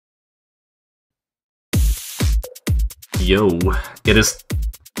Yo, it is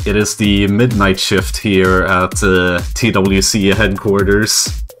the midnight shift here at TWC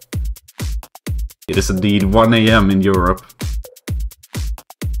headquarters. It is indeed 1 AM in Europe.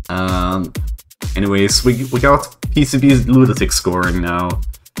 Anyways, we got PCB Lunatic scoring now.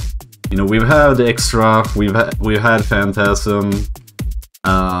 You know, we've had Extra, we've had Phantasm,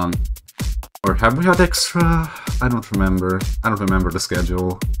 or have we had Extra? I don't remember. I don't remember the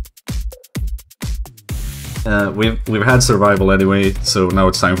schedule. We've had Survival anyway, so now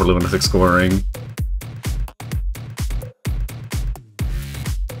it's time for Lunatic scoring.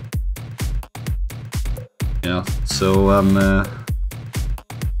 Yeah. So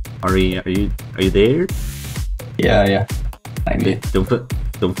are you there? Yeah. I'm here.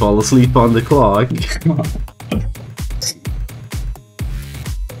 Don't fall asleep on the clock.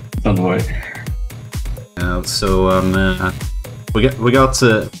 Don't worry. So we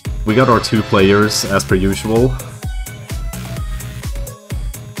got our 2 players as per usual,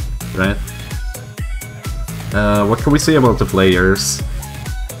 right? What can we say about the players?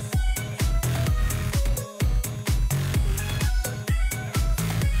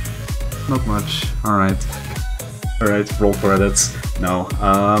 Not much. All right. Roll credits. No.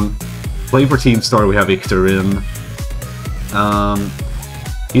 Playing for Team Star, we have icterine.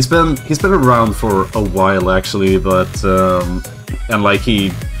 He's been around for a while actually, but and like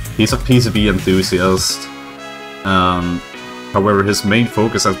he's a PCB enthusiast. However, his main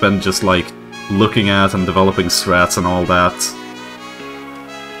focus has been just like looking at and developing strats and all that.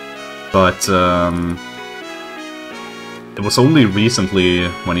 But it was only recently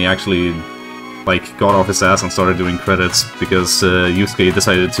when he actually like got off his ass and started doing credits, because Yusuke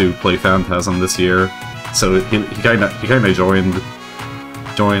decided to play Phantasm this year, so he kind of joined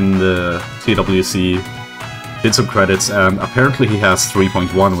the TWC, did some credits, and apparently he has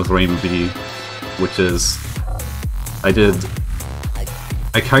 3.1 with Rainbow B, which is I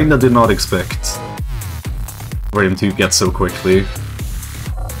kinda did not expect for him to get so quickly.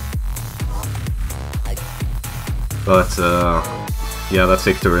 But yeah, that's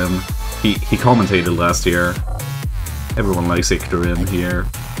icterine. He commentated last year. Everyone likes icterine here.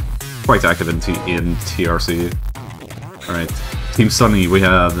 Quite active in TRC. Alright. Team Sunny, we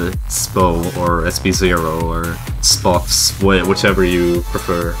have SPO or SB0 or Spots, whichever you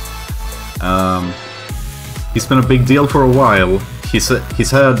prefer. He's been a big deal for a while. He's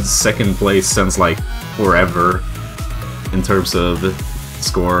had second place since like forever in terms of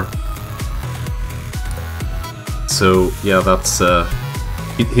score. So yeah, that's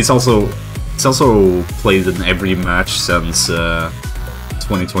he's also played in every match since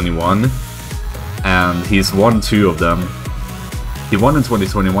 2021, and he's won 2 of them. He won in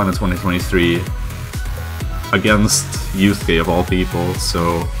 2021 and 2023 against Yusuke of all people,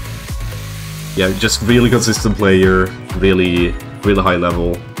 so yeah, just really consistent player, really high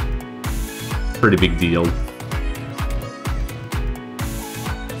level, pretty big deal.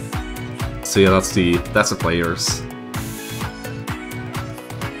 So yeah, that's the players.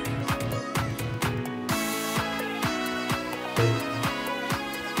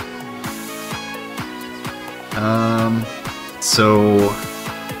 So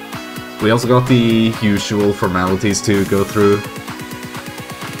we also got the usual formalities to go through.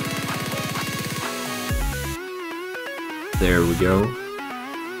 There we go.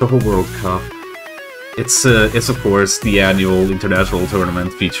 Touhou World Cup. It's of course the annual international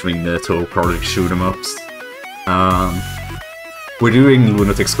tournament featuring the Touhou Project shoot-em-ups. We're doing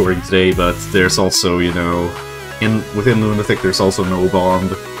Lunatic scoring today, but there's also, you know, within Lunatic there's also no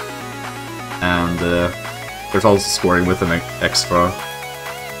bond, and there's also scoring with an extra.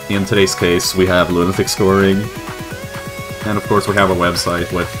 In today's case, we have Lunatic scoring, and of course we have a website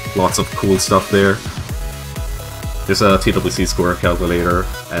with lots of cool stuff there. There's a TWC score calculator,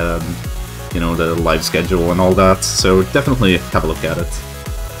 and you know, the live schedule and all that, so definitely have a look at it.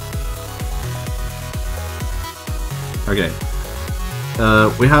 Okay.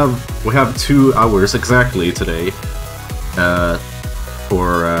 We have 2 hours exactly today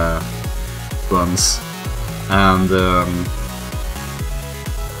for runs, and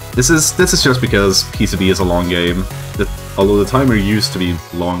this is just because PCB is a long game. Although the timer used to be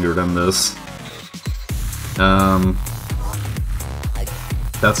longer than this.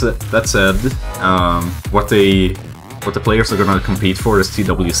 That said, what the players are gonna compete for is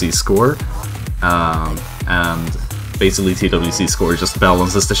TWC score, and basically TWC score just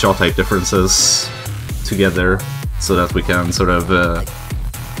balances the shot type differences together, so that we can sort of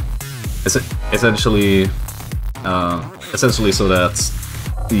essentially so that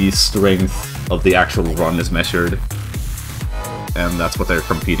the strength of the actual run is measured, and that's what they're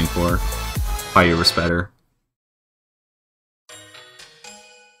competing for. Higher is better.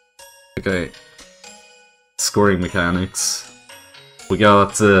 Okay. Scoring mechanics. We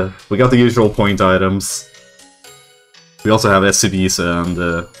got the usual point items. We also have SCBs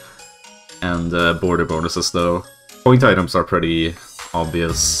and border bonuses though. Point items are pretty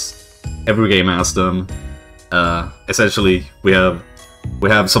obvious. Every game has them. Essentially, we have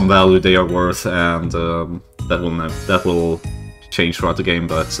some value they are worth, and that will change throughout the game.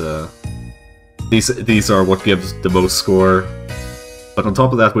 But these are what gives the most score. But on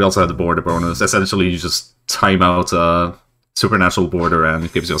top of that, we also have the border bonus. Essentially, you just time out a supernatural border and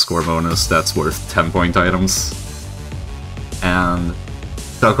it gives you a score bonus that's worth 10 point items. And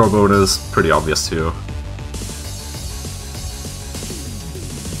Telcor bonus, pretty obvious too.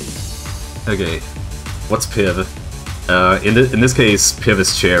 Okay, what's Piv? In this case, Piv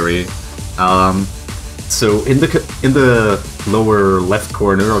is Cherry. So in the lower left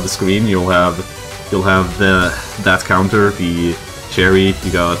corner of the screen, you'll have that counter, the Cherry.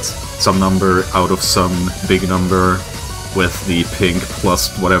 You got some number out of some big number with the pink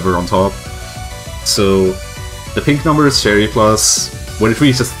plus whatever on top. So the pink number is Cherry plus. When it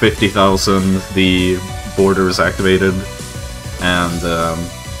reaches 50,000, the border is activated, and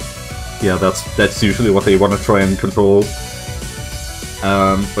yeah, that's usually what they want to try and control.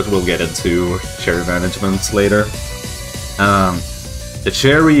 But we'll get into cherry management later. The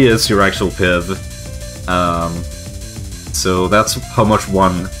cherry is your actual Piv. So that's how much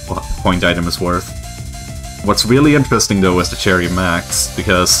one point item is worth. What's really interesting though is the cherry max,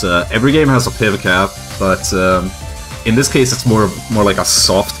 because every game has a Piv cap, but in this case it's more like a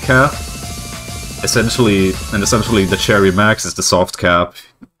soft cap. Essentially the cherry max is the soft cap.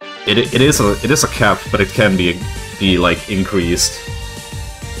 It is a cap, but it can be like increased.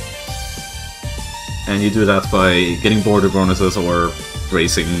 And you do that by getting border bonuses or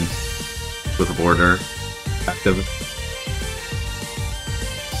racing with a border active.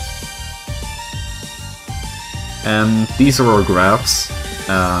 And these are our graphs.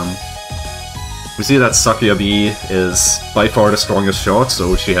 We see that Sakuya B is by far the strongest shot,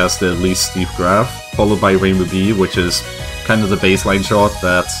 so she has the least steep graph, followed by Rainbow B, which is kind of the baseline shot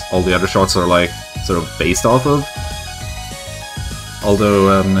that all the other shots are like sort of based off of.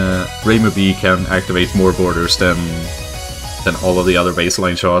 Although Rainbow B can activate more borders than all of the other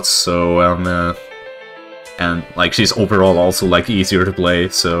baseline shots, so and like she's overall also like easier to play,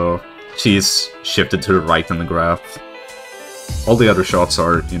 so she's shifted to the right in the graph. All the other shots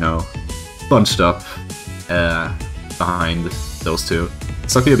are, you know, bunched up behind those two.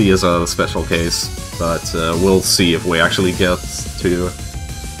 Sakuya B is a special case, but we'll see if we actually get to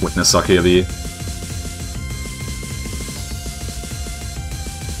witness Sakuya B.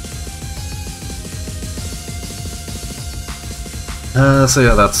 So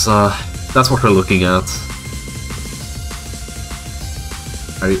yeah, that's what we're looking at.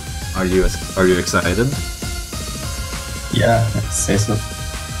 Are you excited? Yeah, I'd say so.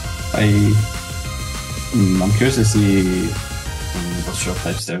 I'm curious to see what shot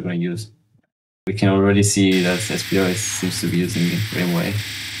types they're going to use. We can already see that SPO seems to be using Rainway.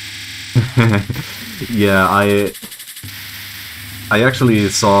 Yeah, I actually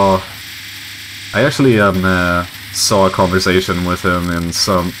saw a conversation with him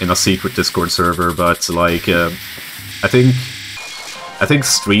in a secret Discord server, but like I think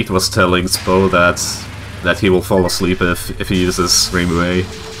Street was telling Spo that he will fall asleep if he uses Rainbow A.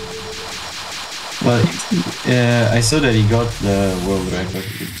 Well, I saw that he got the world record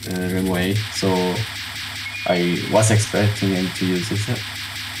with Rainbow A, so I was expecting him to use it.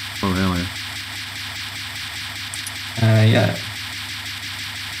 Oh really? Yeah.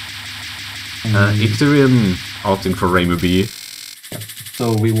 Icterine opting for Rainbow B. Yeah.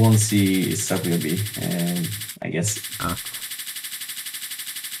 So we won't see Sakuya B, I guess.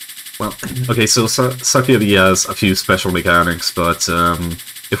 Well, okay, so Sakuya B has a few special mechanics, but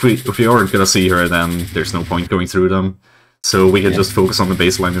if we aren't gonna see her, then there's no point going through them. So we can just focus on the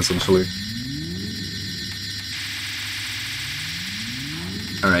baseline essentially.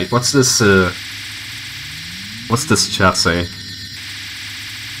 All right, what's this chat say?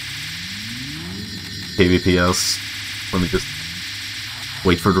 KBPS. Let me just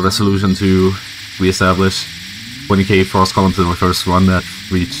wait for the resolution to reestablish. 20k frost columns in the first one that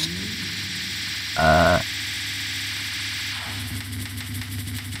reached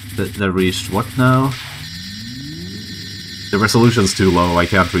that reached what now? The resolution's too low, I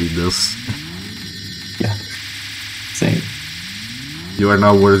can't read this. Yeah. Same. You are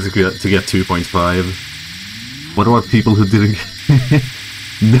now worthy to get 2.5. What about people who didn't get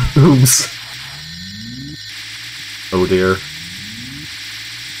noobs? Oh dear.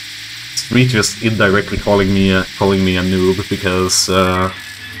 Street just indirectly calling me a noob because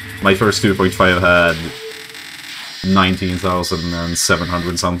my first 2.5 had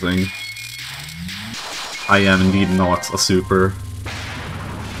 19,700 something. I am indeed not a super.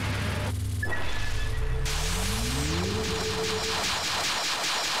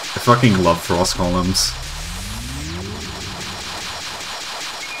 I fucking love frost columns.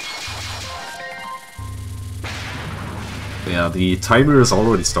 Yeah, the timer has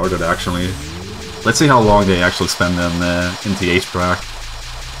already started actually. Let's see how long they actually spend in TH track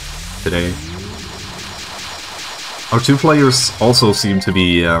today. Our two players also seem to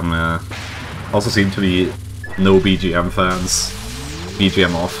be no BGM fans,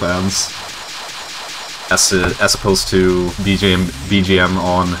 BGM off fans, as opposed to BGM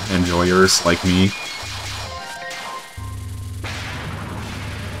on enjoyers like me.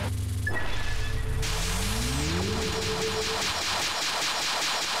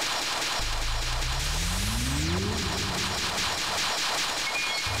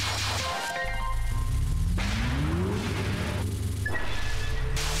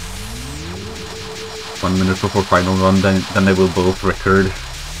 One minute before final run, then they will both record.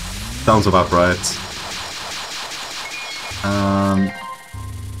 Sounds about right.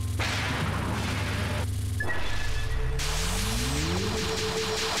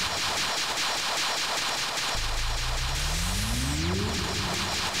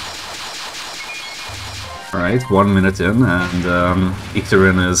 Alright, 1 minute in, and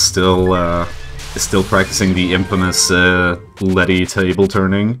icterine is still practicing the infamous Letty table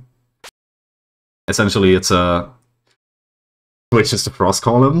turning. Essentially, it's switches to frost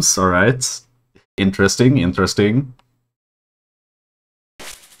columns. All right, interesting, interesting.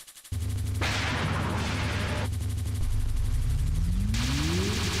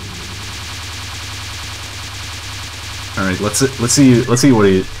 All right, let's see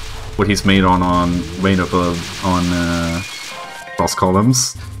what he's made on frost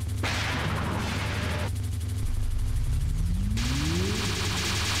columns.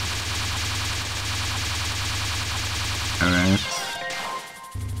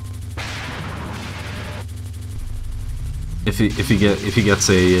 If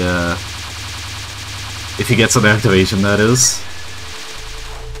he gets an activation, that is.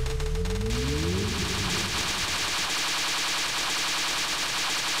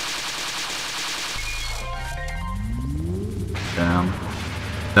 Damn,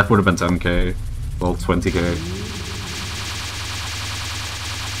 that would have been 10k, well 20k.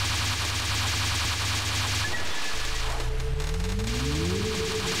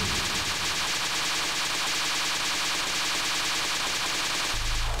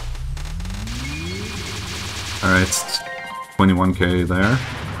 Alright, 21k there.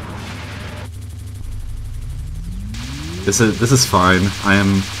 This is fine.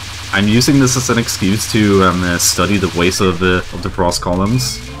 I'm using this as an excuse to study the ways of the frost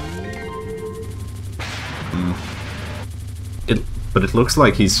columns. But it looks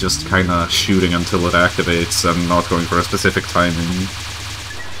like he's just kind of shooting until it activates and not going for a specific timing.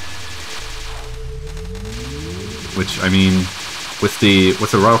 Which, I mean, with the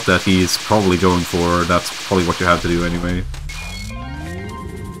route that he's probably going for, that's probably what you have to do anyway.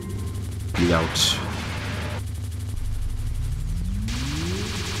 Ouch.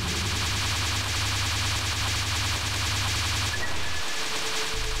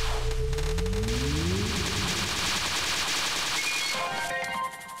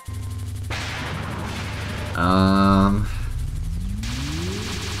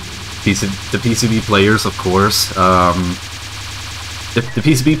 The PCB players, of course. The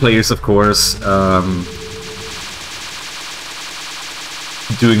PCB players, of course,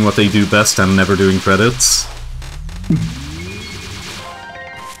 doing what they do best and never doing credits.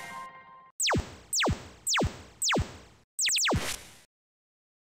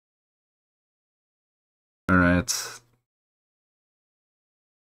 Alright.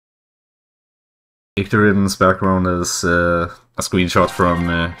 icterine's background is a screenshot from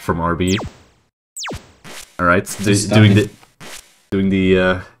RB. Alright, doing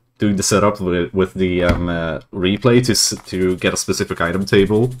the setup with the replay to get a specific item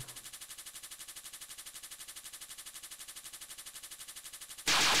table.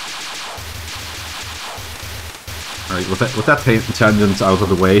 Alright, with that tangent out of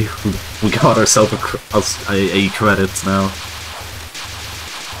the way, we got ourselves a credit now.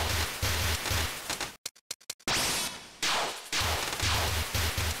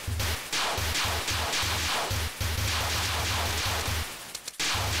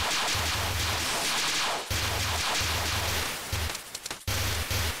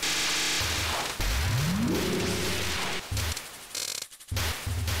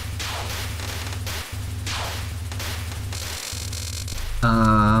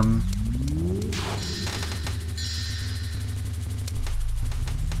 I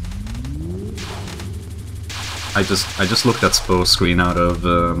just looked at Spo's screen out of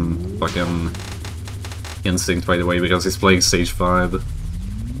fucking instinct, by the way, because he's playing stage 5.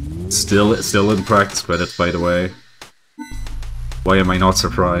 Still in practice credits, by the way. Why am I not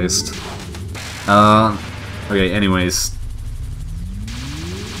surprised? Okay, anyways.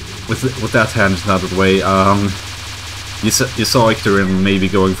 With that tangent out of the way, you saw icterine maybe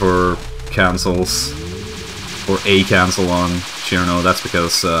going for cancels, or a cancel on Shirno. That's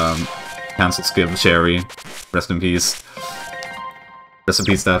because cancels give Cherry. Rest in peace. Rest in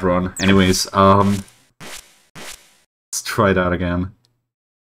peace, that run. Anyways, let's try that again.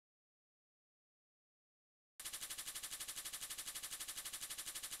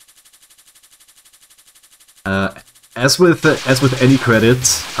 As with any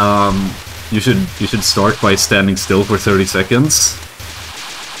credit, you should start by standing still for 30 seconds.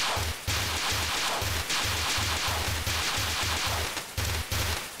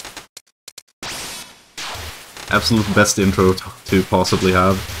 Absolute best intro to possibly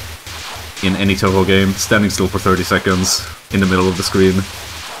have in any Touhou game. Standing still for 30 seconds in the middle of the screen.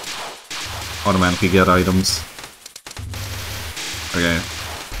 Automatically get items. Okay.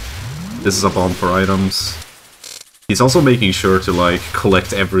 This is a bomb for items. He's also making sure to like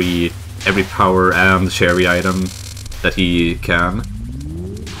collect every power and cherry item that he can,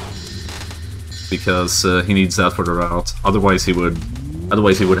 because he needs that for the route. Otherwise he would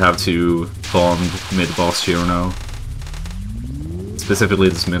have to bond mid-boss Shirno. Specifically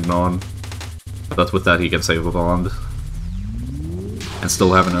this mid-non. But with that he can save a bond. And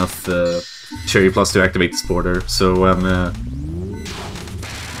still have enough cherry plus to activate the sporter. So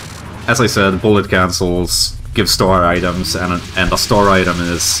as I said, bullet cancels give star items, and a star item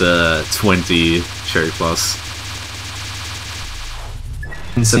is 20 cherry plus.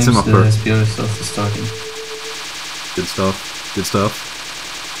 It sets seems him up the for spear is also starting. good stuff. Good stuff.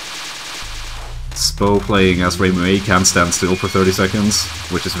 Spo playing as Rainbow A can't stand still for 30 seconds,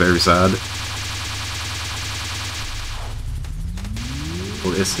 which is very sad.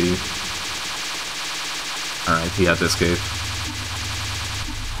 Or is he? Alright, he had to escape.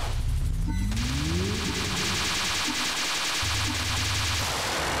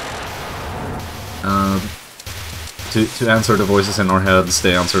 To answer the voices in our heads,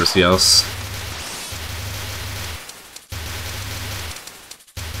 the answer is yes.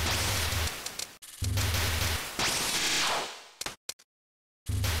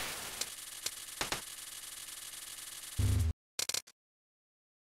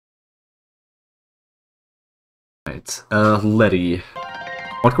 Right, Letty.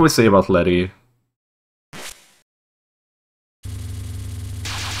 What can we say about Letty?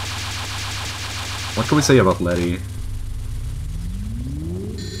 What can we say about Letty?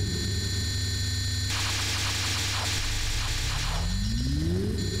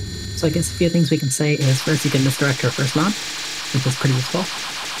 So I guess a few things we can say is, first, you can misdirect her first mod, which is pretty useful.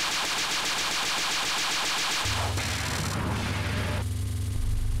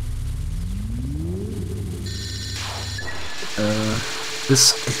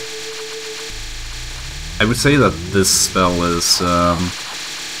 I would say that this spell is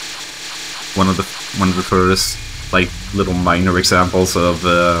one of the first like little minor examples of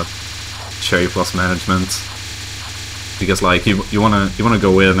cherry plus management, because like you wanna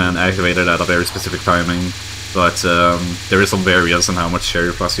go in and activate it at a very specific timing, but there is some variance in how much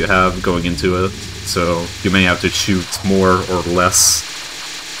cherry plus you have going into it, so you may have to shoot more or less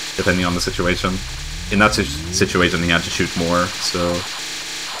depending on the situation. In that situation, he had to shoot more, so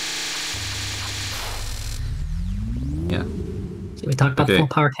yeah. So we talked about full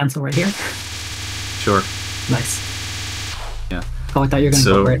power cancel right here. Sure. Nice. Yeah. Oh, I thought you were going to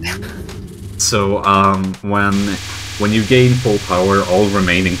go for it. So when you gain full power, all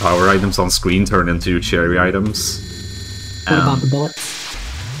remaining power items on screen turn into cherry items. What about the bullets?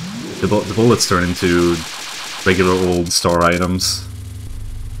 The bullets turn into regular old star items.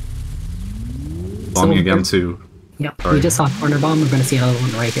 Bombing again too. Yep, we just saw corner bomb, we're going to see another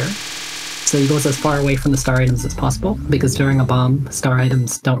one right here. So he goes as far away from the star items as possible, because during a bomb, star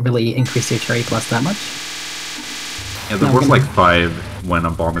items don't really increase your cherry plus that much. Yeah, they're worth like 5 when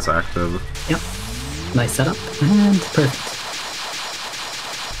a bomb is active. Yep. Nice setup, and perfect.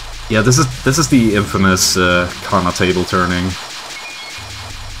 Yeah, this is the infamous Kana table turning.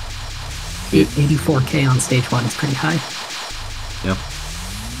 84k on stage 1 is pretty high. Yep.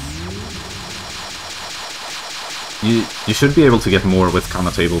 You should be able to get more with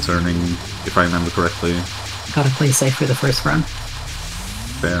Kana table turning, if I remember correctly. Gotta play safe for the first run.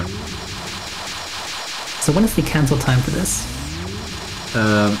 Fair. So when is the cancel time for this?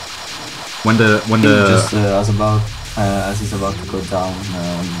 When the just as he's about to go down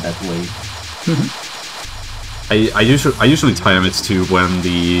that way. I usually time it to when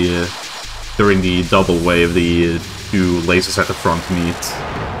during the double wave the two lasers at the front meet.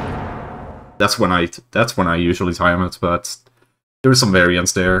 That's when I usually time it, but there is some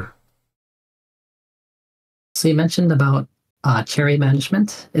variance there. So you mentioned about cherry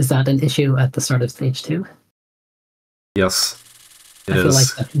management. Is that an issue at the start of stage 2? Yes, it I is. feel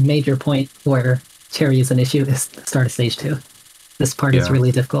like the major point where cherry is an issue is the start of stage 2. This part is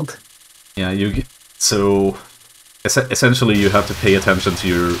really difficult. Yeah, so essentially you have to pay attention to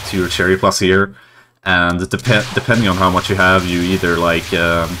your cherry plus here, and depending on how much you have, you either like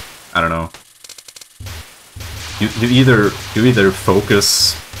I don't know. You either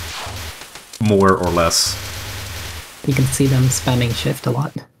focus more or less. You can see them spamming shift a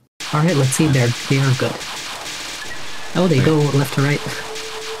lot. Alright, let's see, they are good. Oh, they go left to right.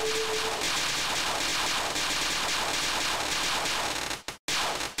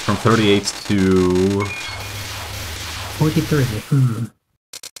 From 38 to... 43.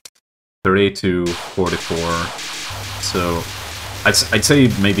 38 to 44. So, I'd say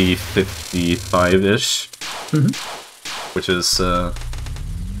maybe 55-ish. Which is, For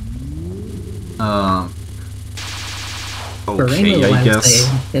okay, Rainbow, I guess.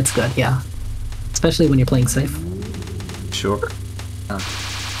 Say it's good, yeah. Especially when you're playing safe. Sure. Oh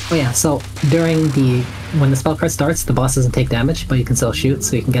yeah, so when the spell card starts, the boss doesn't take damage, but you can still shoot,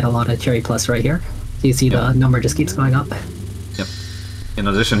 so you can get a lot of cherry plus right here. So you see the number just keeps going up. Yep. In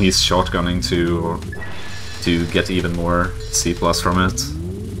addition, he's shotgunning to get even more C plus from it.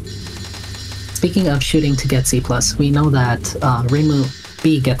 Speaking of shooting to get C+, we know that Reimu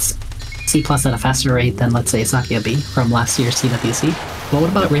B gets C+ at a faster rate than, let's say, Sakia B from last year's TWC. But what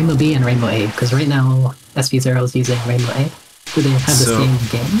about Reimu B and Reimu A? Because right now, SV0 is using Reimu A. Do they have the same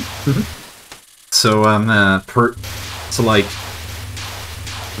game? So, like,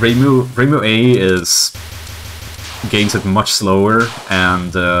 Reimu A gains it much slower,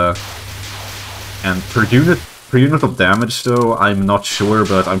 and per unit of damage, though, I'm not sure,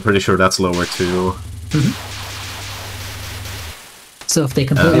 but I'm pretty sure that's lower too. So if they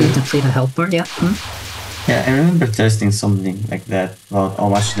completely deplete a health bar, yeah. Yeah, I remember testing something like that about how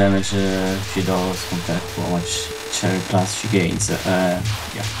much damage she does compared to how much cherry plus she gains. Yeah,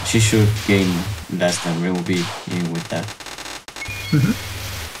 she should gain less than Reimu B with that.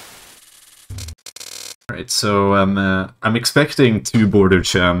 Right, so I'm expecting 2 border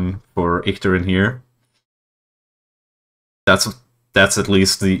Chen for icterine here. That's at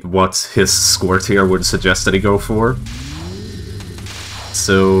least what his score tier would suggest that he go for.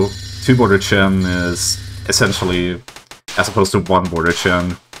 So 2 border Chen is essentially, as opposed to 1 border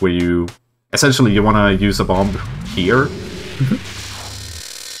Chen, where you want to use a bomb here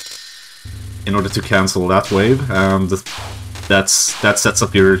in order to cancel that wave, and that sets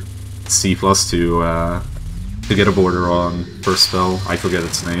up your C+ to get a border on first spell. I forget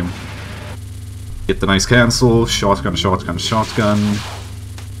its name. Get the nice cancel, shotgun, shotgun, shotgun,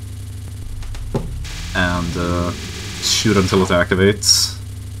 and shoot until it activates.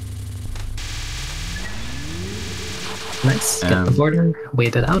 Nice. Get the border,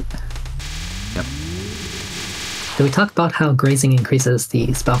 wait it out. Yep. Did we talk about how grazing increases the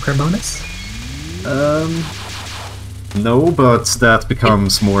spellcard bonus? No, but that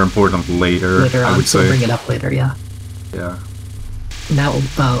becomes more important later. Later on, I would so say. Bring it up later, yeah. Yeah. Now,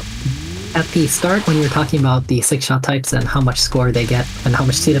 at the start, when you were talking about the 6-shot types and how much score they get, and how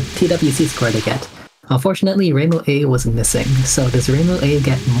much TWC score they get, unfortunately, Reimu A was missing. So does Reimu A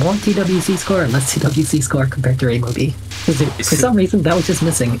get more TWC score or less TWC score compared to Reimu B? Because for some reason, that was just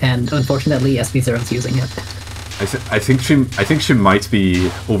missing, and unfortunately, SV0 is using it. I think she might be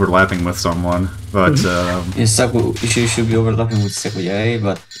overlapping with someone, but She should be overlapping with Sakuya A,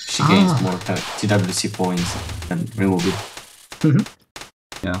 but she gains more TWC points than Reimu B.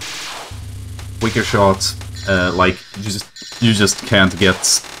 Yeah. Weaker shots, like you just can't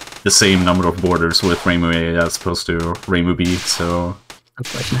get the same number of borders with Reimu A as opposed to Reimu B, so...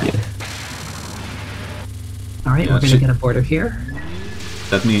 Unfortunate. Alright, we're gonna get a border here.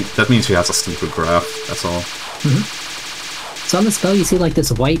 That means she has a steeper graph, that's all. So on the spell, you see like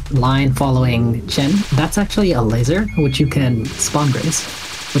this white line following Chen. That's actually a laser, which you can spawn graze,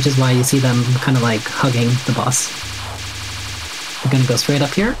 which is why you see them kind of like hugging the boss. We're gonna go straight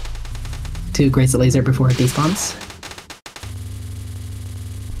up here to graze the laser before it despawns.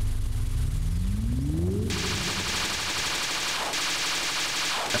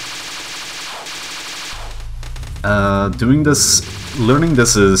 Learning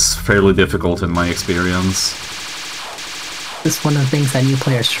this is fairly difficult in my experience. This is one of the things that new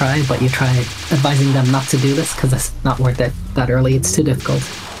players try, but you try advising them not to do this because it's not worth it that early. It's too difficult.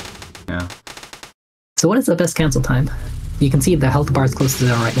 Yeah. So what is the best cancel time? You can see the health bar is close to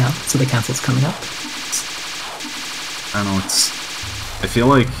 0 right now, so the cancel's coming up. I don't know, I feel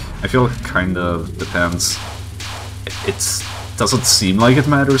like it kind of depends. It doesn't seem like it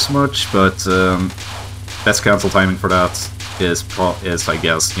matters much, but best cancel timing for that is I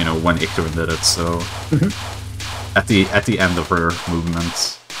guess, you know, when icterine did it, so at the end of her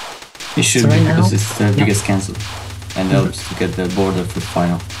movement. It should be, because it's the biggest cancel. And helps to get the border for the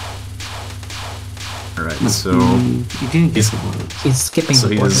final. Alright, so he didn't get the border. He's skipping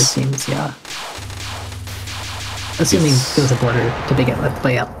the border, it seems, yeah. Assuming there's a border to begin with,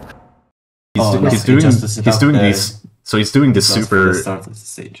 but yeah. He's doing these. So he's doing the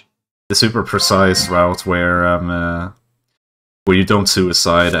super precise route where you don't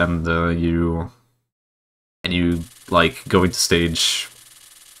suicide and you like go into stage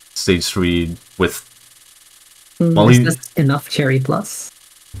 3 with. Well, is that enough cherry plus?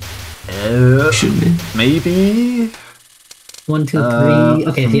 Should be. Maybe. 1, 2, 3.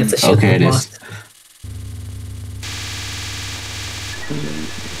 Okay, he has to shoot the lost.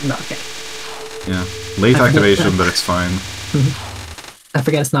 No, okay. Yeah, late activation, but it's fine. I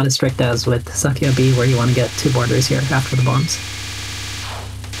forget it's not as strict as with Sakia B, where you want to get 2 borders here after the bombs.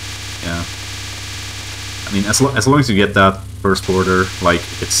 Yeah. I mean, as long as you get that first border, like,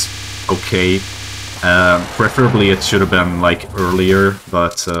 it's okay. Preferably it should have been, like, earlier,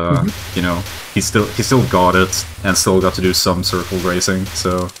 but, you know, he still got it, and still got to do some circle racing,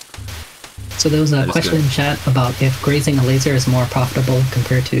 so... So there was a question in chat about if grazing a laser is more profitable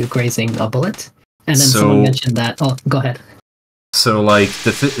compared to grazing a bullet, and then someone mentioned that. Oh, go ahead. So, like,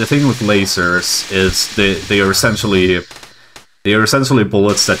 the thing with lasers is they are essentially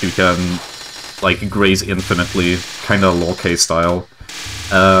bullets that you can, like, graze infinitely, kind of low-K style.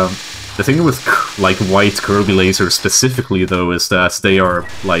 The thing with like white Kirby lasers specifically, though, is that they are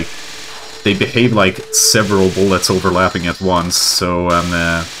like they behave like several bullets overlapping at once. So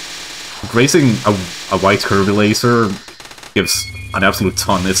grazing a white Kirby laser gives an absolute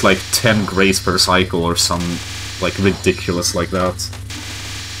ton. It's like 10 graze per cycle or some like ridiculous like that.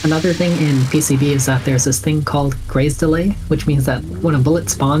 Another thing in PCB is that there's this thing called graze delay, which means that when a bullet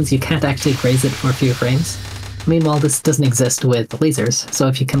spawns, you can't actually graze it for a few frames. Meanwhile, this doesn't exist with lasers, so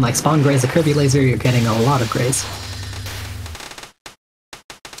if you can like spawn graze a Kirby laser, you're getting a lot of graze.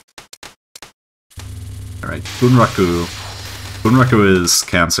 Alright, Bunraku. Bunraku is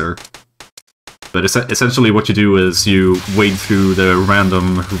cancer. But essentially what you do is you wade through the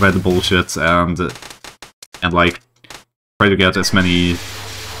random red bullshit and like try to get as many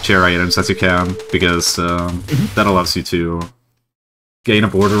chair items as you can, because that allows you to gain a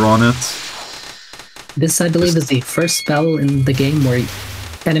border on it. This, I believe, is the first spell in the game where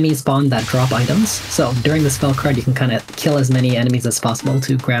enemies spawn that drop items. So during the spell card, you can kind of kill as many enemies as possible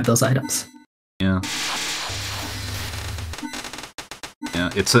to grab those items. Yeah. Yeah,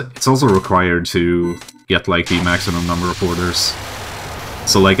 it's also required to get like the maximum number of borders.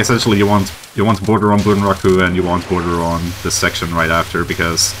 So like essentially you want border on Bunraku and you want border on this section right after,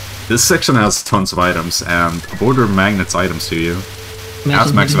 because this section has tons of items and a border magnets items to you.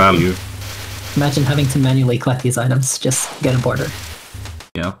 Has max value. Imagine having to manually collect these items, just get a border.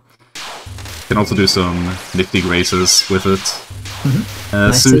 Yeah. You can also do some nifty graces with it.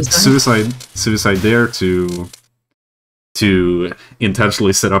 Nice suicide there to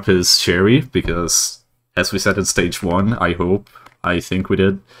intentionally set up his cherry, because as we said in stage 1, I think we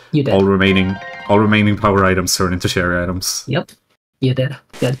did. You did. All remaining power items turn into cherry items. Yep. You did.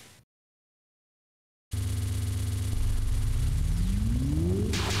 Good.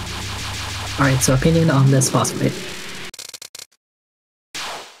 Alright, so opinion on this boss fight.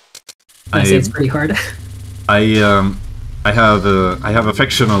 I say it's pretty hard. I have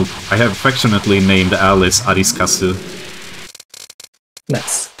affectionately named Alice Ariskasu.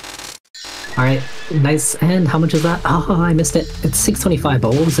 Nice. Alright, nice. And how much is that? Oh, I missed it. It's 625,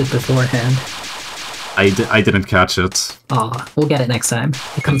 but what was it beforehand? I didn't catch it. Oh, we'll get it next time.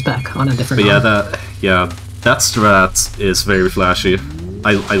 It comes back on a different. But that strat is very flashy.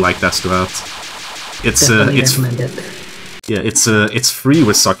 I like that strat. It's recommend it. Yeah, it's free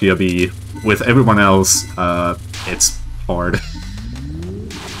with Sakuya B. With everyone else, it's hard.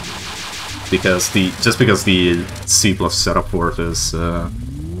 because the C+ setup for it is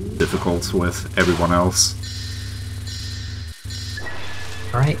difficult with everyone else.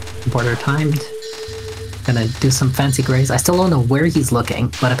 Alright, border timed. Gonna do some fancy graze. I still don't know where he's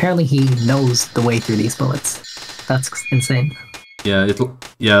looking, but apparently he knows the way through these bullets. That's insane. Yeah,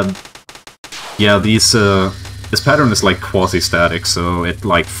 these this pattern is like quasi-static, so it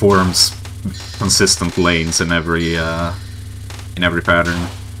like forms consistent lanes in every pattern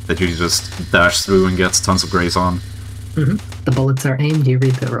that you just dash through and get tons of grays on. The bullets are aimed, you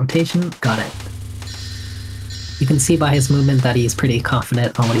read the rotation, got it. You can see by his movement that he's pretty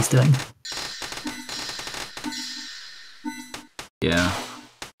confident on what he's doing. Yeah.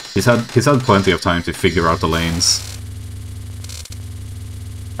 He's had plenty of time to figure out the lanes.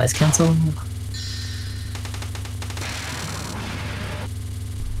 Vice cancel.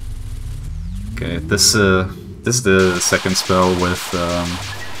 Okay, this is the second spell with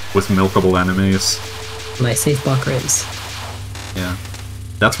milkable enemies. Nice safe block raise. Yeah.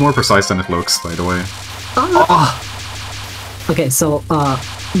 That's more precise than it looks, by the way. Okay, so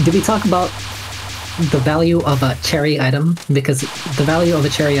did we talk about the value of a cherry item? Because the value of a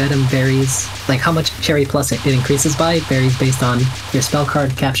cherry item varies, like how much cherry plus it increases by varies based on your spell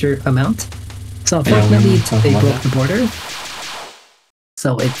card capture amount. So unfortunately, they broke the border,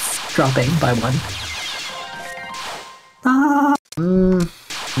 so it's dropping by 1.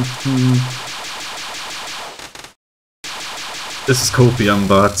 This is copium,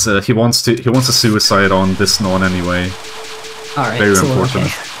 but he wants a suicide on this non anyway. All right, very so unfortunate.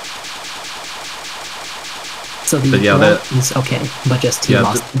 Okay. So the is okay, but just he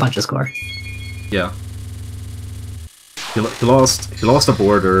lost a bunch of score. Yeah. He lost a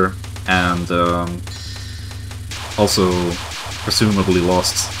border and also presumably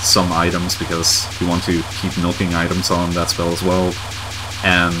lost some items because you want to keep milking items on that spell as well.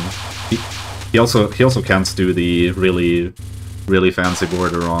 And he also can't do the really fancy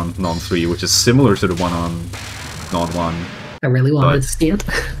border on non 3, which is similar to the one on non 1. I really wanted to see it.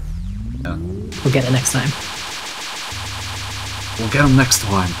 Yeah. We'll get it next time. We'll get him next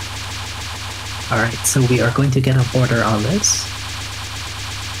time. Alright, so we are going to get a border on this.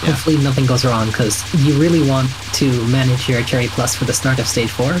 Yeah. Hopefully nothing goes wrong, because you really want to manage your cherry plus for the start of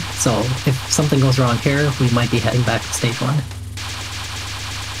stage 4, so if something goes wrong here, we might be heading back to stage 1.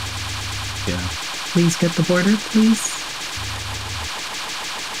 Yeah. Please get the border, please.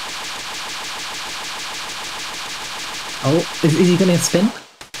 Oh, is he gonna spin?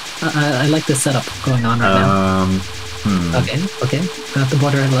 I like this setup going on right now. Okay. Got the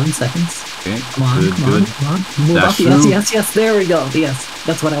border in 11 seconds. Okay. Come on. Move up. Yes. There we go. Yes,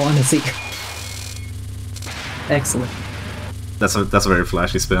 that's what I want to see. Excellent. That's a very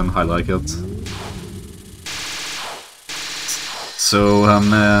flashy spin. I like it. So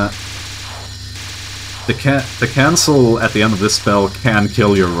the cancel at the end of this spell can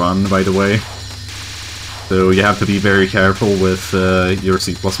kill your run, by the way. So you have to be very careful with your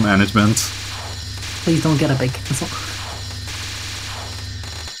C+ management. Please don't get a big cancel.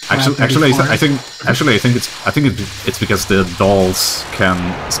 Actually, I think it's because the dolls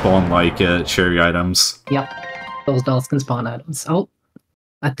can spawn like cherry items. Yep, those dolls can spawn items. Oh,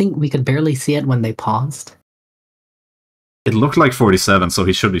 I think we could barely see it when they paused. It looked like 47, so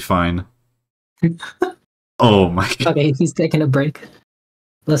he should be fine. Oh my god. Okay, he's taking a break.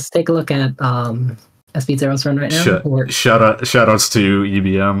 Let's take a look at SP Zero's run right now. Shoutouts to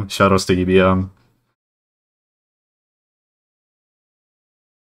EBM. Shoutouts to EBM.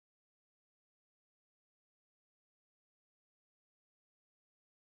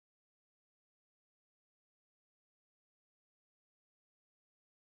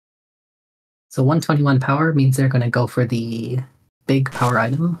 So 121 power means they're going to go for the big power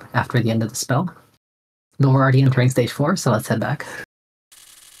item after the end of the spell. Though we're already entering stage 4, so let's head back.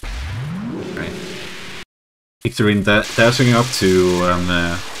 Right. icterine dashing up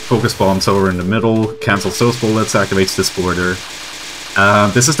to focus bombs over in the middle, cancels those bullets, activates this border.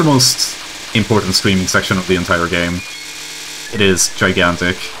 This is the most important streaming section of the entire game. It is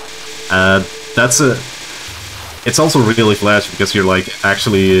gigantic. It's also really flashy because you're like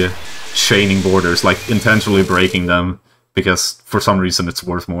actually chaining borders, like intentionally breaking them, because for some reason it's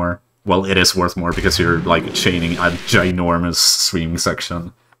worth more. Well, it is worth more because you're like chaining a ginormous streaming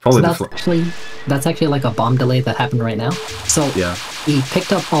section. Probably so that's actually like a bomb delay that happened right now. So yeah, he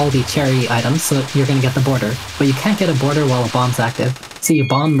picked up all the cherry items, so you're gonna get the border, but you can't get a border while a bomb's active. So you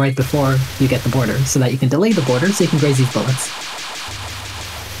bomb right before you get the border, so that you can delay the border, so you can graze these bullets.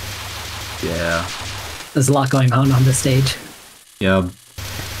 Yeah. There's a lot going on this stage. Yeah.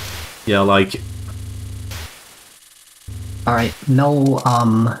 Yeah, like... Alright, no,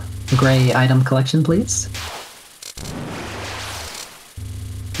 gray item collection, please.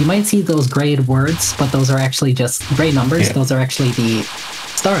 You might see those grayed words, but those are actually just gray numbers. Yeah. Those are actually the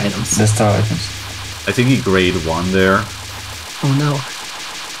star items. The star items. I think he grayed 1 there. Oh no.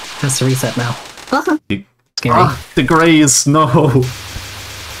 Has to reset now. Scary. The grays, no!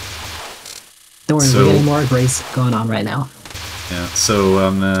 Don't worry, So- we're getting more grace going on right now. Yeah,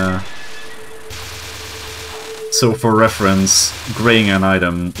 so for reference, graying an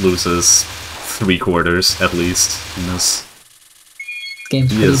item loses 3/4 at least in this. This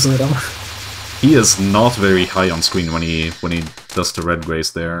game's pretty Yes. brutal. He is not very high on screen when he does the red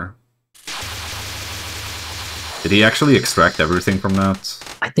grace there. Did he actually extract everything from that?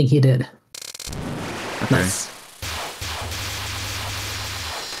 I think he did. Okay. Nice.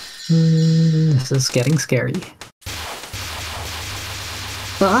 This is getting scary.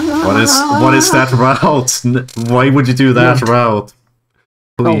 What is that route? Why would you do that route?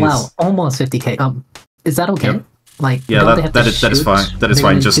 Please. Oh wow, almost 50k. Is that okay? Yep. Like, Yeah, don't they have that to is fine. shoot? That is They're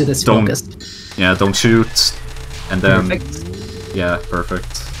fine. gonna Just do this don't. focused. Yeah, don't shoot. And then Perfect. yeah,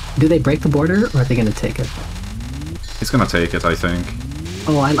 perfect. Do they break the border, or are they gonna take it? He's gonna take it, I think.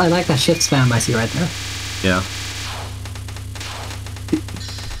 Oh, I like that shift spam I see right there. Yeah.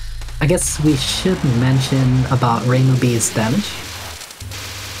 I guess we should mention about Rainbow B's damage.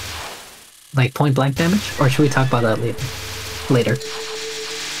 Like point blank damage, or should we talk about that later?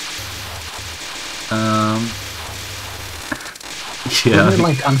 Yeah. Maybe,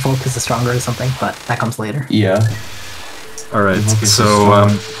 like unfocus is stronger or something, but that comes later. Yeah. All right. Okay,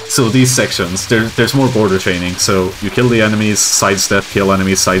 So these sections, there's more border chaining. So you kill the enemies, sidestep, kill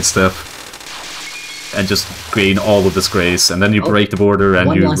enemies, sidestep, and just gain all of this grace, and then you break the border and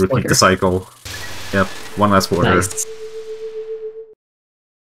one you last repeat border. the cycle. Yep. One last border. Nice.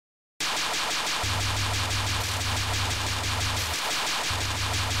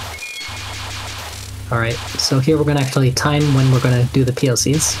 Alright, so here we're gonna actually time when we're gonna do the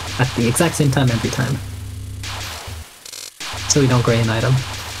POCs at the exact same time every time. So we don't gray an item.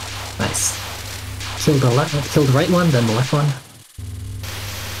 Nice. Kill the right one, then the left one.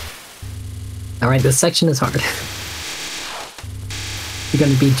 Alright, this section is hard. You're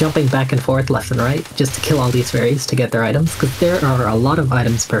gonna be jumping back and forth left and right just to kill all these fairies to get their items, because there are a lot of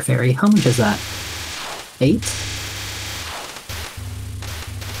items per fairy. How much is that? 8?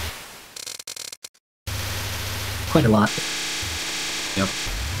 Quite a lot. Yep.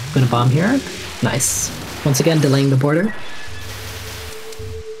 Gonna bomb here. Nice. Once again, delaying the border.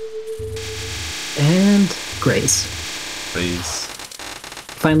 And graze. Please.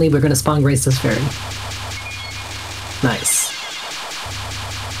 Finally, we're gonna spawn graze this fairy. Nice.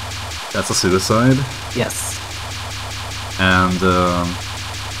 That's a suicide. Yes. And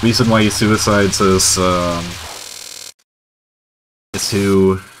reason why he suicides is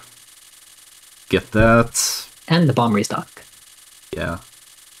to get that. And the bomb restock. Yeah.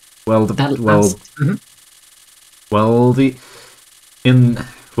 Well, That well, Mhm.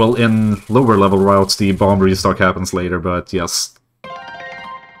 in lower level routes, the bomb restock happens later. But yes,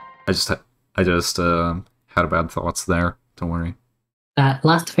 I just had bad thoughts there. Don't worry. That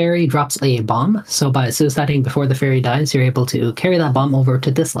last fairy drops a bomb, so by suiciding before the fairy dies, you're able to carry that bomb over to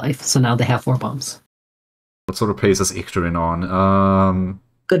this life. So now they have 4 bombs. What sort of pace is icterine on?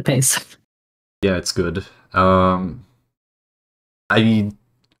 Good pace. Yeah, it's good. I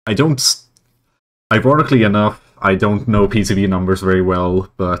don't. Ironically enough, I don't know PCB numbers very well,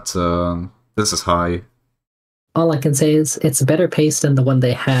 but this is high. All I can say is it's better pace than the one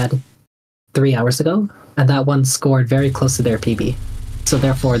they had 3 hours ago, and that one scored very close to their PB. So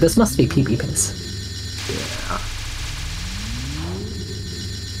therefore, this must be PB pace. Yeah.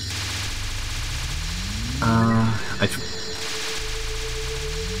 I tr-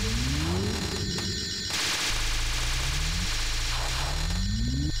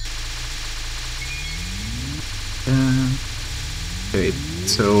 Okay,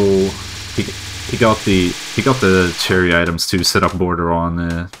 so he got the cherry items to set up border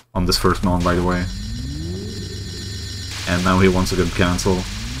on this first non, by the way, and now he wants a good cancel.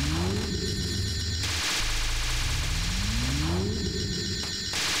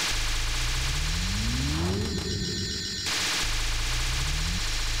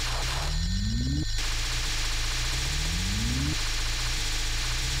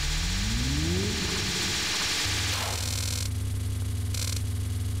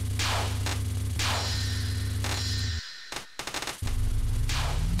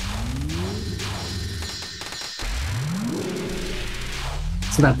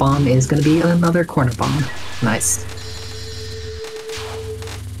 So that bomb is going to be another corner bomb. Nice.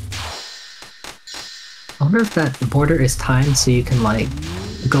 I wonder if that border is timed so you can, like,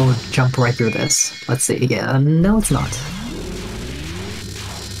 go jump right through this. Let's see. Yeah, no, it's not.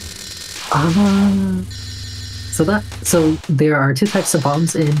 So there are 2 types of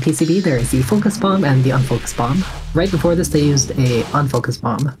bombs in PCB. There is the focus bomb and the unfocused bomb. Right before this, they used a unfocused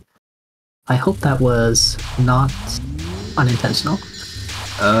bomb. I hope that was not unintentional.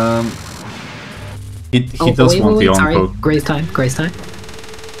 He does want the sorry. on-poke. Graze time.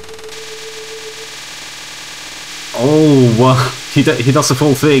 Oh, wow. He does the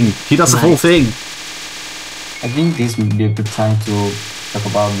full thing. He does the full thing. I think this would be a good time to talk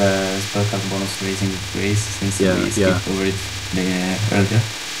about the spell card bonus raising with Grace, since we skipped over it earlier.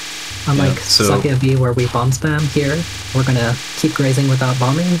 Unlike Sakia V, where we bomb spam, here we're gonna keep grazing without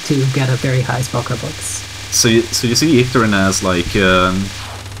bombing to get a very high spell card bonus. So you see icterine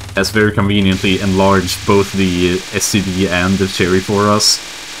has very conveniently enlarged both the SCV and the cherry for us,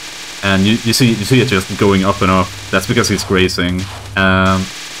 and you see it just going up and up. That's because he's grazing.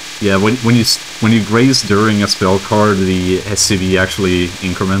 Yeah, when you graze during a spell card, the SCV actually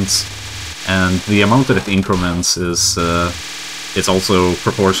increments, and the amount that it increments is it's also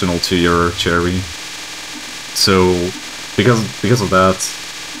proportional to your cherry. So because of that,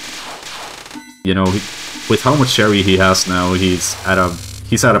 you know, with how much cherry he has now, he's at a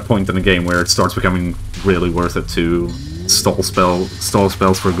point in the game where it starts becoming really worth it to stall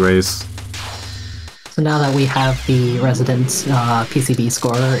spells for grace. So now that we have the resident PCB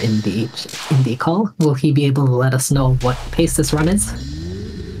scorer in the call, will he be able to let us know what pace this run is?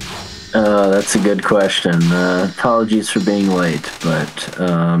 That's a good question. Apologies for being late, but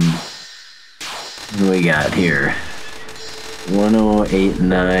what do we got here?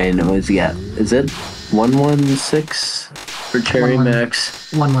 1089. What's he got? Is it 116 for Cherry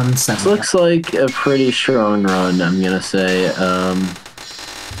Max? 117. This looks like a pretty strong run, I'm gonna say.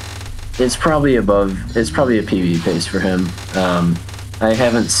 It's probably a PB pace for him. I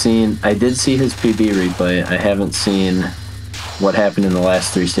did see his PB replay. I haven't seen what happened in the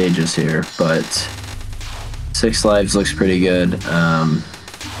last 3 stages here, but 6 lives looks pretty good. I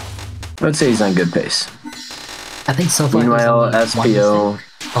would say he's on good pace. I think so far. Meanwhile, SPO.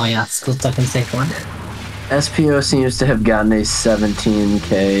 Oh yeah, still stuck in stage 1. SPO seems to have gotten a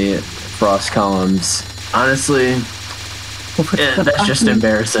 17k frost columns. Honestly, that's just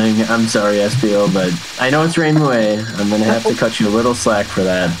embarrassing. I'm sorry, SPO, but I know it's Rain Way. I'm gonna have to cut you a little slack for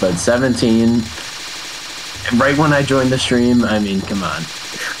that. But 17, right when I joined the stream, I mean, come on.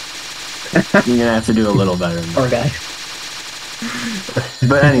 You're gonna have to do a little better than that. Poor guy.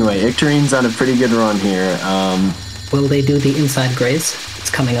 But anyway, icterine's on a pretty good run here. Will they do the inside graze?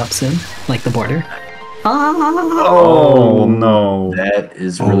 It's coming up soon, like the border. Oh no! That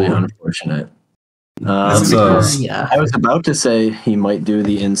is really unfortunate. Yeah. I was about to say he might do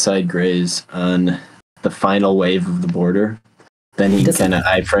the inside graze on the final wave of the border. Then he kind of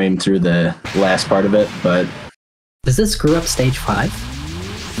iframe through the last part of it, but... Does this screw up stage 5?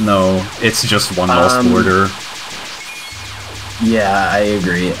 No, it's just one lost border. Yeah, I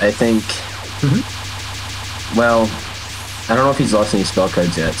agree. I think... Well, I don't know if he's lost any spell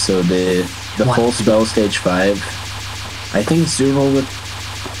cards yet, so the full spell stage 5, I think it's doable with...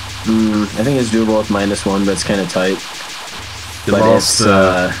 I think it's doable with -1, but it's kind of tight.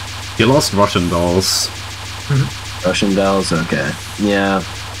 You lost Russian dolls. Russian dolls? Okay. Yeah.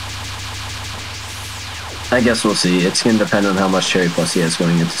 I guess we'll see. It's going to depend on how much Cherry Plus he has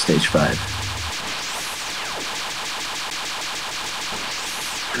going into stage 5.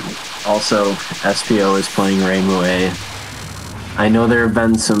 Also, SPO is playing Rainbow. I know there have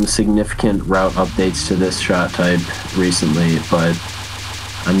been some significant route updates to this shot type recently, but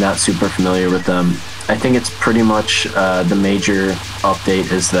I'm not super familiar with them. I think it's pretty much the major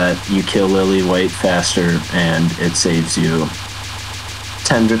update is that you kill Lily White faster and it saves you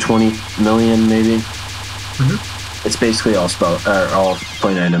 10 to 20 million, maybe. It's basically all all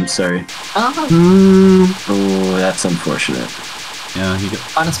point items. Sorry. Oh, that's unfortunate. Yeah, he got.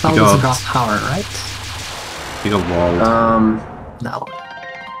 Final spell was a drop power, right? He got walled. No.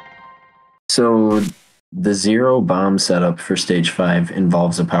 So the 0 bomb setup for stage 5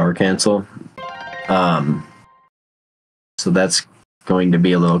 involves a power cancel. So that's going to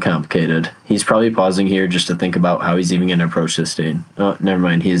be a little complicated. He's probably pausing here just to think about how he's even going to approach this stage. Oh, never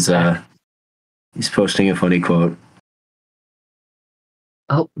mind. He's posting a funny quote.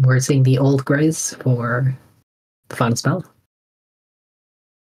 Oh, we're seeing the old graze for the final spell.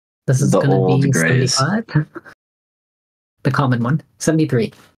 This is going to be 75. The common one,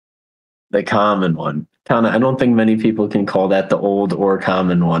 73. The common one. Tana, I don't think many people can call that the old or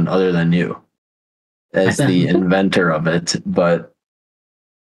common one other than you, as the inventor of it, but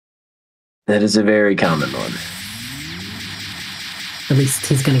that is a very common one. At least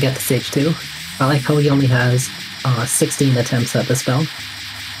he's going to get to stage 2. I like how he only has 16 attempts at the spell.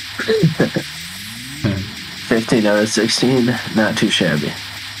 15 out of 16, not too shabby.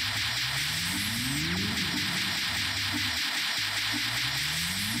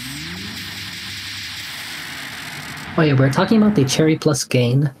 Oh yeah, we're talking about the Cherry Plus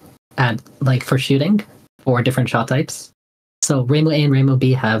gain at like for shooting for different shot types. So Rainbow A and Rainbow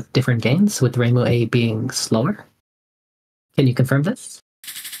B have different gains, with Rainbow A being slower. Can you confirm this?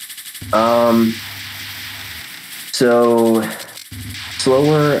 So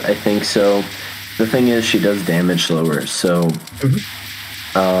slower, I think so. The thing is, she does damage slower. So,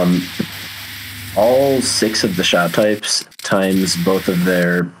 all 6 of the shot types times both of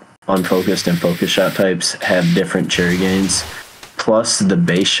their unfocused and focused shot types have different cherry gains. Plus, the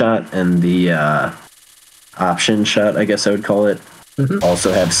base shot and the option shot, I guess I would call it,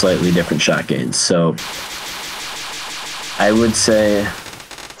 also have slightly different shot gains. So, I would say,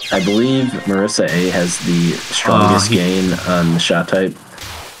 I believe Marissa A has the strongest gain on the shot type,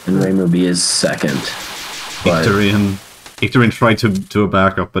 and Rainbow B is second. Icterine tried to do a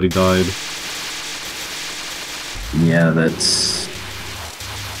backup, but he died. Yeah,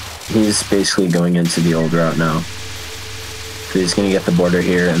 he's basically going into the old route now. So he's going to get the border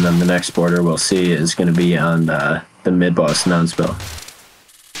here, and then the next border we'll see is going to be on the mid-boss non-spell.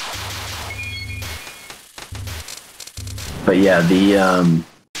 But yeah, the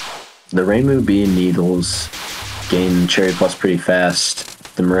Rainbow B needles gain Cherry Plus pretty fast.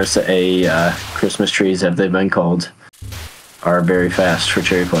 The Marissa A Christmas trees, as they've been called, are very fast for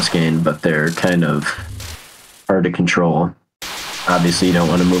Cherry Plus gain, but they're kind of hard to control. Obviously, you don't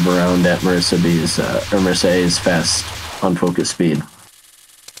want to move around at Marissa B's or Marissa A's fast unfocused speed.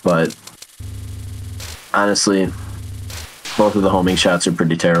 But honestly, both of the homing shots are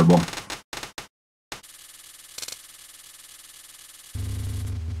pretty terrible.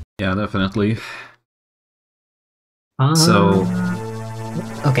 Yeah, definitely.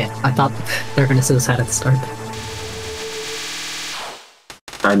 Okay, I thought they were going to suicide at the start.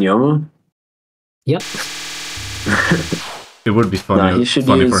 On Yomu? Yep. It would be funny, no, he should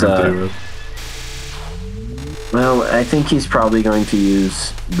funny use, for him to do it. Well, I think he's probably going to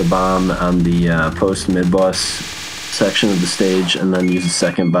use the bomb on the post-mid-boss section of the stage, and then use a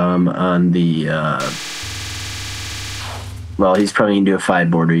second bomb on the... well, he's probably going to do a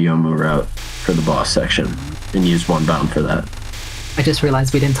 5-border Yomu route for the boss section, and use 1 bomb for that. I just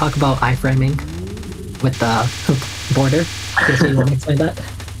realized we didn't talk about iframing with the border. Guess you want to explain that?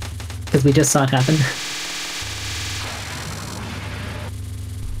 Because we just saw it happen.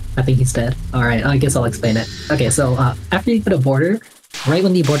 I think he's dead. Alright, I guess I'll explain it. Okay, so after you put a border, right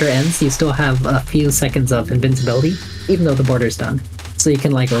when the border ends, you still have a few seconds of invincibility, even though the border's done. So you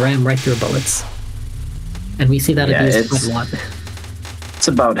can like ram right through bullets. And we see that abused quite a lot. It's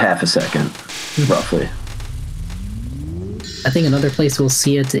about half a second, roughly. I think another place we'll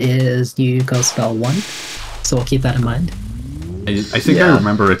see it is you go spell 1, so we'll keep that in mind. I think I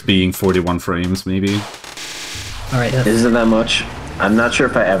remember it being 41 frames, maybe. Alright. Is it that much? I'm not sure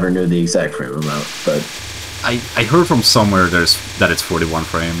if I ever knew the exact frame amount, but... I heard from somewhere that it's 41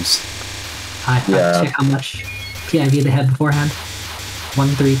 frames. I have to check how much PIV they had beforehand.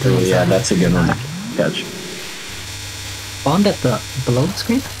 133. Oh, yeah, that's a good one to catch. Bond at the below the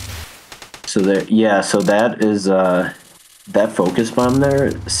screen? So there, yeah, so that is that focus bomb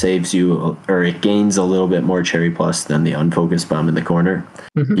there saves you, or it gains a little bit more Cherry Plus than the unfocused bomb in the corner.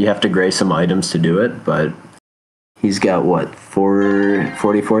 You have to gray some items to do it, but he's got what,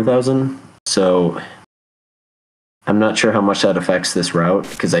 44,000? So I'm not sure how much that affects this route,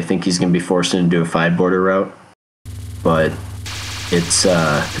 because I think he's going to be forced into a 5-border route, but it's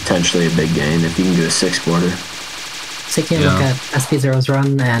potentially a big gain if you can do a 6-border. Taking a look at SP0's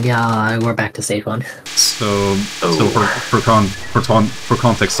run, and yeah, we're back to stage 1. So for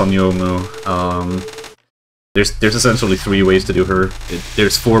context on Yomu, there's essentially 3 ways to do her.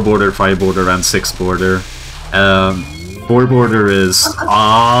 There's 4-border, 5-border, and 6-border. 4-border is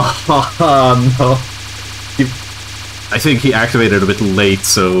no. I think he activated a bit late,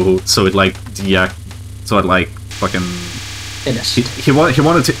 so it like fucking finished. He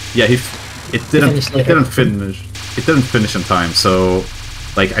wanted to, yeah, it didn't finish in time, so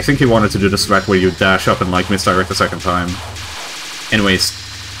like I think he wanted to do the strat where you dash up and like misdirect the second time. Anyways,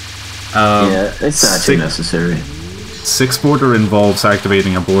 yeah, it's not too necessary. 6-border involves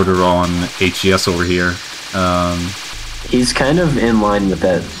activating a border on HGS over here. He's kind of in line with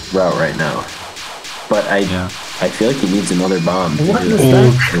that route right now, but I feel like he needs another bomb. What is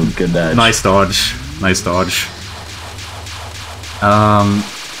that? Good dodge. Nice dodge. Nice dodge.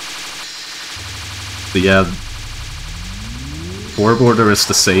 But yeah, 4-border is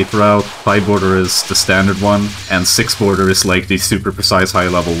the safe route, 5-border is the standard one, and 6-border is like the super precise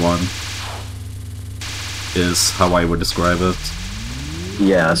high-level one, is how I would describe it.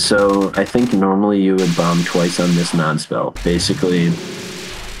 Yeah, so I think normally you would bomb twice on this non-spell. Basically,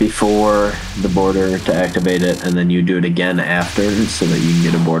 before the border to activate it, and then you do it again after, so that you can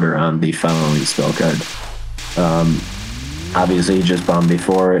get a border on the following spell card. Obviously, he just bombed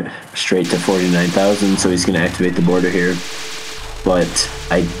before, straight to 49,000, so he's going to activate the border here. But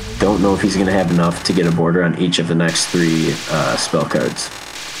I don't know if he's going to have enough to get a border on each of the next 3 spell cards.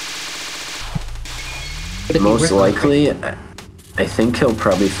 Most likely, I think he'll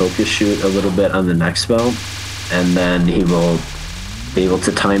probably focus shoot a little bit on the next spell, and then he will be able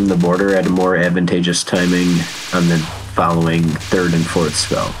to time the border at a more advantageous timing on the following 3rd and 4th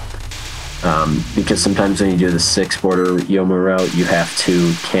spell. Because sometimes when you do the 6 border Yoma route, you have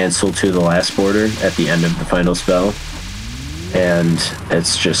to cancel to the last border at the end of the final spell. And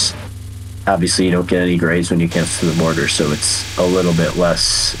it's just, obviously you don't get any grays when you cancel to the border, so it's a little bit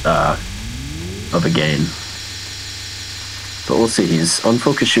less of a gain. But we'll see, he's on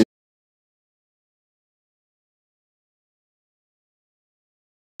focus shoot.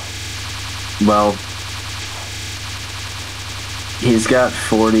 Well, he's got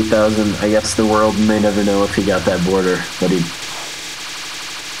 40,000. I guess the world may never know if he got that border, but he...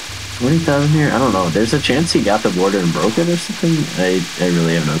 40,000 here? I don't know. There's a chance he got the border and broke it or something? I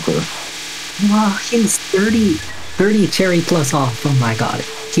really have no clue. Wow, he's 30 cherry plus off. Oh my god.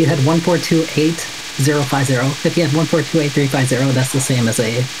 He had 1428050. If he had 1428350, that's the same as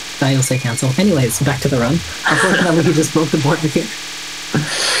a Diose cancel. Anyways, back to the run. Unfortunately, he just broke the border here.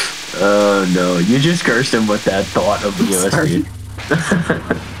 Oh no, you just cursed him with that thought of the USB.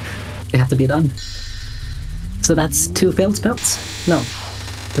 They have to be done. So that's 2 failed spells? No.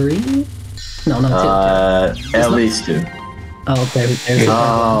 3? No, 2. At least 2. Oh, there's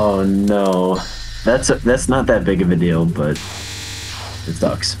oh no. That's not that big of a deal, but it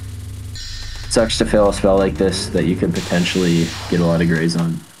sucks. It sucks to fail a spell like this that you can potentially get a lot of grays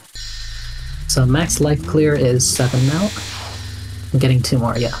on. So max life clear is 7 now. I'm getting 2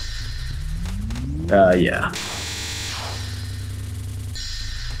 more, yeah. Yeah.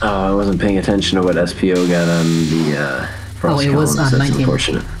 Oh, I wasn't paying attention to what SPO got on the frost it was columns. That's 19.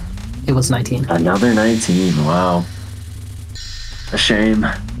 Unfortunate. It was 19. Another 19, wow. A shame.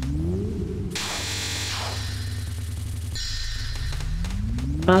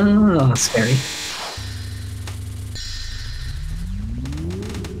 Oh, scary.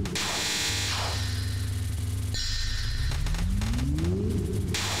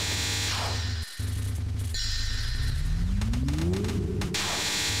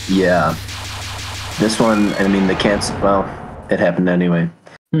 Yeah. This one, I mean, the cancel, well, it happened anyway.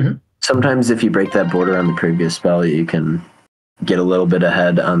 Mm-hmm. Sometimes if you break that border on the previous spell, you can get a little bit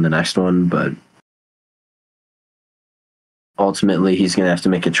ahead on the next one, but ultimately he's going to have to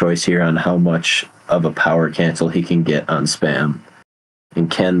make a choice here on how much of a power cancel he can get on spam.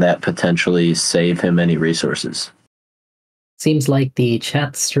 And can that potentially save him any resources? Seems like the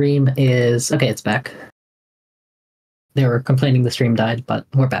chat stream is... Okay, it's back. They were complaining the stream died, but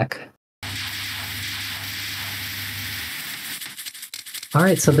we're back.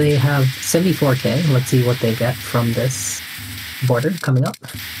 Alright, so they have 74k. Let's see what they get from this border coming up.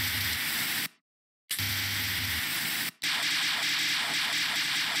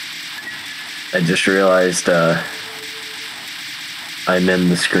 I just realized I'm in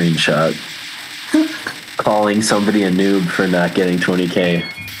the screenshot calling somebody a noob for not getting 20k,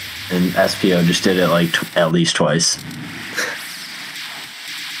 and SPO just did it like at least twice.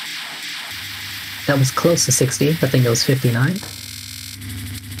 That was close to 60. I think it was 59.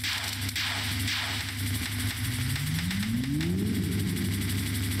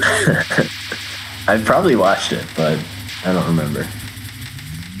 I've probably watched it, but I don't remember.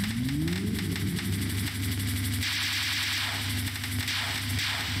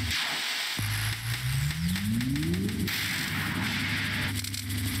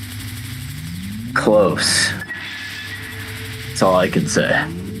 Close. That's all I can say.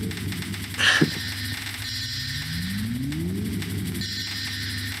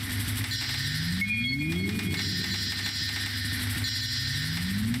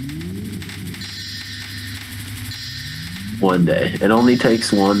 One day. It only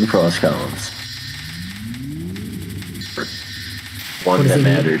takes one cross columns. One that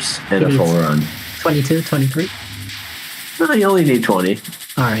matters in a full run. 22, 23? No, you only need 20.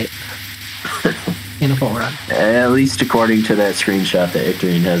 Alright. In a full run. At least according to that screenshot that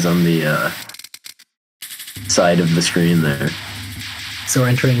icterine has on the side of the screen there. So we're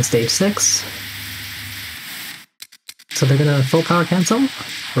entering stage 6. So they're gonna full power cancel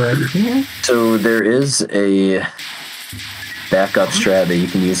right here. So there is a backup strat that you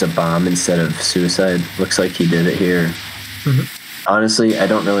can use a bomb instead of suicide. Looks like he did it here. Mm-hmm. Honestly, I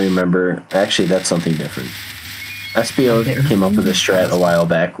don't really remember. Actually, that's something different. SPO came up with a strat a while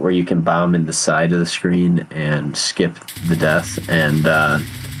back where you can bomb in the side of the screen and skip the death, and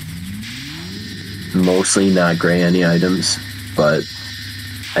mostly not gray any items, but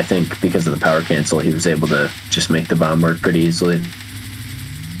I think because of the power cancel, he was able to just make the bomb work pretty easily.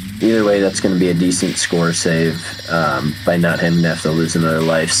 Either way, that's going to be a decent score save by not having to have to lose another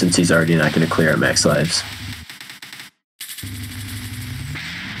life, since he's already not going to clear at max lives.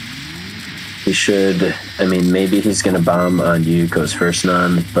 He should, I mean, maybe he's going to bomb on Yuko's first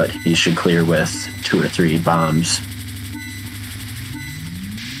non, but he should clear with 2 or 3 bombs.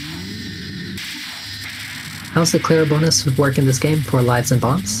 How's the clear bonus work in this game for lives and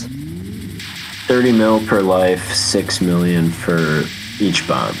bombs? 30 mil per life, 6 million for each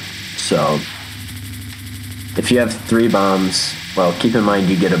bomb. So if you have 3 bombs, well, keep in mind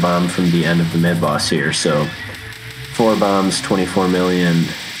you get a bomb from the end of the mid-boss here, so 4 bombs, 24 million,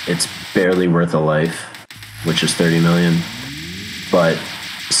 it's barely worth a life, which is 30 million. But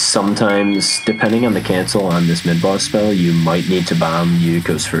sometimes, depending on the cancel on this mid-boss spell, you might need to bomb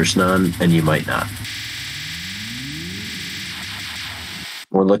Yuko's first non, and you might not.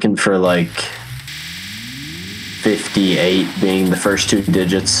 We're looking for like 58 being the first 2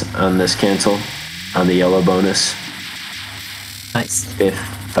 digits on this cancel, on the yellow bonus. Nice.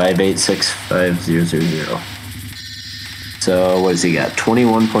 586500. So what does he got?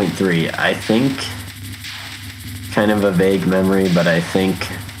 21.3. I think, kind of a vague memory, but I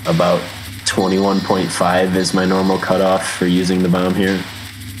think about 21.5 is my normal cutoff for using the bomb here.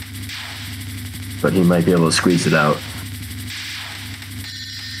 But he might be able to squeeze it out.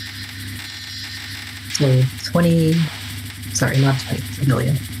 So 20, sorry, not 20,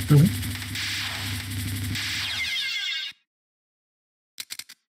 million. Mm-hmm.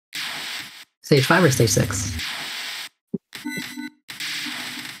 Stage 5 or stage 6?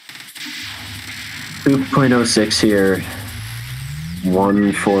 2.06 here,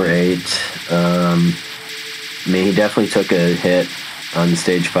 148. I mean, he definitely took a hit on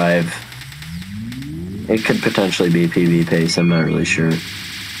stage 5. It could potentially be PB pace, I'm not really sure.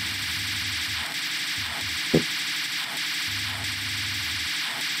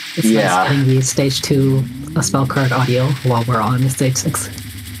 It's nice getting the stage 2 spell card audio while we're on stage 6.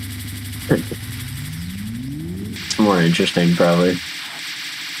 It's more interesting, probably.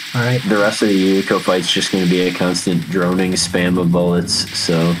 Alright. The rest of the Yuko fight's just going to be a constant droning spam of bullets,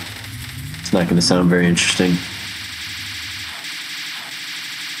 so it's not going to sound very interesting.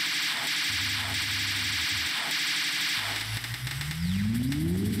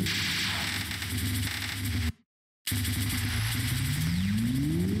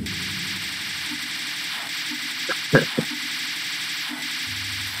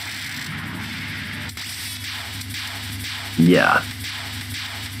 Yeah.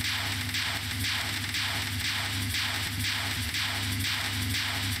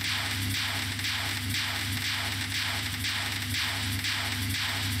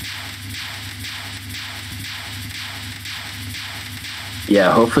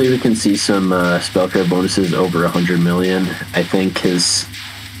 Yeah, hopefully we can see some spellcraft bonuses over 100 million. I think his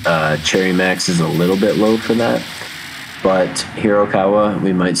Cherry Max is a little bit low for that, but Hirokawa,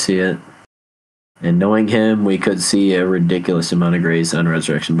 we might see it. And knowing him, we could see a ridiculous amount of grays on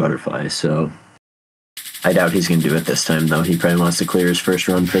Resurrection Butterfly, so I doubt he's going to do it this time, though. He probably wants to clear his first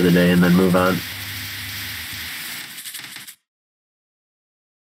run for the day and then move on.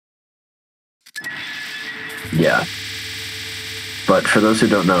 Yeah. But for those who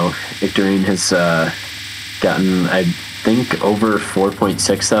don't know, icterine has gotten, I think, over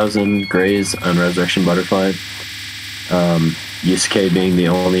 4.6 thousand grays on Resurrection Butterfly. Yusuke being the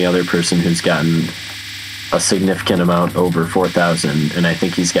only other person who's gotten a significant amount over 4,000, and I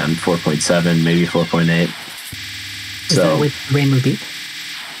think he's gotten 4.7, maybe 4.8. Is that with Reimubi?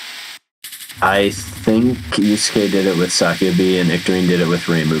 I think Yusuke did it with Sakubi, and icterine did it with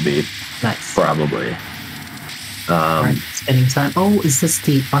Reimubi. Nice. Probably. Right, spinning time. Oh, is this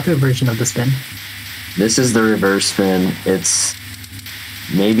the other version of the spin? This is the reverse spin. It's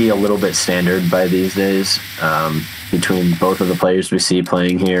maybe a little bit standard by these days, between both of the players we see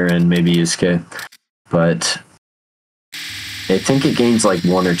playing here and maybe Yusuke. But I think it gains like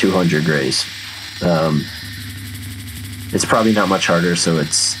 1 or 200 grays. It's probably not much harder, so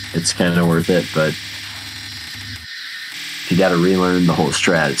it's kind of worth it, but if you got to relearn the whole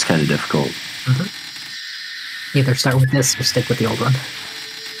strat, it's kind of difficult. Mm-hmm. Either start with this or stick with the old one.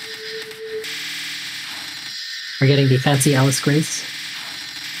 We're getting the fancy Alice Grace.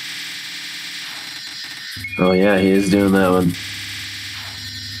 Oh yeah, he is doing that one.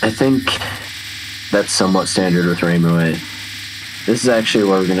 I think that's somewhat standard with Reimu. This is actually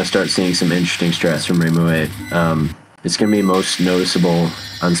where we're going to start seeing some interesting strats from Rainbow 8. It's going to be most noticeable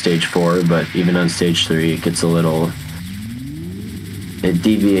on stage 4, but even on stage 3, it gets a little... It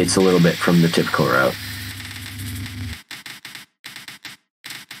deviates a little bit from the typical route.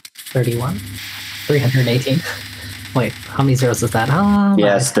 31? 318? Wait, how many zeros is that?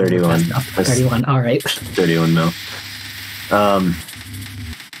 Yeah, it's 31. 31, alright. 31 mil.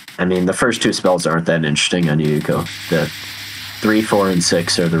 I mean, the first 2 spells aren't that interesting on Yuko. The 3, 4, and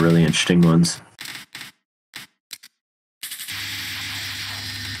 6 are the really interesting ones.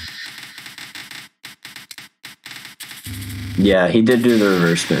 Yeah, he did do the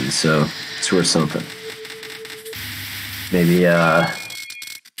reverse spin, so it's worth something. Maybe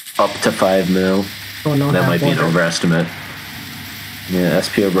up to 5 mil. Oh no, that might be an overestimate. Yeah,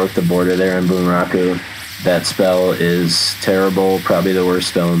 SPO broke the border there on Bunraku. That spell is terrible, probably the worst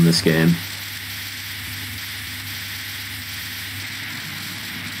spell in this game.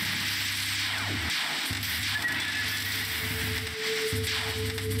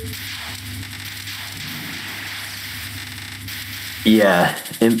 Yeah,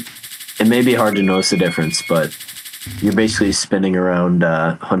 it may be hard to notice the difference, but you're basically spinning around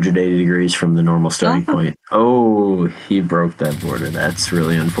 180 degrees from the normal starting point. Oh, he broke that border. That's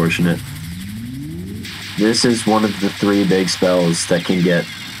really unfortunate. This is one of the 3 big spells that can get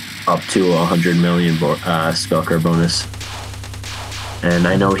up to 100 million spell card bonus. And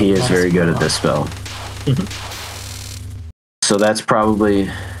I know he is very good at this spell. So that's probably...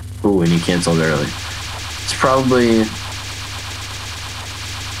 Ooh, and he canceled early. It's probably...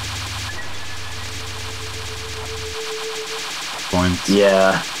 Point.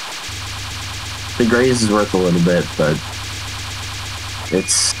 Yeah. The graze is worth a little bit, but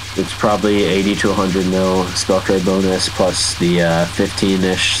it's probably 80 to 100 mil spell card bonus plus the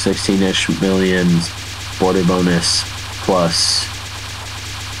 15-ish, 16-ish million border bonus plus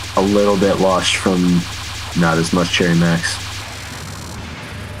a little bit lost from not as much Cherry Max.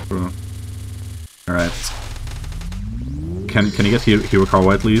 Alright. Can you get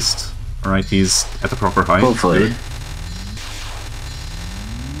Hirokawa at least? Alright, he's at the proper height. Hopefully. Good.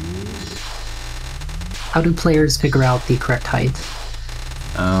 How do players figure out the correct height?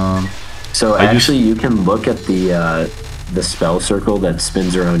 So actually, you can look at the spell circle that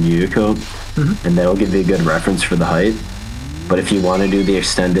spins around Yuko, and that'll give you a good reference for the height. But if you want to do the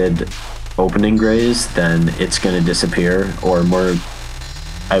extended opening graze, then it's going to disappear, or more,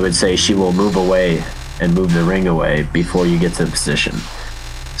 I would say she will move away and move the ring away before you get to the position.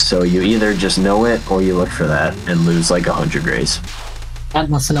 So you either just know it, or you look for that and lose like 100 graze. That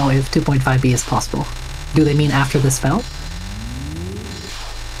wants to know if 2.5B is possible. Do they mean after the spell?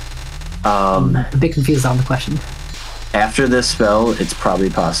 I'm a bit confused on the question. After this spell, it's probably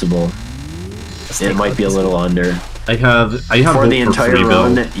possible. It might be a little under. I have for the entire free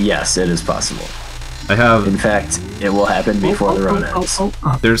run. bill. Yes, it is possible. I have. In fact, it will happen before the run ends.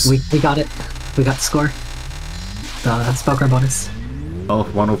 There's. We got it. We got the score. The spell card bonus. Oh,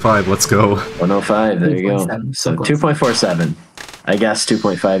 105. Let's go. 105. There you go. So 2.47. I guess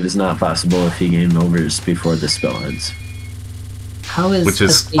 2.5 is not possible if he game overs before the spell ends. How is which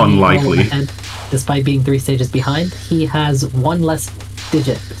is SC unlikely. ahead, despite being 3 stages behind? He has 1 less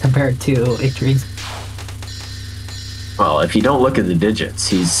digit compared to icterine. Well, if you don't look at the digits,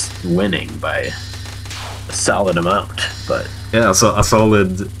 he's winning by a solid amount. But yeah, so a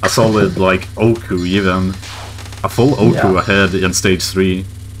solid like Oku, even a full Oku ahead in stage 3.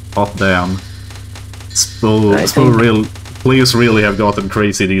 Hot damn. Players really have gotten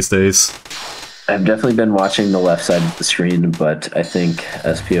crazy these days. I've definitely been watching the left side of the screen, but I think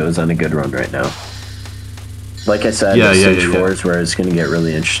SPO is on a good run right now. Like I said, stage 4 is where it's going to get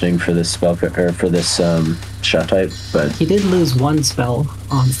really interesting for this spell or for this shot type. But he did lose 1 spell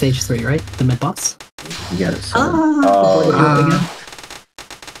on stage 3, right? The mid boss. Yes.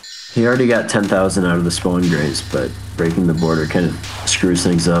 He He already got 10,000 out of the spawn graze, but breaking the border kind of screws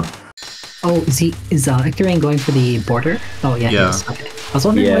things up. Oh, is icterine going for the border? Oh yeah. Yeah. Yes. Okay. I was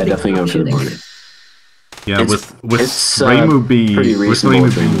wondering where definitely going for the border. Yeah, It's with Reimu B, pretty reasonable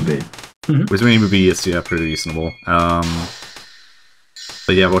with Reimu B. With Reimu B, it's pretty reasonable.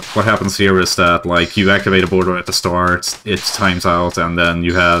 But yeah, what happens here is that like you activate a border at the start, it times out, and then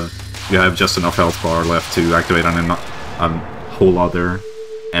you have just enough health bar left to activate on a whole other,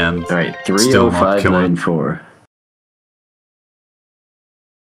 and all right, still not kill it. 30594.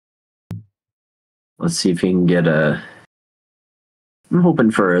 Let's see if he can get a... I'm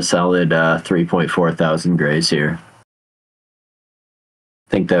hoping for a solid 3.4 thousand grays here. I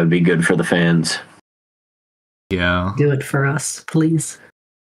think that would be good for the fans. Yeah. Do it for us, please.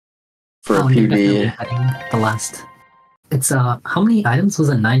 For a you're PB. definitely the last it's how many items? Was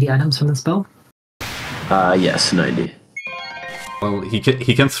it 90 items from the spell? Yes, 90. Well, he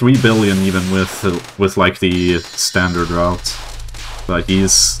can 3 billion even with like the standard route, but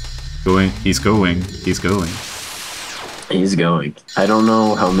he's going. I don't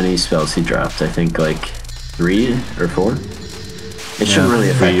know how many spells he dropped. I think like 3 or 4. It shouldn't really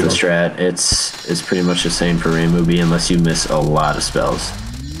affect the strat. It's pretty much the same for Raymubi unless you miss a lot of spells.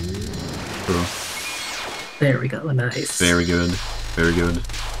 True. There we go. Nice. Very good. Very good.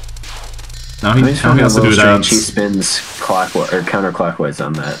 Now he has to do that. He spins clockwise or counterclockwise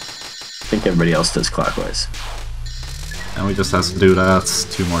on that. I think everybody else does clockwise. And he just has to do that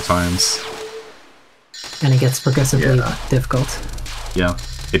 2 more times. And it gets progressively difficult. Yeah,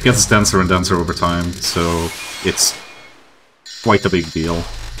 it gets denser and denser over time, so it's quite a big deal.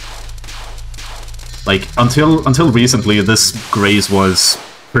 Like, until recently, this Graze was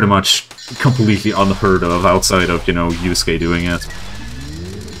pretty much completely unheard of outside of, you know, Yusuke doing it.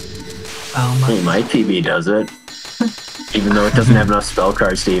 Hey, my PB does it. Even though it doesn't have enough spell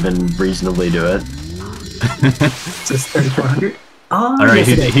cards to even reasonably do it. Just 3,400? Oh, alright,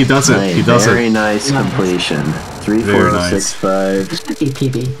 yes, he does it. Nice, he does very it. nice completion. 3, 4, 6, 5.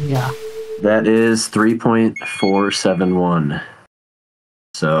 PB, yeah. That is 3.471.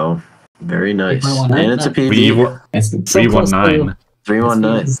 So, very nice. 3.19. And it's a PB. It's 319.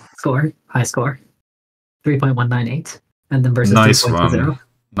 319. Score, high score. 3.198. And then versus Nice 3.20. run.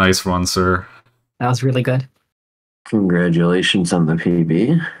 Nice run, sir. That was really good. Congratulations on the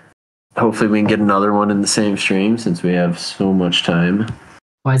PB. Hopefully we can get another one in the same stream since we have so much time.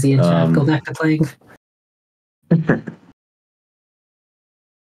 Why is he in chat? Go back to playing.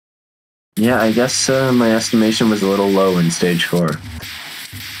 Yeah, I guess my estimation was a little low in stage 4. I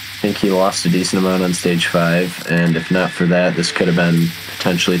think he lost a decent amount on stage 5, and if not for that, this could have been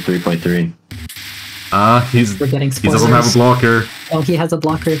potentially 3.3. We're getting he doesn't have a blocker. Oh, he has a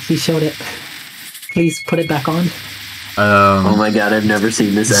blocker. He showed it. Please put it back on. Oh my god, I've never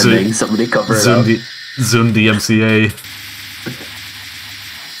seen this ending. Somebody cover it up. Zun DMCA.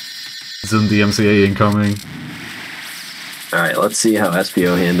 Zun DMCA incoming. Alright, let's see how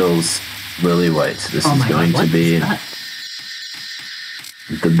SPO handles Lily White. This is going to be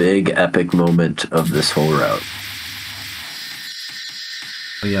the big epic moment of this whole route.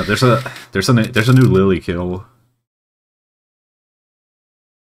 Oh, yeah, there's a new Lily kill.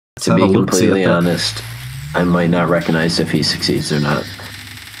 To be completely honest, I might not recognize if he succeeds or not.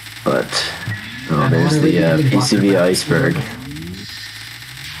 But there's the PCB iceberg.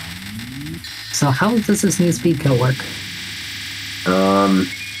 So how does this new speed kill work?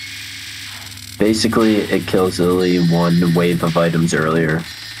 Basically it kills Lily 1 wave of items earlier.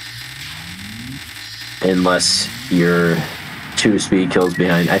 Unless you're 2 speed kills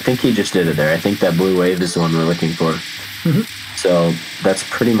behind. I think he just did it there. I think that blue wave is the one we're looking for. So that's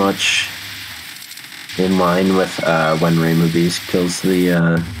pretty much in line with when Raymubi kills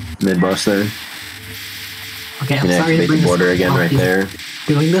the mid-boss there. Okay, I'm you can sorry activate the border again right there.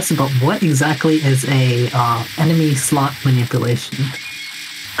 Doing this, but what exactly is a enemy slot manipulation?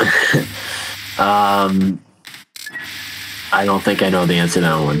 I don't think I know the answer to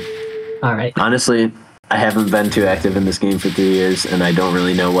that one. Alright. Honestly, I haven't been too active in this game for 3 years, and I don't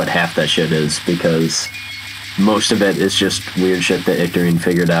really know what half that shit is, because most of it is just weird shit that icterine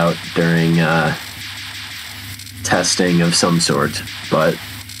figured out during testing of some sort. But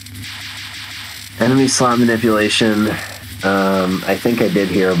enemy slot manipulation, I think I did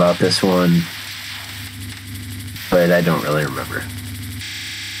hear about this one, but I don't really remember.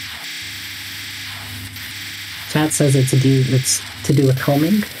 Chat says it's to do with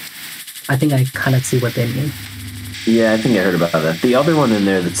homing. I think I kind of see what they mean. Yeah, I think I heard about that. The other one in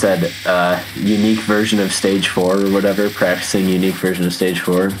there that said unique version of stage 4 or whatever, practicing unique version of stage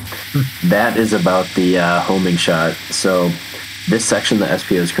 4, that is about the homing shot. So this section that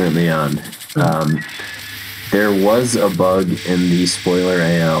SPO is currently on, there was a bug in the spoiler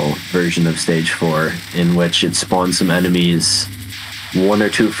AL version of stage 4 in which it spawned some enemies 1 or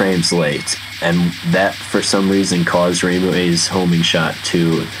 2 frames late, and that for some reason caused Raymubi's homing shot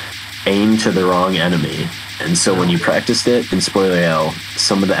to aim to the wrong enemy. And so when you practiced it in spoiler AL,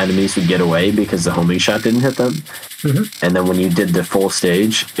 some of the enemies would get away because the homing shot didn't hit them. And then when you did the full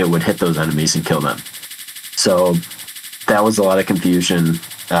stage, it would hit those enemies and kill them. So that was a lot of confusion.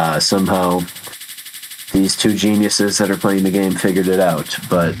 Somehow these 2 geniuses that are playing the game figured it out,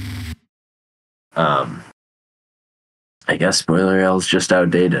 but I guess spoiler AL is just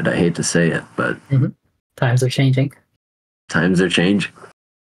outdated. I hate to say it, but Times are changing. Times are changing.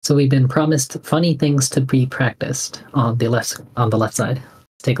 So we've been promised funny things to be practiced on the left side.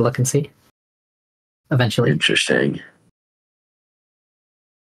 Let's take a look and see. Eventually. Interesting.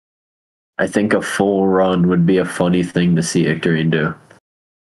 I think a full run would be a funny thing to see icterine do.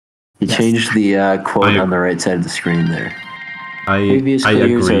 He changed the quote on the right side of the screen there. Previous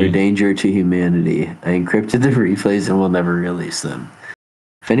players are a danger to humanity. I encrypted the replays and will never release them.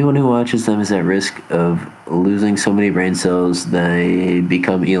 If anyone who watches them is at risk of losing so many brain cells, they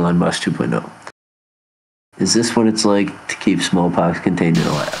become Elon Musk 2.0. Is this what it's like to keep smallpox contained in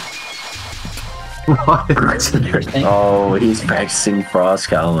a lab? What? Oh, he's practicing frost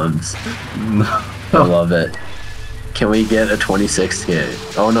columns. No. I love it. Can we get a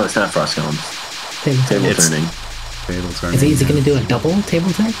 26K? Oh no, it's not frost columns. Table turning. Is he going to do a double table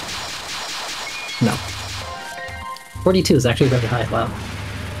turn? No. 42 is actually very high. Wow.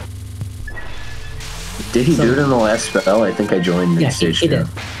 Did he do it in the last spell? I think I joined the stage. He did.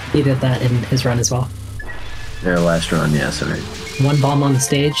 He did that in his run as well. Their last run, yeah, sorry. 1 bomb on the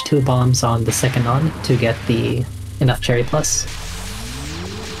stage, 2 bombs on the second on to get the enough cherry plus.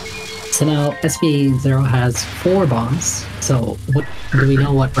 So now SB0 has 4 bombs. So do we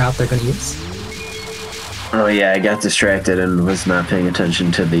know what route they're going to use? Oh yeah, I got distracted and was not paying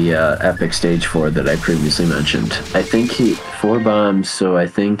attention to the epic stage 4 that I previously mentioned. I think 4 bombs, so I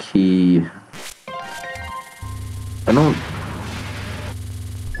think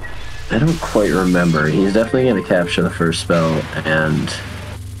I don't quite remember. He's definitely going to capture the first spell, and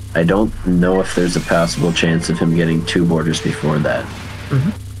I don't know if there's a possible chance of him getting 2 borders before that.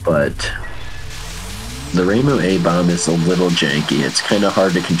 But the Rainbow A bomb is a little janky. It's kind of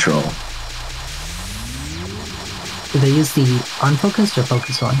hard to control. Do they use the unfocused or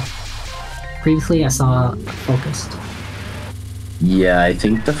focused one? Previously I saw focused. Yeah, I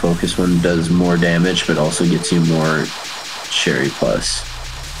think the focused one does more damage, but also gets you more cherry plus.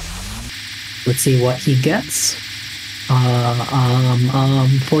 Let's see what he gets.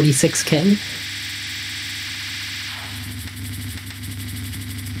 46k.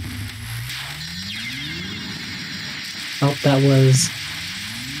 Oh, that was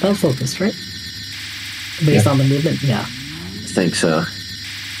focused, right? Based on the movement, yeah. I think so.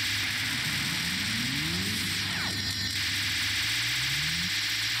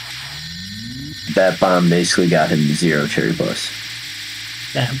 That bomb basically got him 0 cherry plus.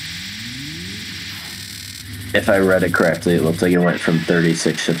 Damn. If I read it correctly, it looked like it went from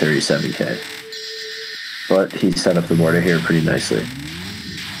 36 to 37k. But he set up the border here pretty nicely.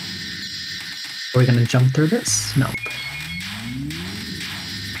 Are we gonna jump through this? Nope.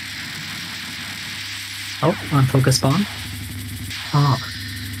 Oh, unfocused bomb. Oh.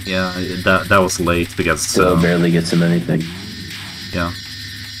 Yeah, that was late because Still barely gets him anything. Yeah.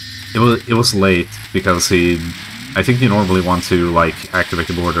 It was late because I think you normally want to like activate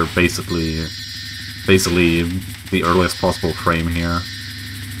the border basically the earliest possible frame here.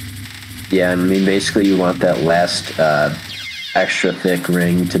 Yeah, I mean basically you want that last extra thick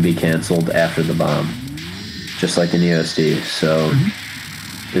ring to be cancelled after the bomb, just like in USD. So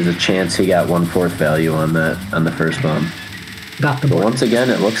there's a chance he got 1/4 value on that on the first bomb. Got the But border. once again,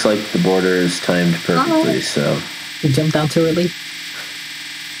 it looks like the border is timed perfectly. So You jumped down too early?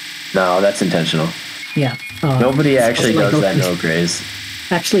 no, that's intentional. Yeah. Nobody actually like does that no no graze.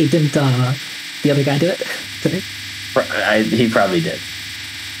 Actually, didn't the other guy do it today? He probably did.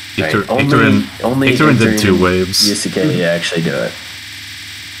 Right. Only Icterine did 2 waves. Yusuke actually do it.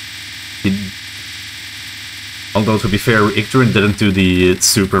 Although to be fair, Icterine didn't do the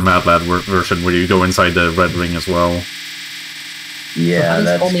super Mad Lad version where you go inside the red ring as well. Yeah, so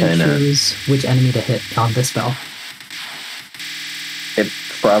that's kind of. Choose which enemy to hit on this spell. It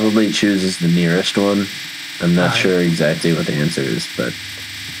probably chooses the nearest one. I'm not sure exactly what the answer is, but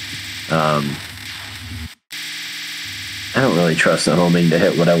I don't really trust the homing to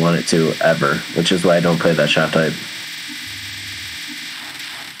hit what I want it to ever, which is why I don't play that shot type.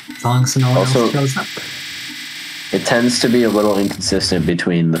 As long as no one else shows up. It tends to be a little inconsistent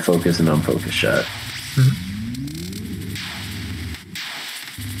between the focus and unfocused shot.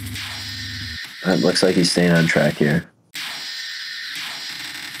 It looks like he's staying on track here.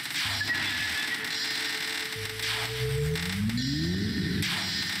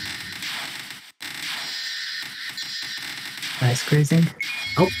 Nice grazing.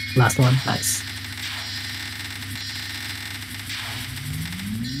 Oh, last one. Nice.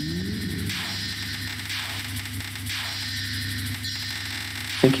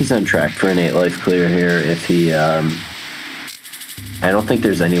 I think he's on track for an 8 life clear here. If he, I don't think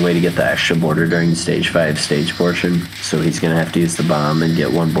there's any way to get the extra border during the stage 5 stage portion, so he's going to have to use the bomb and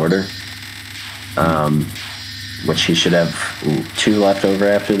get 1 border. Which he should have 2 left over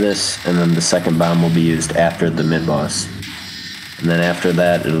after this, and then the second bomb will be used after the mid-boss. And then after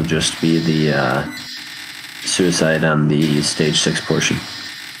that, it'll just be the suicide on the stage 6 portion.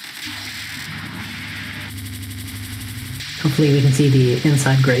 Hopefully we can see the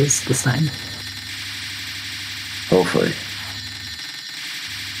inside grays this time. Hopefully.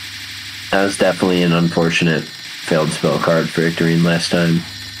 That was definitely an unfortunate failed spell card for icterine last time.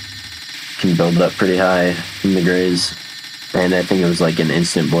 Can build up pretty high in the grays. And I think it was like an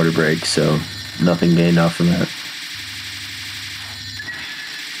instant border break, so nothing gained off of that.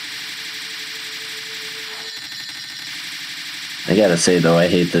 I gotta say though, I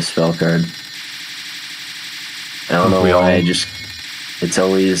hate this spell card. I don't know why, it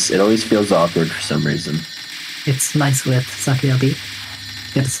always feels awkward for some reason. It's nice with Sakuyabi.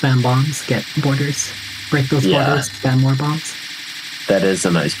 Get to spam bombs, get borders, break those borders, spam more bombs. That is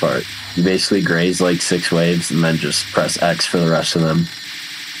a nice part. You basically graze like 6 waves and then just press X for the rest of them.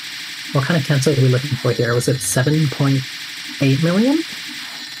 What kind of cancel are we looking for here? Was it 7.8 million?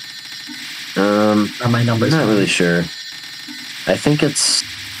 Are my numbers? I'm not really sure. I think it's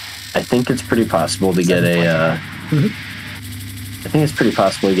pretty possible to get a. I think it's pretty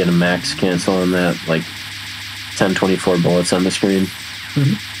possible to get a max cancel on that, like 1024 bullets on the screen.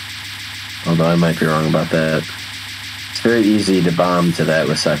 Although I might be wrong about that. It's very easy to bomb to that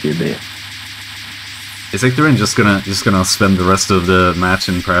with Sakuyabi. Is icterine just gonna spend the rest of the match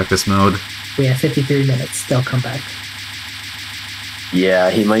in practice mode? We have 53 minutes. They'll come back. Yeah,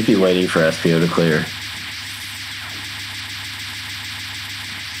 he might be waiting for SPO to clear.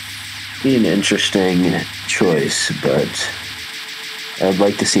 Be an interesting choice, but I'd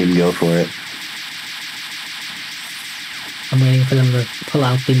like to see him go for it. I'm waiting for them to pull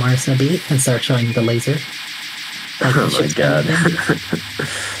out the Marisa B and start showing the laser. Like oh my god.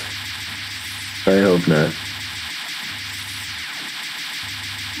 I hope not.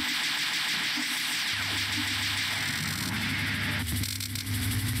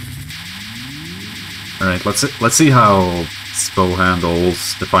 Alright, let's see how Spo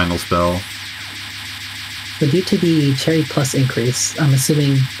handles the final spell. So due to the Cherry Plus increase, I'm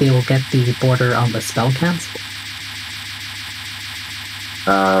assuming they will get the border on the spell cancel?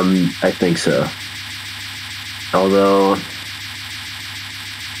 I think so. Although...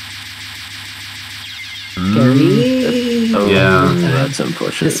 Scary! Oh, yeah. That's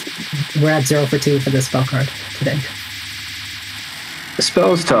unfortunate. We're at 0 for 2 for this spell card today. The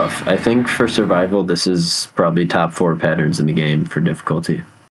spell is tough. I think for survival, this is probably top 4 patterns in the game for difficulty.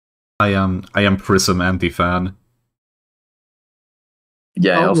 I am Prism anti-fan.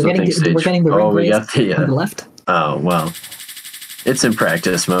 Yeah, I also think stage. We're getting the we got the on the left. Oh well, it's in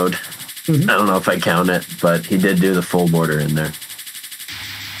practice mode. I don't know if I count it, but he did do the full border in there.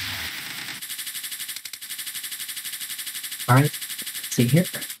 All right, let's see here.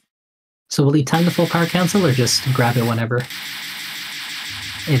 So will he time the full power cancel or just grab it whenever?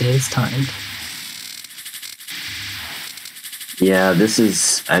 It is timed. Yeah,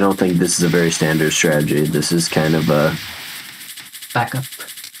 I don't think this is a very standard strategy. This is kind of a backup.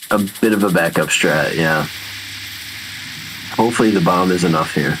 A bit of a backup strat, yeah. Hopefully the bomb is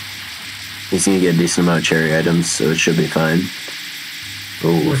enough here. He's going to get a decent amount of cherry items, so it should be fine.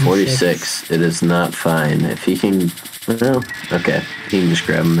 Oh, 46. It is not fine. If he can... Well, okay. He can just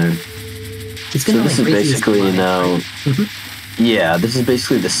grab him there. So this is basically now... Yeah, this is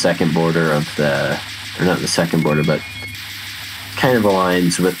basically the second border of the... Or not the second border, but... kind of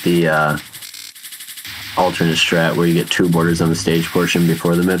aligns with the alternate strat where you get 2 borders on the stage portion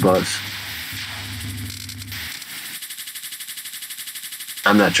before the mid-boss.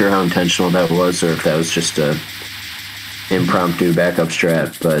 I'm not sure how intentional that was or if that was just a impromptu backup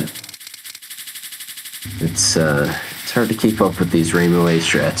strat, but it's hard to keep up with these Rainbow A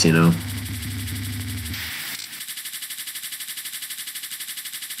strats, you know?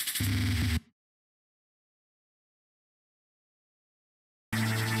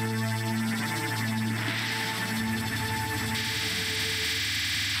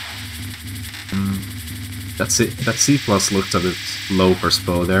 That C plus looked a bit low for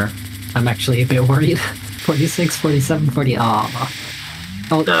Spo there. I'm actually a bit worried. 46, 47, 40. Oh,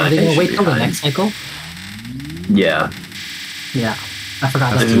 are they going to wait till the next cycle? Yeah. Yeah, I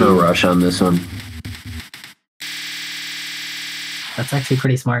forgot. There's no rush on this one. That's actually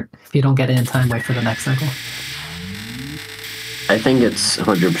pretty smart. If you don't get it in time, wait for the next cycle. I think it's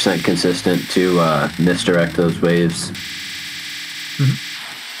 100% consistent to misdirect those waves.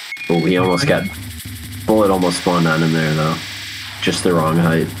 Oh, he almost got... Bullet almost spawned on him there, though. Just the wrong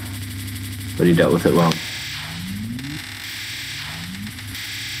height. But he dealt with it well.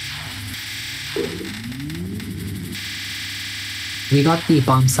 We got the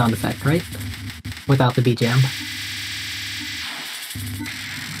bomb sound effect, right? Without the BGM.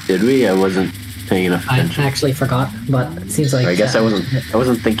 Did we? I wasn't paying enough attention. I actually forgot, but it seems like... I guess I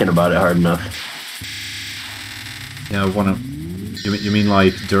wasn't thinking about it hard enough. Yeah, you mean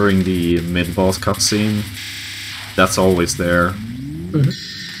like during the mid-boss cutscene? That's always there. Mm-hmm.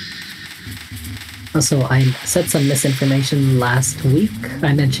 Also, I said some misinformation last week.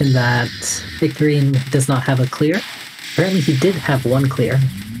 I mentioned that icterine does not have a clear. Apparently he did have one clear,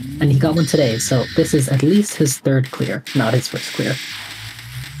 and he got one today, so this is at least his third clear, not his first clear.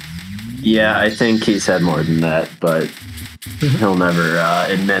 Yeah, I think he's had more than that, but he'll never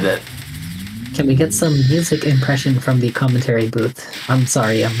admit it. Can we get some music impression from the commentary booth? I'm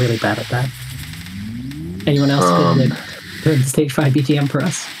sorry, I'm really bad at that. Anyone else could turn the stage 5 BGM for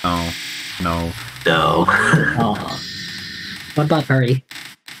us? Oh, no. No. Oh. What about Uri?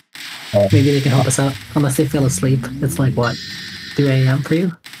 Maybe they can help us out, unless they fell asleep. It's like, what, 3 a.m. for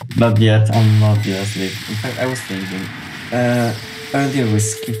you? Not yet, I'm not yet asleep. In fact, I was thinking, earlier we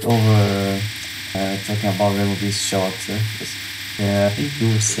skipped over talking about Remoby's shot. I think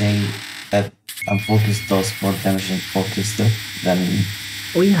you were saying that unfocused does more damage than focused than...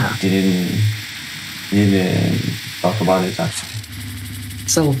 Oh yeah. Didn't talk about it actually.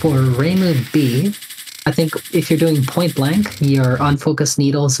 So for Reimu B, I think if you're doing point blank, your unfocused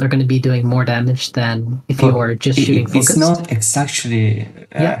needles are going to be doing more damage than if you were just shooting focused. It's not exactly.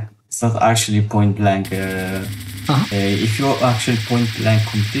 It's not actually point blank. If you actually point blank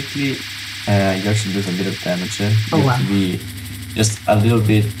completely, you actually do a bit of damage. You have to be just a little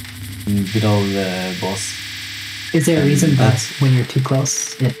bit below the boss. Is there a reason that when you're too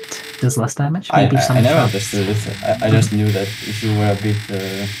close, it does less damage? Maybe I never understood it. I just knew that if you were a bit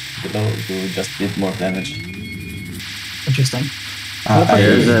below, you just did more damage. Interesting.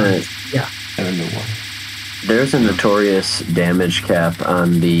 There's I don't know why. There's a notorious damage cap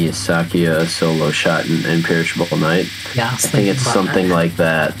on the Sakia solo shot in Imperishable Night. Yeah, I think it's something like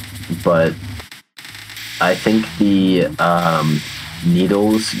that, but I think the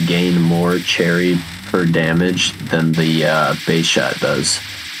needles gain more cherry per damage than the base shot does.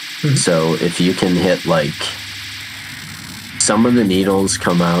 So if you can hit like some of the needles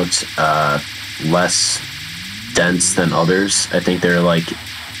come out less dense than others. I think there are like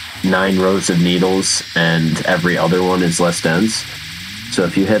 9 rows of needles and every other one is less dense. So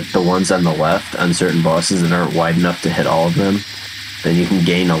if you hit the ones on the left on certain bosses that aren't wide enough to hit all of them, then you can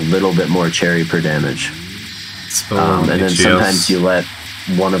gain a little bit more cherry per damage. And then sometimes you let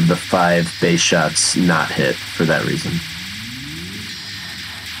one of the 5 base shots not hit for that reason.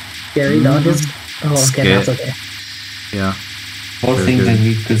 Scary dodges? Oh, okay, that's okay. Yeah. One thing that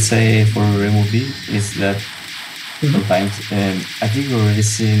we could say for Remoby is that sometimes, I think we're already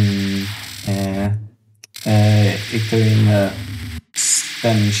seeing icterine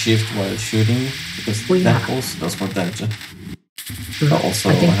spam shift while shooting, because that also does more damage. But also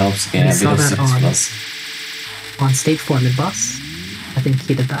helps gain a bit of 6+. On stage 4 mid-boss, I think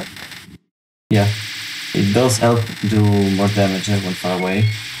he did that. Yeah, it does help do more damage when far away,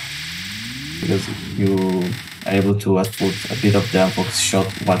 because you are able to output a bit of the unfocused shot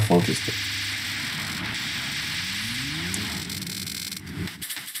while focused.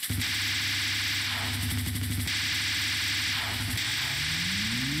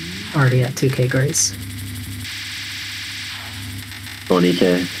 Already at 2k grace.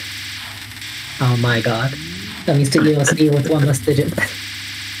 20k. Oh my god. That means to ESD with 1 less digit.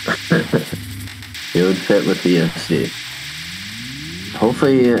 It would fit with the ESD.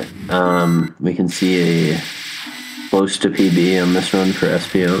 Hopefully, we can see a close to PB on this run for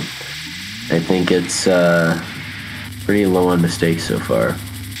SPO. I think it's pretty low on mistakes so far.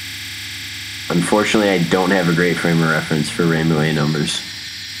 Unfortunately, I don't have a great frame of reference for Rainbow A numbers.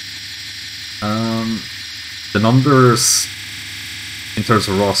 The numbers in terms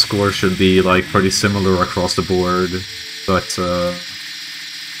of raw score should be like pretty similar across the board, but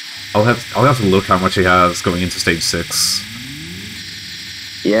I'll have to look how much he has going into stage 6.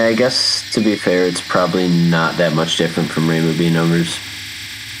 Yeah, I guess to be fair, it's probably not that much different from Rainbow B numbers.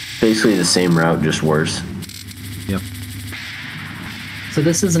 Basically the same route, just worse. Yep. So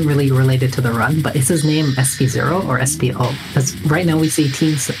this isn't really related to the run, but is his name SP0 or SPO? Because right now we see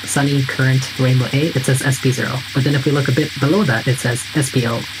Team Sunny Current Rainbow A, it says SP0. But then if we look a bit below that, it says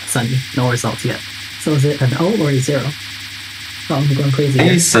SPO Sunny. No results yet. So is it an O or a 0? Oh, I'm going crazy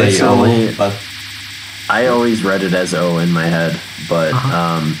here. I say O, but I always read it as O in my head, but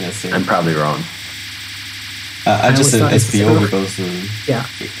I'm probably wrong. I just said SPO because yeah,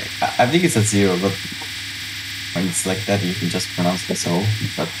 I think it's a 0, but when it's like that, you can just pronounce it O.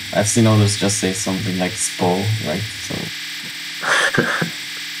 But I've seen others just say something like SPO, right? So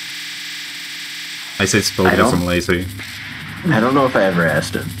I say SPO because I'm lazy. I don't know if I ever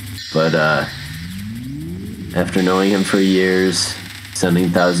asked him, but after knowing him for years, sending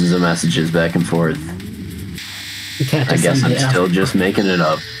thousands of messages back and forth, You can't I just guess send I'm the still just making it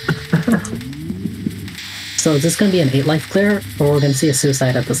up. So is this going to be an 8 life clear, or we're going to see a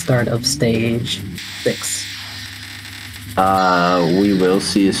suicide at the start of stage 6? We will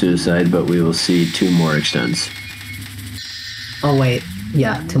see a suicide, but we will see 2 more extends. Oh wait,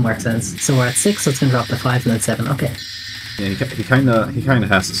 yeah, 2 more extends. So we're at 6, so it's going to drop to 5 and then 7. Okay. Yeah, he kind of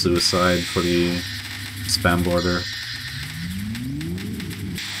has a suicide for the spam border.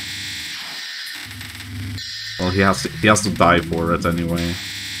 Well, he has to die for it anyway.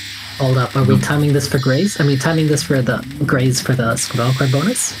 Hold up, are we timing this for Graze? I mean, timing this for the Graze for the Squirrel card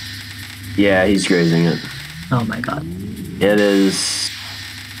bonus? Yeah, he's grazing it. Oh my god. It is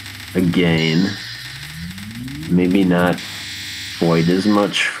a gain. Maybe not quite as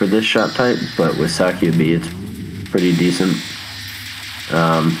much for this shot type, but with Sakia B, it's pretty decent.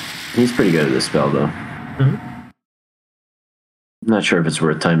 He's pretty good at this spell, though. Mm-hmm. I'm not sure if it's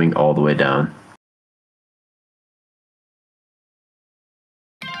worth timing all the way down.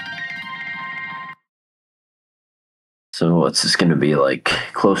 So what's this going to be, like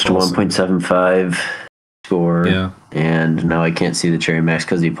close to 1.75 score? Yeah. And now I can't see the Cherry Max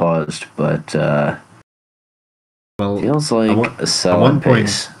because he paused, but well, feels like a solid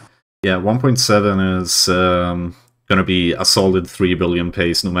pace. Yeah, 1.7 is going to be a solid 3 billion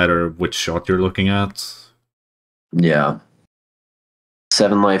pace no matter which shot you're looking at. Yeah.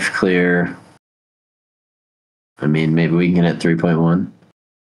 7 life clear. I mean, maybe we can get 3.1.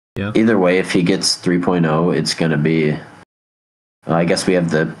 Yeah. Either way, if he gets 3.0, it's going to be... I guess we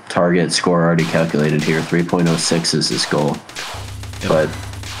have the target score already calculated here. 3.06 is his goal. Yep. But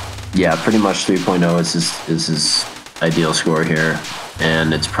yeah, pretty much 3.0 is his ideal score here.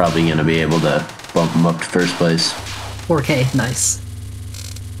 And it's probably going to be able to bump him up to first place. 4K, nice.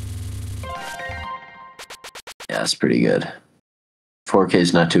 Yeah, it's pretty good. 4K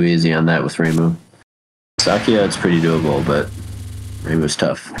is not too easy on that with Reimu. Sakia, it's pretty doable, but Reimu's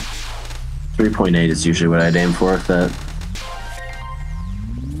tough. 3.8 is usually what I'd aim for with that.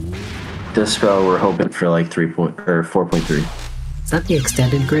 This spell, we're hoping for like 4.3. Is that the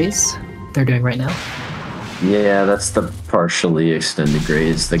extended Graze they're doing right now? Yeah, that's the partially extended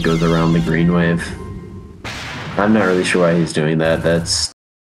Graze that goes around the green wave. I'm not really sure why he's doing that. That's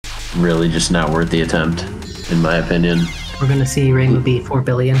really just not worth the attempt, in my opinion. We're going to see Reimu be 4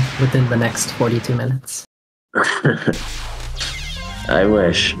 billion within the next 42 minutes. I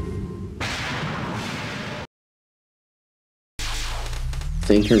wish.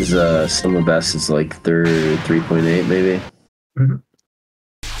 I think his summer best is like 3.8 maybe. Mm-hmm.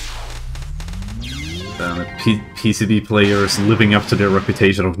 PCB players living up to their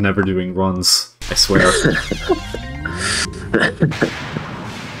reputation of never doing runs, I swear.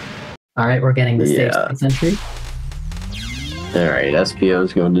 Alright, we're getting the stage 6 entry. Alright,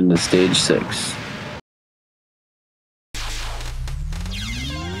 SPO's going into stage 6.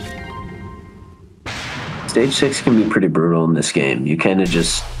 Stage 6 can be pretty brutal in this game. You kind of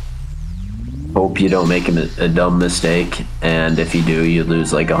just hope you don't make a dumb mistake, and if you do, you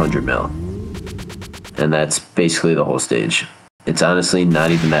lose like 100 mil. And that's basically the whole stage. It's honestly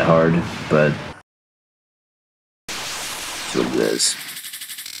not even that hard, but that's what it is.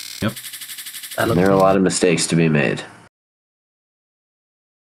 Yep. There are a lot of mistakes to be made.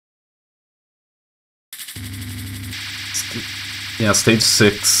 Yeah, stage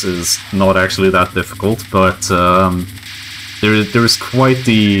 6 is not actually that difficult, but there is quite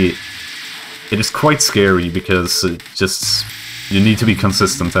the... It is quite scary because you need to be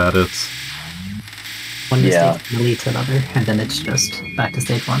consistent at it. One mistake can lead to another, and then it's just back to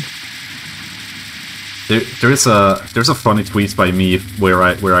stage 1. There's a funny tweet by me where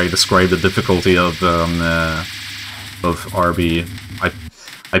I describe the difficulty of RB.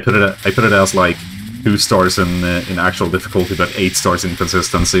 I put it as like 2 stars in actual difficulty, but 8 stars in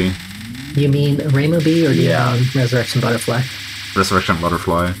consistency. You mean Reimu B, or do you mean Resurrection Butterfly? Resurrection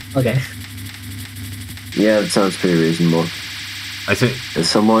Butterfly. Okay. Yeah, that sounds pretty reasonable. I think as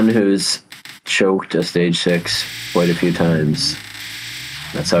someone who's choked a stage 6 quite a few times,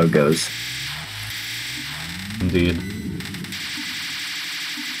 that's how it goes. Indeed.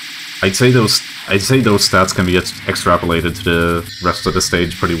 I'd say those stats can be extrapolated to the rest of the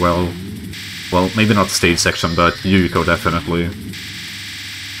stage pretty well. Well, maybe not the stage section, but Yuriko definitely.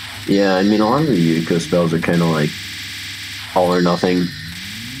 Yeah, I mean, a lot of the Yuriko spells are kind of like all or nothing.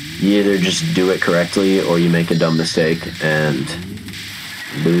 You either just do it correctly, or you make a dumb mistake and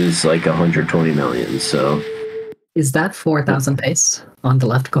lose like 120 million, so... Is that 4,000 pace on the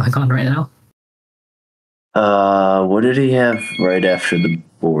left going on right now? What did he have right after the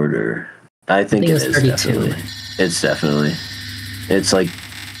border? I think it is 32. definitely. It's definitely. It's like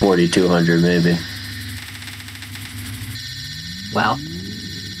 4,200 maybe. Wow.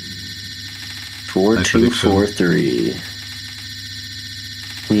 4243.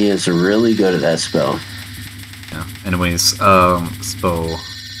 He is really good at that spell. Yeah. Anyways, Spo.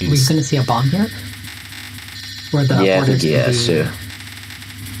 Are we gonna see a bomb here? Where the Yeah, I think borders he will has be-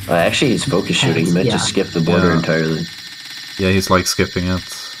 to. Actually, he's focus shooting. He might Yeah. just skip the border Yeah. entirely. Yeah, he's like skipping it.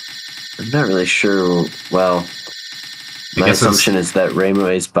 I'm not really sure. Well, my guess it's- assumption is that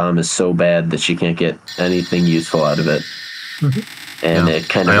Raymoe's bomb is so bad that she can't get anything useful out of it. Mhm. And Yeah. it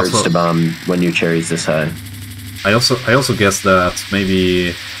kind of I hurts also- to bomb when your cherry's this high. I also guess that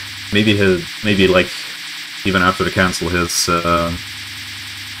maybe like even after the cancel, his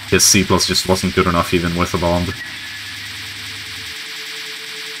C plus just wasn't good enough even with the bomb.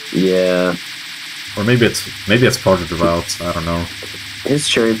 Yeah, Or maybe it's part of the route. I don't know. his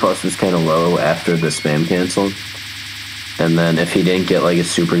cherry plus was kind of low after the spam cancel. And then if he didn't get like a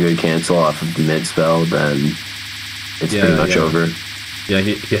super good cancel off of the mid spell, then it's Yeah, pretty much yeah. over. Yeah,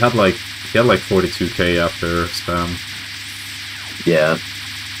 he had like 42k after spam. Yeah.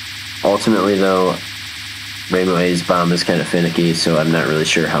 Ultimately, though, Raymoe's bomb is kind of finicky, so I'm not really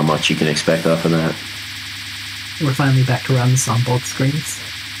sure how much you can expect off of that. We're finally back to runs on both screens.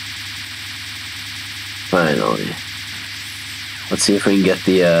 Finally. Let's see if we can get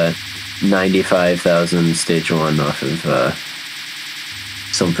the 95,000 stage 1 off of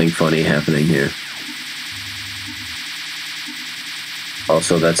something funny happening here.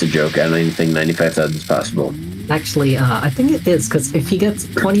 Also, that's a joke. I don't even think 95,000 is possible. Actually, I think it is, because if he gets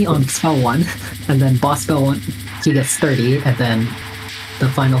 20 on spell 1, and then boss spell 1, he gets 30, and then the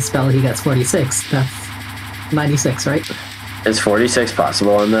final spell he gets 46, that's 96, right? Is 46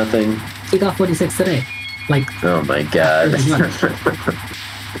 possible on that thing? He got 46 today. Like, Oh my god.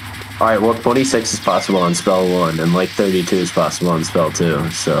 Alright, well, 26 is possible on spell 1, and like 32 is possible on spell 2,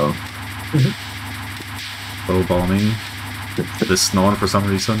 so... Bow bombing. This non for some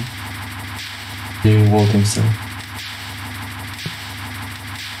reason. You vote himself.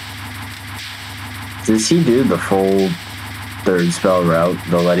 Does he do the full third spell route,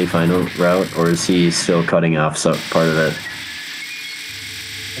 the Letty final route, or is he still cutting off some part of it?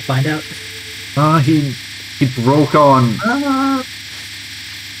 we'll find out. He broke on. Uh,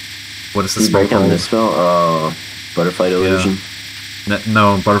 What is Does this he spell break on called? this spell? Oh, Butterfly Delusion.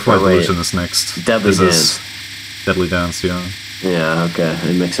 No, Butterfly Oh, wait. Delusion is next. Deadly This Dance. is Deadly Dance, yeah. Yeah, okay.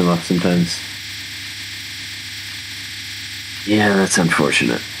 I mix them up sometimes. Yeah, that's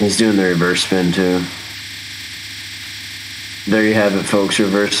unfortunate. He's doing the reverse spin, too. There you have it, folks.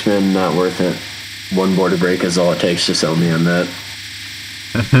 Reverse spin, not worth it. One border break is all it takes to sell me on that.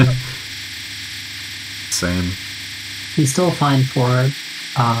 Same. he's still fine for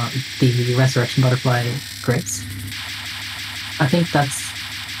the Resurrection Butterfly Grace. I think that's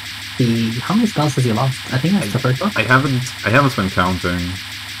the... How many spells has he lost? I think that's the first one. I haven't been counting.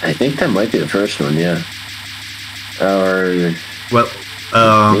 I think that might be the first one, yeah. Or Well,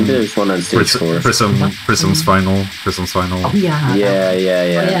 maybe there's one on stage 4. Prism's final. Oh, yeah. Yeah, yeah, yeah.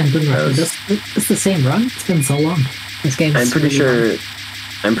 Oh, yeah, and That was- it's the same run? It's been so long. This game is I'm pretty really long. sure.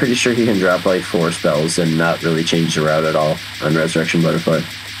 I'm pretty sure he can drop like 4 spells and not really change the route at all on Resurrection Butterfly.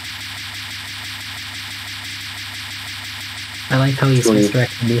 I like how he's 20.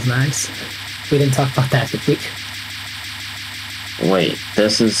 misdirecting these knives. We didn't talk about that, did we? Wait,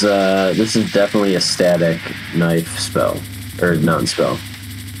 this is definitely a static knife spell or non-spell.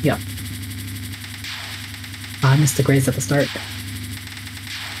 Yeah. I missed the grace at the start.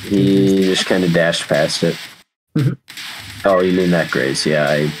 He just kind of dashed past it. Mhm. Oh, you mean that grace? Yeah,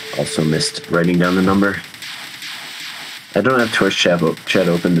 I also missed writing down the number. I don't have Twitch chat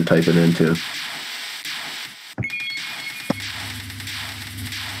open to type it into.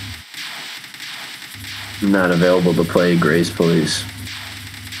 Not available to play Grace Police.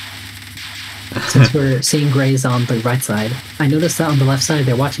 Since we're seeing grays on the right side, I noticed that on the left side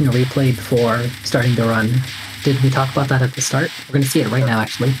they're watching a replay before starting the run. Did we talk about that at the start? We're going to see it right now,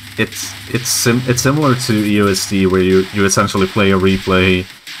 actually. It's similar to EOSD where you essentially play a replay,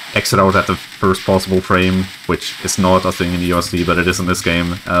 exit out at the first possible frame, which is not a thing in EOSD, but it is in this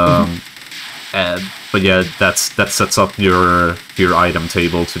game. But yeah, that sets up your item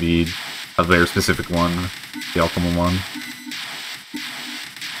table to be a very specific one, the optimal one.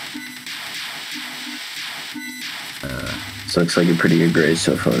 So looks like a pretty good grade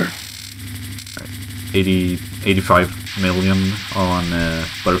so far. 85 million on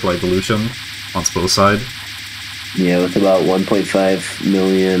Butterfly Delusion on both side. Yeah, with about 1.5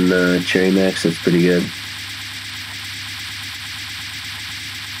 million Cherry Max, that's pretty good.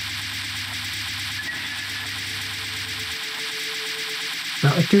 Now,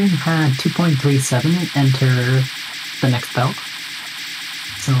 icterine had 2.37 enter the next belt.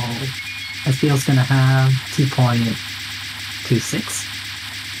 So SPO's gonna have 2.26.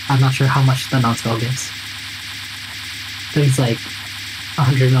 I'm not sure how much the non-spell gives. I think it's like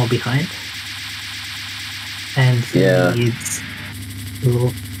 100 mil behind. And he needs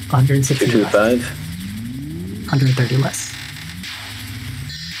 160 less. 130 less.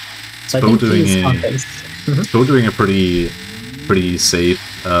 So I think he's on pace. Still doing a pretty safe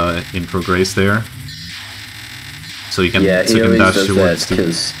intro grace there. So you can he always dash does towards that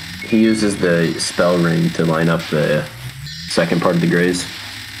because he uses the spell ring to line up the second part of the graze.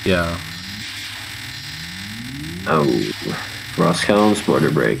 Yeah. Oh, Frost Columns border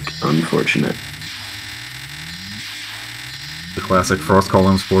break. Unfortunate. The classic Frost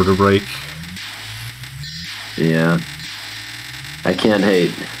Columns border break. Yeah. I can't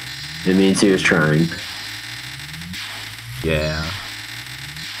hate. It means he was trying. Yeah.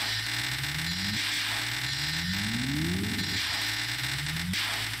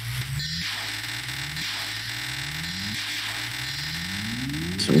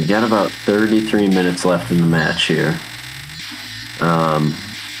 So we got about 33 minutes left in the match here.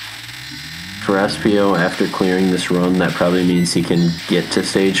 For SPO, after clearing this run, that probably means he can get to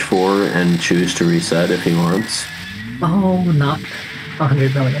stage 4 and choose to reset if he wants. Oh, not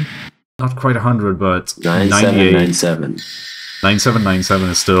 100 million. Not quite 100, but 9797. 9797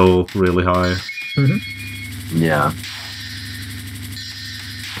 is still really high. Yeah.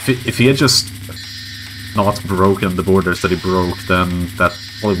 If he had just not broken the borders that he broke, then that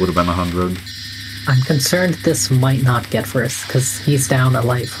probably would have been 100. I'm concerned this might not get first, because he's down a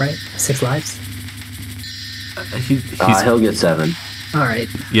life, right? 6 lives? He'll get 7. Alright.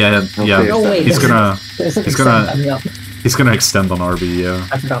 Yeah. Oh, wait, he's gonna up. he's gonna extend on RB. Yeah.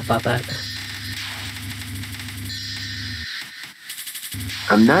 I forgot about that.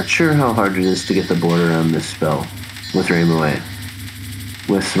 I'm not sure how hard it is to get the border on this spell with Rainbow A.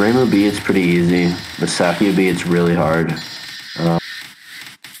 With Rainbow B, it's pretty easy. With Sakya B, it's really hard.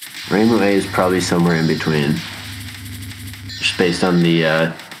 Rainbow A is probably somewhere in between. Just based on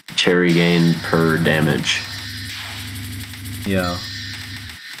the cherry gain per damage. Yeah.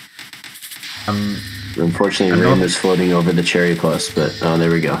 Unfortunately, Rain is floating over the cherry plus, but oh,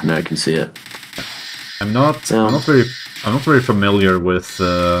 there we go. Now I can see it. I'm not very familiar with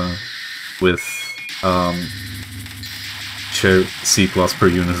C plus per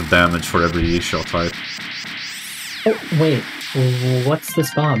unit of damage for every shot type. Oh, wait. What's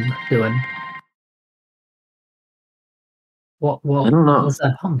this bomb doing? What I don't know. What was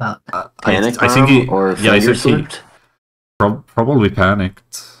that bomb about? Panic I think he, or yeah, I think slipped? probably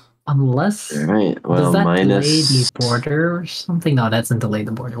panicked. Unless... Right, well, does that minus... delay the border or something? No, that doesn't delay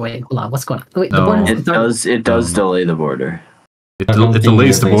the border. Wait, hold on. What's going on? Wait, No. the border... It does delay the border. It I don't think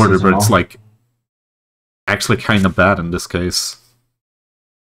delays it the border, delays but at it's all. like actually kind of bad in this case.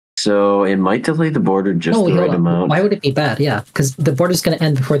 So it might delay the border just No, the wait, right hold on. amount. Why would it be bad? Yeah, because the border's going to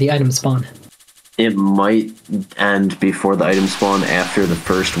end before the items spawn. It might end before the item spawn after the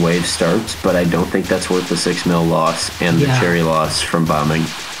first wave starts, but I don't think that's worth the 6 mil loss and the cherry loss from bombing.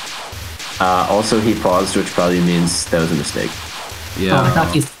 Also, he paused, which probably means that was a mistake. Yeah. Oh, I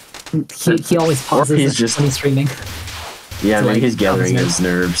thought he always pauses he's just- when he's streaming. Yeah, So, maybe like, he's gathering his his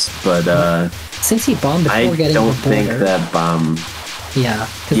nerves, but Since he bombed before I getting don't the border... think that bomb... Yeah,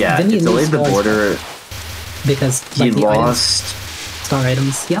 Yeah, didn't he it lose delayed the stars border. because He like, the items, lost... star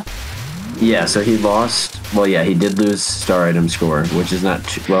items. Yep. Yeah, so he lost... Well, yeah, he did lose star item score, which is not...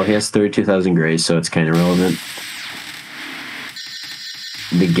 Well, he has 32,000 grays, so it's kind of relevant.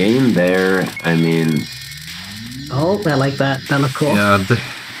 The game there, I mean... Oh, I like that. That looked cool. Yeah,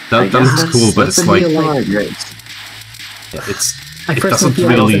 that looks cool, but it's like I it personally doesn't feel it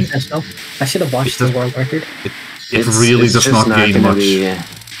was really intentional. I should have watched the world record. it really does not gain much.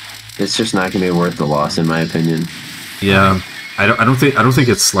 It's just not going to be worth the loss, in my opinion. Yeah, I don't think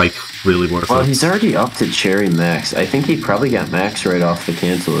it's like really worth Well, it. he's already up to cherry max. I think he probably got max right off the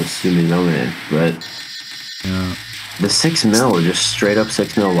cancel as Sumizome, but Yeah. the 6 mil, just straight up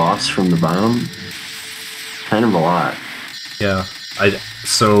 6 mil loss from the bomb, kind of a lot. Yeah,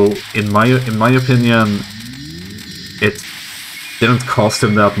 so in my opinion, it didn't cost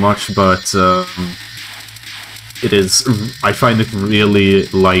him that much, but it is. I find it really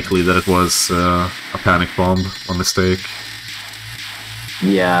likely that it was a panic bomb or mistake.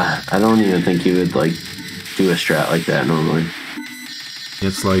 Yeah, I don't even think he would like do a strat like that normally.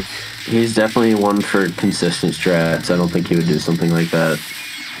 It's like He's definitely one for consistent strats. I don't think he would do something like that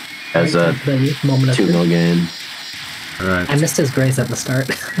as a the moment of 2 mil gain. all right. I missed his grace at the start.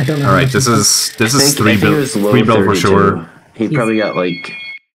 I don't know. All how right, much this he- is I think 3 he bill was low 3 bill for 32. sure. He probably got like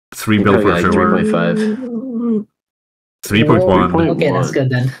 3 he bill probably for got like sure. 3.5. 3.1. 3.1. Okay, that's good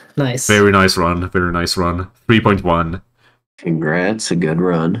then. Nice. Very nice run. Very nice run. 3.1. Congrats, a good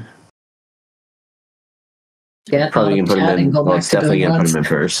run. Get Probably out gonna of put him chat in. and go Well, back it's to definitely doing gonna put runs. him in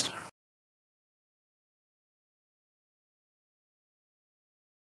first.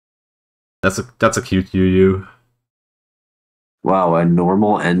 That's a cute UU. Wow, a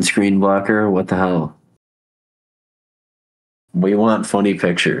normal end screen blocker? What the hell? We want funny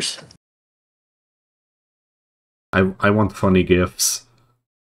pictures. I want funny gifs.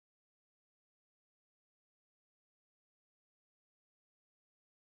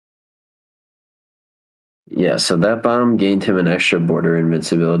 Yeah, so that bomb gained him an extra border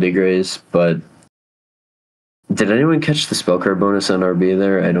invincibility graze, but did anyone catch the spell card bonus on RB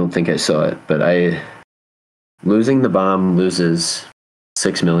there? I don't think I saw it, but losing the bomb loses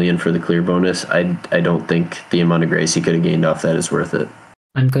 6 million for the clear bonus. I don't think the amount of grace he could have gained off that is worth it.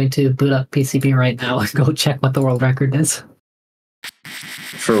 I'm going to boot up PCB right now and go check what the world record is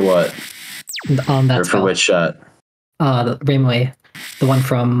For what? on that Or for spell. which shot? The Rainway, the one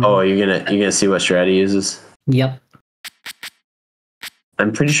from. Oh, you're gonna see what strat he uses? Yep.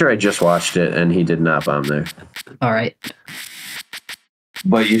 I'm pretty sure I just watched it and he did not bomb there. All right.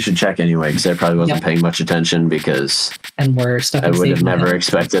 But you should check anyway, because I probably wasn't Yep. paying much attention because And we're stuck. I in would have save never mode.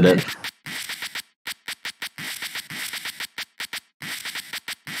 expected it.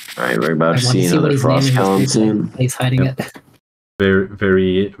 All right, we're about I to want see to see what another he's frost naming column this thing. soon. He's hiding Yep. it. Very,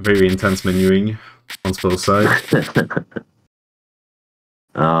 very, very intense menuing on both sides.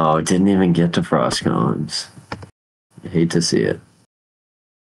 Oh, didn't even get to frost columns. I hate to see it.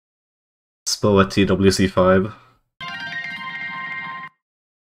 Spell at TWC5.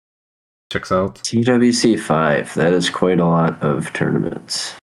 Checks out. TWC 5, that is quite a lot of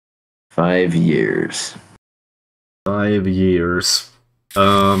tournaments. 5 years. 5 years.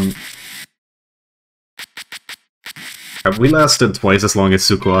 Have we lasted twice as long as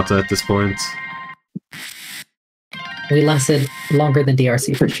Sukuata at this point? We lasted longer than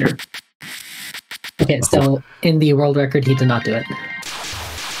DRC for sure. Okay, so in the world record, he did not do it.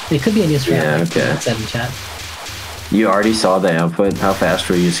 It could be a new strat. Yeah, like okay. Said in chat. You already saw the output. How fast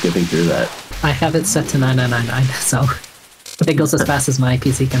were you skipping through that? I have it set to 9999, so it goes as fast as my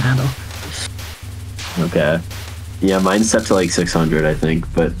PC can handle. Okay. Yeah, mine's set to like 600, I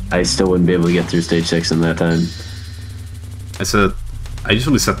think, but I still wouldn't be able to get through stage 6 in that time. I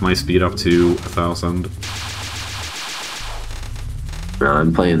usually set my speed up to 1000. No,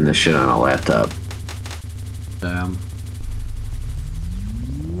 I'm playing this shit on a laptop. Damn.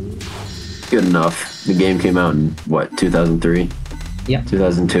 Good enough. The game came out in, what, 2003? Yep.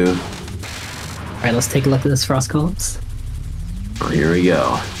 2002? Alright, let's take a look at this frost columns. Oh, here we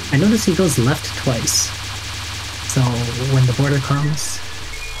go. I notice he goes left twice. So when the border comes.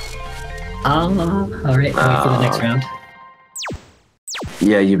 Alright, wait for the next round.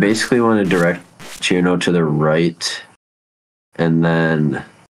 Yeah, you basically want to direct Chino to the right, and then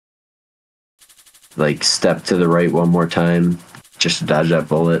like step to the right one more time, just to dodge that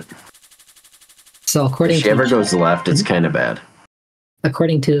bullet. So according If she to ever goes left, it's kind of bad.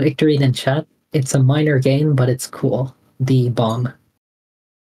 according to icterine in chat, it's a minor gain, but it's cool. The bomb.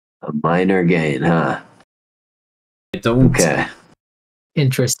 A minor gain, huh? I don't. Okay.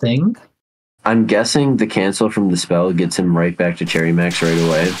 Interesting. I'm guessing the cancel from the spell gets him right back to Cherry Max right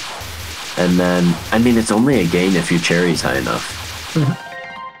away. And then, I mean, it's only a gain if your Cherry's high enough.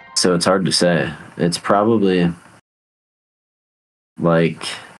 So it's hard to say. It's probably like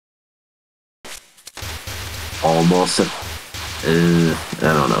almost I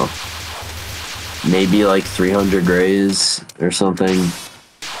don't know. Maybe like 300 grays or something.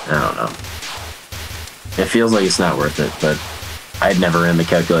 I don't know. It feels like it's not worth it, but I'd never ran the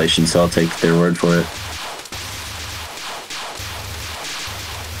calculation, so I'll take their word for it.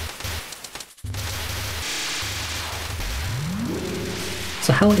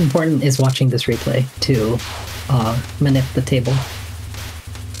 So how important is watching this replay to manip the table?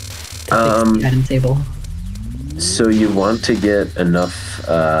 To fix the item table? So you want to get enough,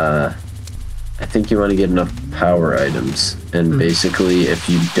 I think you want to get enough power items. And basically, if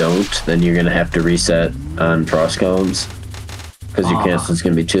you don't, then you're going to have to reset on frost columns. Because your cancel is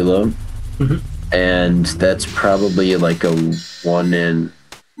going to be too low. And that's probably like a 1 in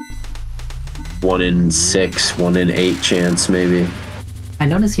 6, 1 in 8 chance, maybe. I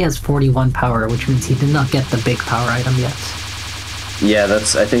notice he has 41 power, which means he did not get the big power item yet. Yeah,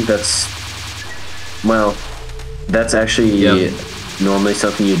 I think that's, well, that's actually normally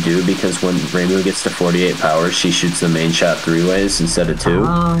something you do, because when Rainbow gets to 48 power, she shoots the main shot 3 ways instead of 2.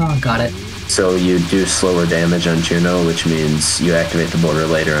 Oh, got it. So you do slower damage on Juno, which means you activate the border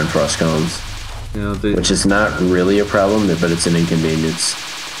later on frost columns. Yeah, which is not really a problem, but it's an inconvenience.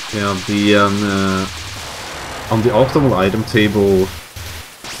 Yeah, on the optimal item table,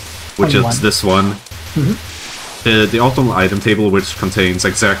 which 21. is this one, the optimal item table, which contains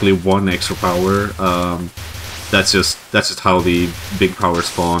exactly 1 extra power, that's just how the big power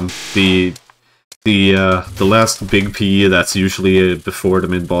spawn. The last big P that's usually before the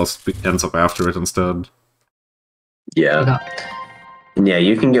mid boss ends up after it instead. Yeah. And yeah,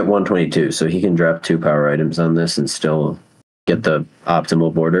 you can get 122, so he can drop 2 power items on this and still get the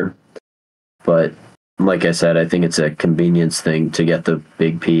optimal border. But like I said, I think it's a convenience thing to get the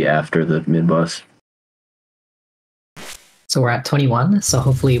big P after the mid boss. So we're at 21, so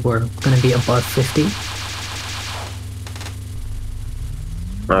hopefully we're going to be above 50.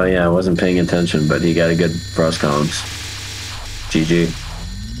 Oh yeah, I wasn't paying attention, but he got a good frost columns. GG.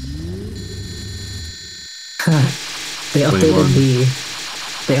 They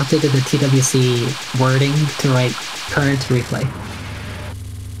updated the TWC wording to write current replay.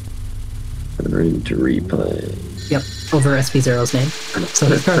 Current replay. Yep, over SP0's name. So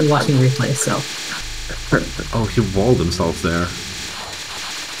he's currently watching replay, so... Oh, he walled himself there.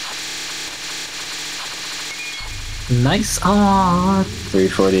 Nice. Aww.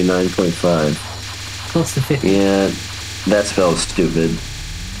 349.5. Close to 50. Yeah, that spell's stupid.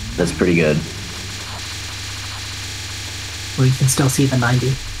 That's pretty good. Well, you can still see the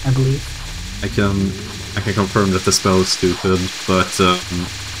 90, I believe. I can confirm that the spell is stupid, but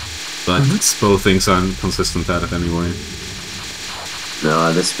Spo thinks I'm consistent at it anyway.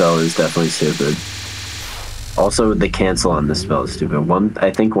 No, this spell is definitely stupid. Also, the cancel on this spell is stupid.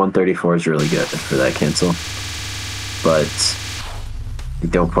 I think 134 is really good for that cancel, but I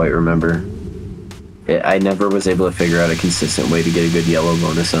don't quite remember. I never was able to figure out a consistent way to get a good yellow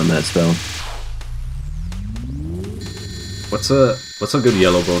bonus on that spell. What's a good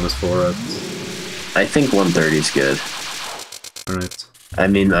yellow bonus for it? I think 130 is good. Alright. I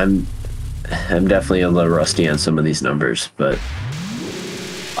mean, I'm definitely a little rusty on some of these numbers, but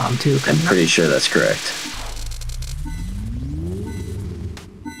I'm too. I'm pretty sure that's correct.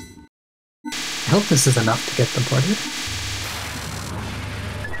 I hope this is enough to get them ported.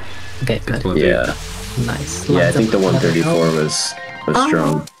 Okay, good. Yeah. Nice. Yeah, I think the 134 was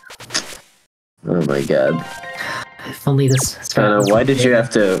strong. Oh my god. If only this strat. Why did you have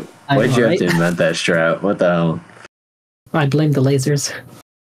to invent that strat? What the hell? I blame the lasers.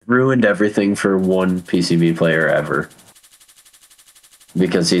 Ruined everything for one PCB player ever.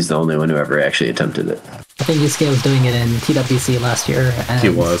 Because he's the only one who ever actually attempted it. I think Yusuke was doing it in TWC last year. And He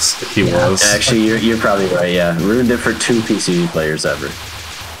was. Actually, you're probably right, yeah. Ruined it for 2 PCB players ever.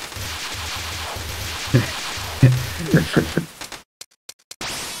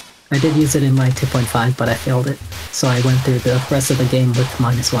 I did use it in my 2.5, but I failed it. So I went through the rest of the game with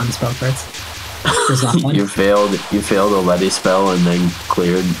 -1 spell cards. There's not one. You failed a Letty spell and then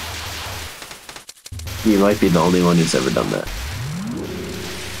cleared. You might be the only one who's ever done that.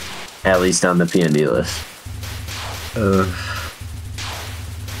 At least on the P&D list. So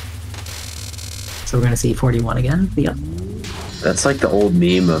we're gonna see 41 again. Yep. That's like the old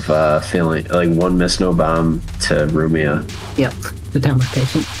meme of failing, like 1 miss no bomb to Rumia. Yep. The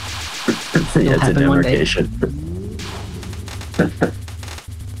demarcation. Yeah, it's a demarcation.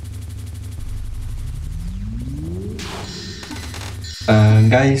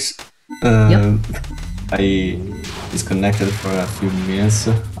 Guys, Yep. I disconnected for a few minutes.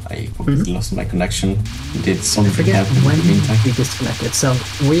 I completely lost my connection. Did I something forget happen in when the meantime? we disconnected. So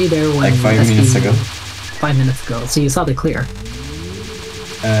were you there when Like 5 minutes ago. 5 minutes ago. So you saw the clear.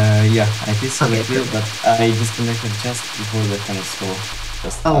 Yeah, I did see Okay, it, perfect. but I disconnected just before the final score.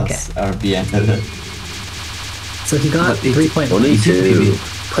 Just Okay. as RB entered it. So he got But it- 3.1. Only 2.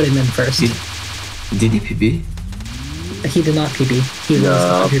 Put him in first. Did he PB? He did not PB. He was No.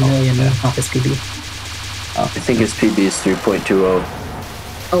 100 million Yeah. off his PB. I think his PB is 3.20.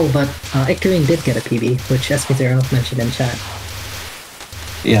 Oh, but icterine did get a PB, which SP0 mentioned in chat.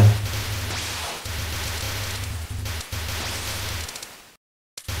 Yeah.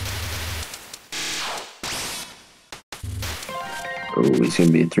 Oh, he's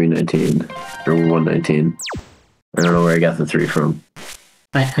gonna be 319 or 119. I don't know where I got the 3 from.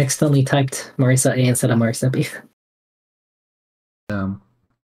 I accidentally typed Marisa A instead of Marisa B.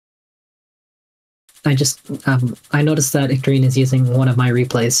 I just, I noticed that icterine is using one of my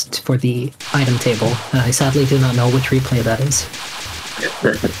replays for the item table. I sadly do not know which replay that is.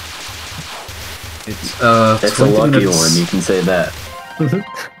 It's It's a 20 lucky minutes, one, you can say that.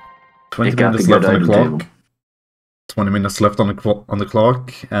 20 It got minutes the good left on the item clock. table. 20 minutes left on the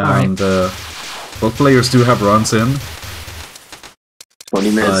clock, Alright. and both players do have runs in.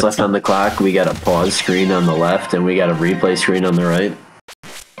 20 minutes left on the clock. We got a pause screen on the left, and we got a replay screen on the right.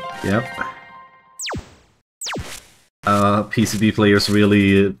 Yep. PCB players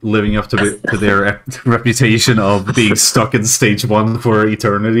really living up to their reputation of being stuck in stage 1 for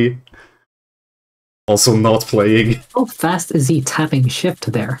eternity. Also not playing. How fast is he tapping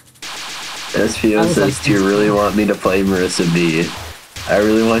shift there? SPO says, do you really want me to play Marissa B? I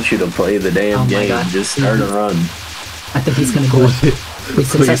really want you to play the damn game. God. Just start a run. I think he's gonna go. We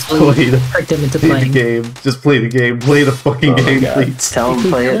successfully tricked him into playing. The game. Just play the game. Play the fucking game, please. Tell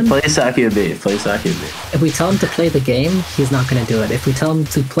him play Sakia B. Play Sakia B. If we tell him to play the game, he's not gonna do it. If we tell him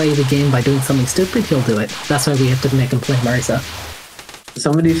to play the game by doing something stupid, he'll do it. That's why we have to make him play Marisa.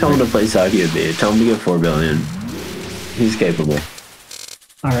 Somebody tell him to play Sakia B. Tell him to get 4 billion. He's capable.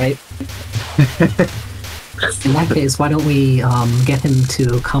 Alright. In that case, why don't we get him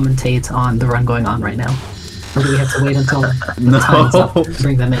to commentate on the run going on right now? Or do we have to wait until the time's up to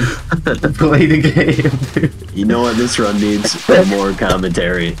bring them in? Play the game. You know what this run needs? More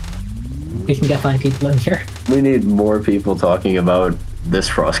commentary. We can get 5 people in here. We need more people talking about this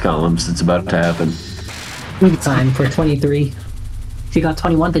frost columns that's about to happen. Time for 23. If you got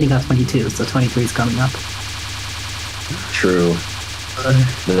 21, then you got 22, so 23 is coming up. True.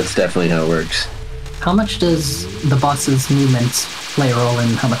 That's definitely how it works. How much does the boss's movement play a role in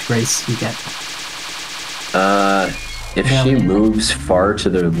how much grace you get? If she moves far to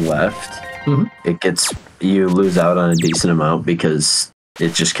the left, you lose out on a decent amount because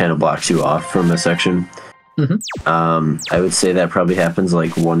it just kind of blocks you off from a section. I would say that probably happens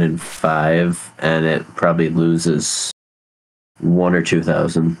like 1 in 5, and it probably loses 1 or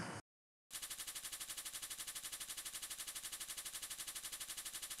 2,000.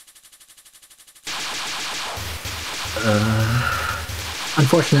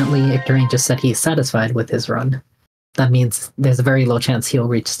 Unfortunately, icterine just said he's satisfied with his run. That means there's a very low chance he'll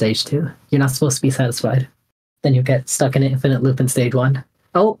reach stage 2. You're not supposed to be satisfied. Then you get stuck in an infinite loop in stage 1.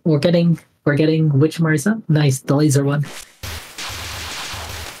 Oh, we're getting which Marisa? Nice, the laser one.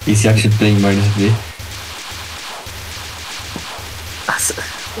 Is he actually playing Marisa B?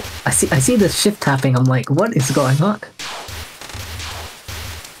 I see the shift tapping. I'm like, what is going on?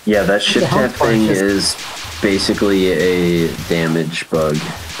 Yeah, that shift tap thing is basically a damage bug.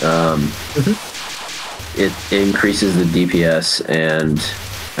 It increases the DPS, and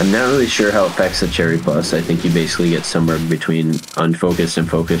I'm not really sure how it affects the Cherry Plus. I think you basically get somewhere between unfocused and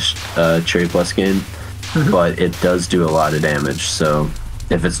focused Cherry Plus gain, but it does do a lot of damage, so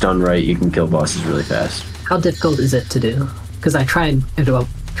if it's done right, you can kill bosses really fast. How difficult is it to do? Because I tried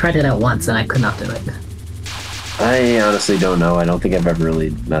it out once and I could not do it. I honestly don't know. I don't think I've ever really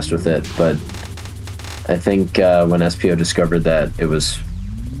messed with it, but I think when SPO discovered that,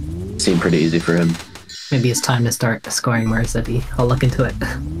 seemed pretty easy for him. Maybe it's time to start scoring Marisa B. I'll look into it.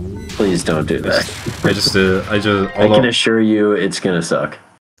 Please don't do that. I can assure you it's gonna suck.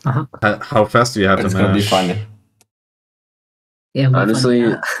 How fast do you have to It's gonna be fun. Yeah,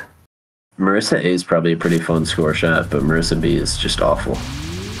 honestly, Marisa A is probably a pretty fun score shot, but Marisa B is just awful.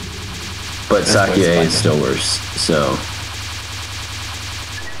 But Sakia A is still worse, so...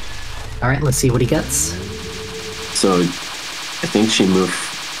 Alright, let's see what he gets. So, I think she moved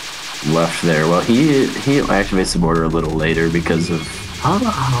left there. Well, he activates the border a little later because of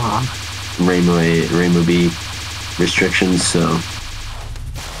Rainbow B restrictions, so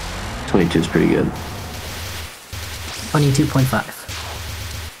 22 is pretty good. 22.5.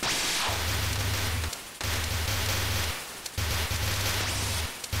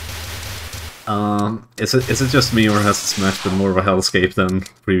 Is it just me, or has the Smash been more of a hellscape than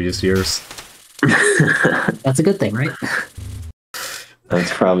previous years? That's a good thing, right?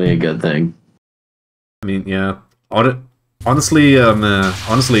 That's probably a good thing. I mean, yeah. Honestly,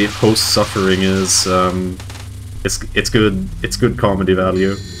 host suffering is it's good comedy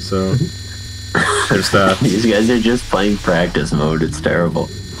value. So there's that. These guys are just playing practice mode. It's terrible.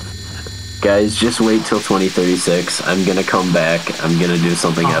 Guys, just wait till 2036. I'm gonna come back. I'm gonna do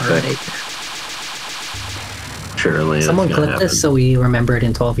something epic. Right. Surely. Someone clip this so we remember it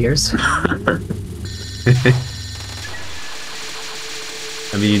in 12 years.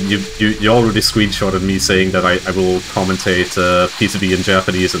 I mean, you already screenshotted me saying that I will commentate PCB in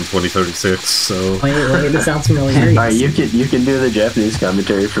Japanese in 2036. So wait, this sounds familiar. All right, you can do the Japanese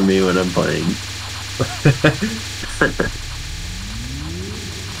commentary for me when I'm playing.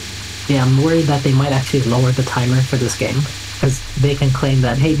 Yeah, I'm worried that they might actually lower the timer for this game, because they can claim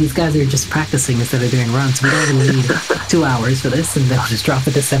that, hey, these guys are just practicing instead of doing runs. We don't really need 2 hours for this, and they'll just drop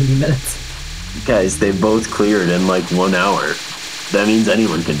it to 70 minutes. Guys, they both cleared in like 1 hour. That means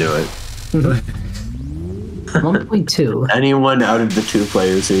anyone can do it. 1.2. Anyone out of the 2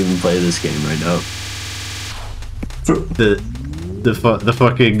 players who even play this game right now. The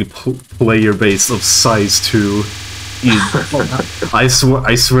fucking player base of size 2. I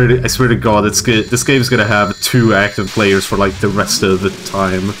swear to God, this game's gonna have 2 active players for like the rest of the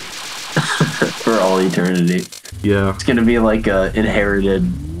time. For all eternity. Yeah. It's gonna be like a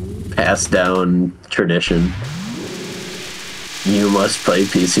inherited, passed down tradition. You must play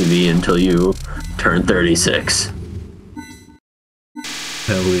PCB until you turn 36.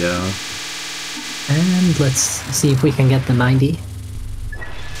 Hell yeah. And let's see if we can get the 90.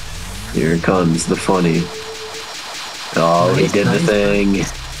 Here comes the funny. Oh, he did the thing.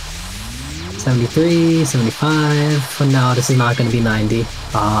 73, 75. But no, this is not going to be 90.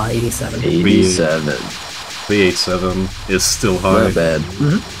 87. 87. 387 is still high. Not bad.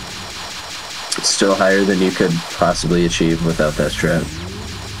 It's still higher than you could possibly achieve without that strat.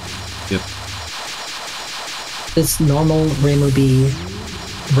 Yep. Does normal Reimu B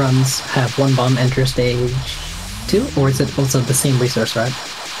runs have 1 bomb enter stage 2? Or is it also the same resource, right?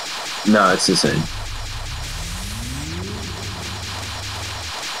 No, it's the same.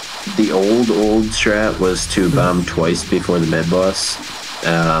 The old strat was to bomb twice before the mid boss,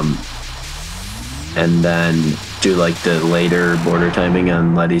 and then do like the later border timing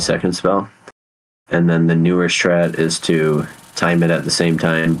on Letty's second spell. And then the newer strat is to time it at the same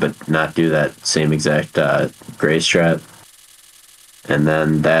time, but not do that same exact gray strat. And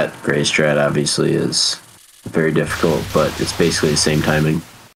then that gray strat obviously is very difficult, but it's basically the same timing.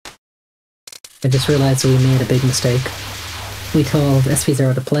 I just realized we made a big mistake. We told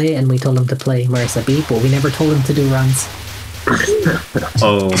SP0 to play, and we told him to play Marisa B, but we never told him to do runs.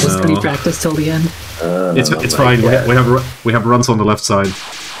 Oh Just no. practice till the end. It's fine. We have runs on the left side.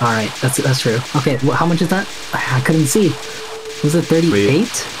 All right, that's true. Okay, how much is that? I couldn't see. Was it 38?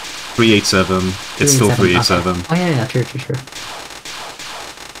 387. It's still 387. Okay. Oh yeah, true.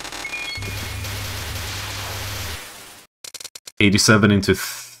 87 into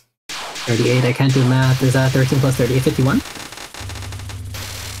 38. I can't do math. Is that 13 plus 38? 51?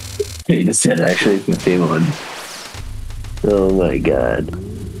 He just said actually 51. Oh my god.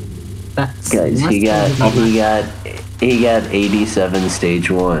 That's Guys, he got 87 stage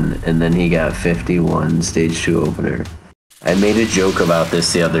 1, and then he got 51 stage 2 opener. I made a joke about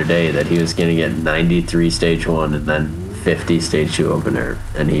this the other day, that he was gonna get 93 stage 1 and then 50 stage 2 opener,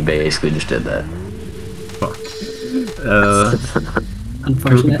 and he basically just did that. fuck.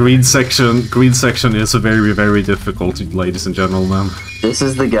 Unfortunate. Green section is very, very difficult, ladies and gentlemen. This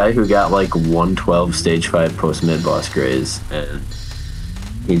is the guy who got like 112 stage 5 post mid boss grays, and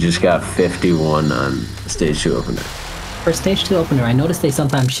he just got 51 on stage 2 opener. For stage 2 opener, I noticed they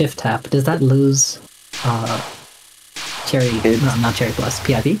sometimes shift tap. Does that lose not Cherry Plus,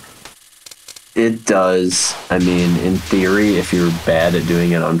 PIV? It does. I mean, in theory, if you're bad at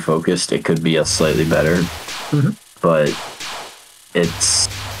doing it unfocused, it could be a slightly better. But it's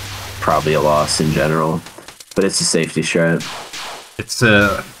probably a loss in general. But it's a safety strat. It's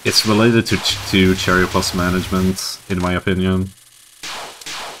related to Cherry Plus management, in my opinion.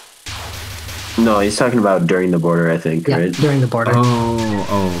 No, he's talking about during the border, I think, Yeah, right? during the border.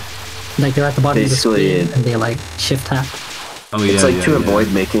 Oh. Like they're at the bottom Basically, of the screen and they like shift tap. Oh yeah. It's like to yeah. avoid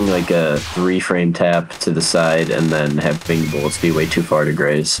making like a 3-frame tap to the side and then having bullets be way too far to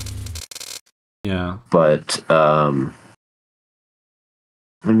graze. Yeah. But, I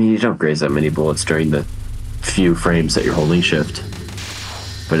mean, you don't graze that many bullets during the few frames that you're holding shift.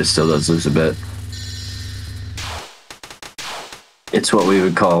 But it still does lose a bit. It's what we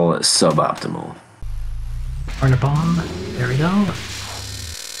would call suboptimal. Corner bomb. There we go.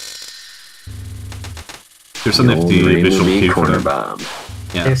 There's a nifty visual cue for corner that. bomb.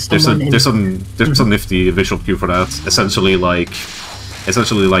 Yeah. There's There's someone a nifty visual cue for that. Essentially like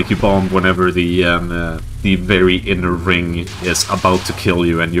you bomb whenever the very inner ring is about to kill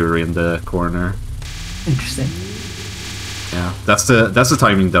you and you're in the corner. Interesting. Yeah. That's the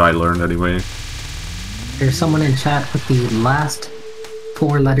timing that I learned anyway. There's someone in chat with the last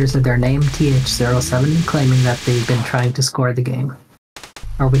 4 letters of their name, TH07, claiming that they've been trying to score the game.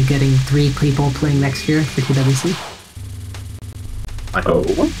 Are we getting 3 people playing next year for TWC? I hope.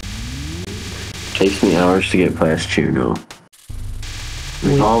 Takes me hours to get past Chuno.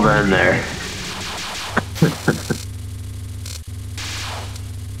 We've all been there.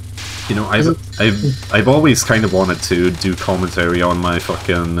 You know, I've always kind of wanted to do commentary on my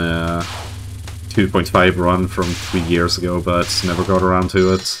fucking 2.5 run from 3 years ago, but never got around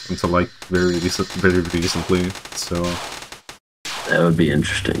to it until like very recently. So That would be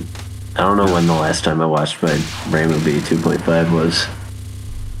interesting. I don't know when the last time I watched my Reimu B 2.5 was.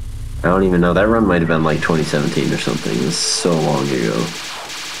 I don't even know. That run might have been like 2017 or something. It was so long ago.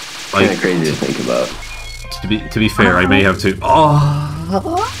 Like, Kind of crazy to think about. To be fair, I may have to.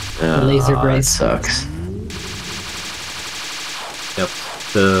 Oh, Laser brace. That sucks. yep.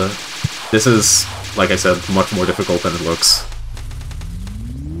 This is, like I said, much more difficult than it looks.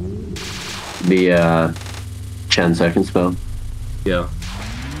 The 10-second spell. Yeah.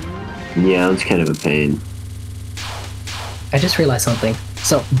 Yeah, it's kind of a pain. I just realized something.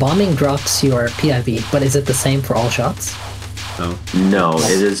 So, bombing drops your PIV, but is it the same for all shots? No. No,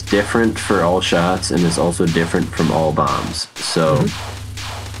 it is different for all shots, and it's also different from all bombs. So,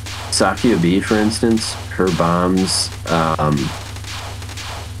 Sakia B, for instance, her bombs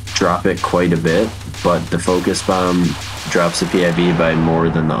drop it quite a bit, but the focus bomb drops the PIV by more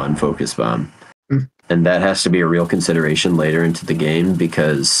than the unfocused bomb. And that has to be a real consideration later into the game,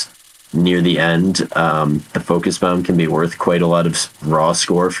 because near the end, the focus bomb can be worth quite a lot of raw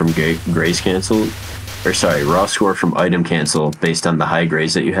score from grace cancel, or sorry, raw score from item cancel based on the high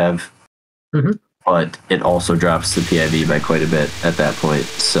grace that you have. But it also drops the PIV by quite a bit at that point.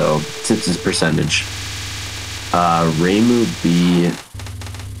 So since it's percentage, Reimu B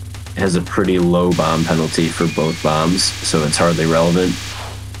has a pretty low bomb penalty for both bombs, so it's hardly relevant.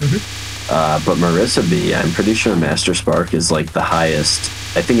 But Marissa B, I'm pretty sure Master Spark is like the highest.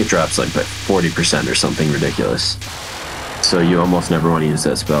 I think it drops like by 40% or something ridiculous. So you almost never want to use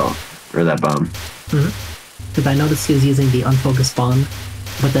that spell, or that bomb. Because I noticed he was using the unfocused bomb,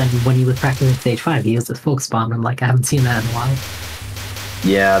 but then when he was practicing stage 5, he used his focus bomb, and I'm like, I haven't seen that in a while.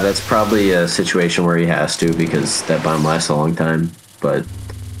 Yeah, that's probably a situation where he has to, because that bomb lasts a long time, but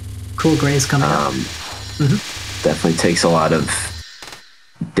Cool Gray's coming up. definitely takes a lot of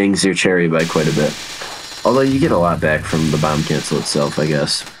dings your cherry by quite a bit. Although you get a lot back from the bomb cancel itself, I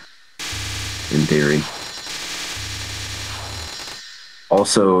guess. In theory.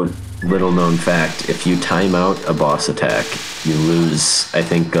 Also, little known fact, if you time out a boss attack, you lose, I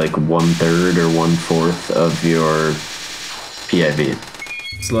think, like 1/3 or 1/4 of your PIV.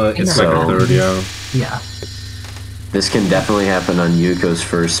 It's like a So- third, yeah. Yeah. This can definitely happen on Yuko's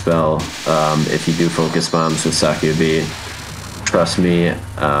first spell, if you do focus bombs with Sakuya B. Trust me,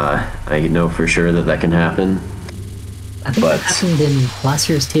 I know for sure that can happen. I think that happened in last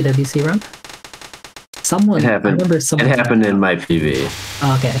year's TWC run. Someone, It happened. I remember someone. It happened in my PV,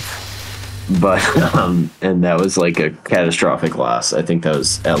 Oh, okay. but and that was like a catastrophic loss. I think that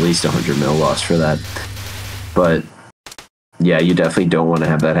was at least 100 mil loss for that. But yeah, you definitely don't want to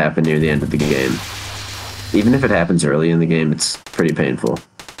have that happen near the end of the game. Even if it happens early in the game, it's pretty painful.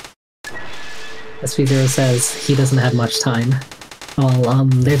 SV0 says he doesn't have much time. Well,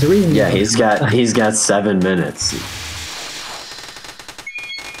 there's a reason. Yeah, he's got 7 minutes.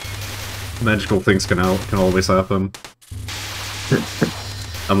 Magical things can always happen.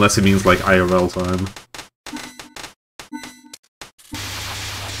 Unless it means like IRL time.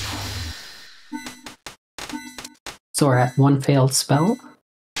 So we're at one failed spell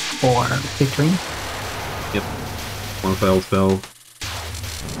for victory. Yep. One failed spell.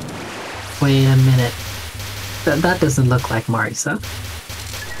 Wait a minute. That doesn't look like Marisa.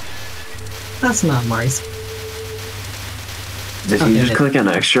 That's not Marisa. Did Okay, you just it- click on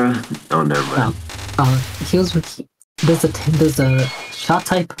extra? Oh, never mind. Does the shot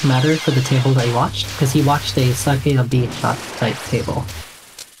type matter for the table that he watched? Because he watched a Sakuya B shot type table.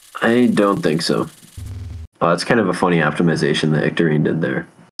 I don't think so. Oh, that's kind of a funny optimization that icterine did there.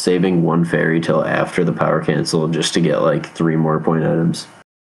 Saving one fairy till after the power cancel just to get like 3 more point items.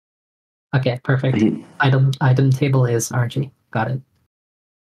 Okay, perfect. Item table is RG. Got it.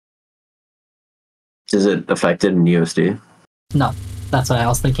 Is it affected in USD? No, that's what I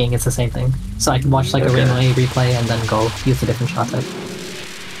was thinking. It's the same thing. So I can watch like a Rainbow A replay and then go use a different shot type.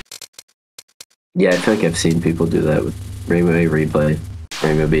 Yeah, I feel like I've seen people do that with Rainbow A replay,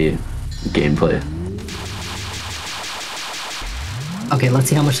 Rainbow B gameplay. Okay, let's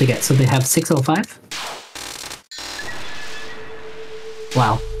see how much they get. So they have 605.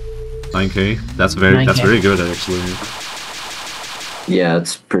 Wow. 9k. That's very 9K. good actually. Yeah,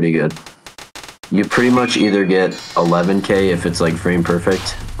 it's pretty good. You pretty much either get 11k if it's like frame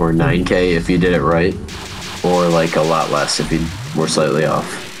perfect, or 9k if you did it right, or like a lot less if you were slightly off.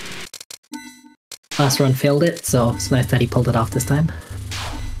 Last run failed it, so it's nice that he pulled it off this time.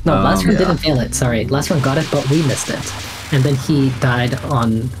 No, last run yeah. didn't fail it, sorry. Last run got it, but we missed it. And then he died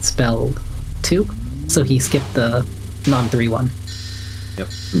on spell 2, so he skipped the non-3 one. Yep.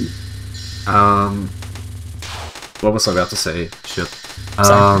 What was I about to say? Shit.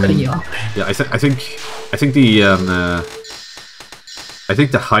 Sorry for cutting you off. Yeah, I think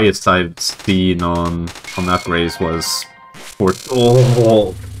the highest I've seen on that race was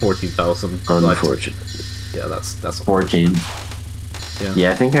 14,000. Unfortunate. Yeah, that's 14. Yeah.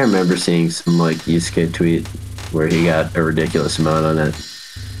 Yeah, I think I remember seeing some like Yusuke tweet where he got a ridiculous amount on it.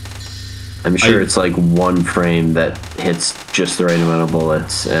 I'm sure it's like one frame that hits just the right amount of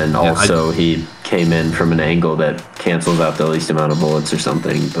bullets, and also he came in from an angle that cancels out the least amount of bullets or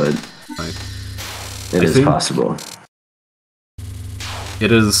something, but it is possible.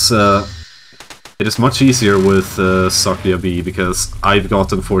 It is much easier with Sakuya B because I've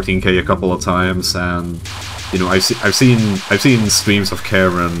gotten 14k a couple of times, and you know I've seen streams of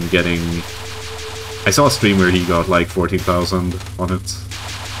Karen getting. I saw a stream where he got like 14,000 on it.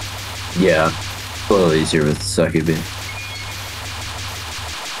 Yeah, a little easier with Sakuya.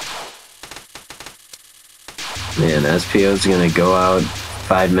 Man, SPO's gonna go out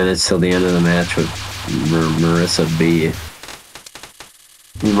 5 minutes till the end of the match with Marissa B.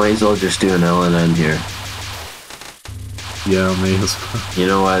 You might as well just do an LNN here. Yeah, may as well. You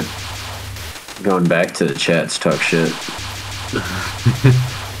know what? Going back to the chats, talk shit.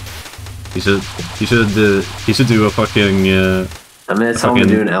 He should do a fucking. I'm gonna tell him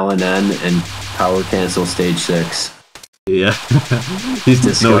to do an LNN and power cancel stage 6. Yeah.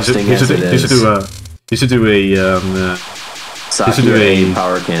 Disgusting as it is. He should do a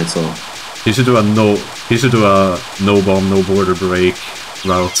power cancel. He should do a no bomb, no border break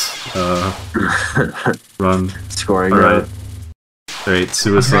route run. Scoring route. Alright,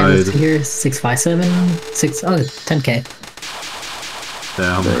 suicide. Here, 657, 10k.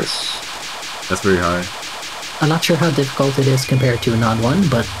 Damn. Nice. That's very high. I'm not sure how difficult it is compared to a non-1,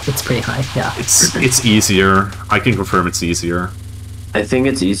 but it's pretty high, yeah. It's easier. I can confirm it's easier. I think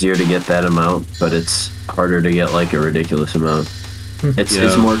it's easier to get that amount, but it's harder to get like a ridiculous amount.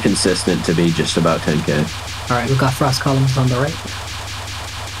 It's more consistent to be just about 10k. Alright, we've got Frost Columns on the right.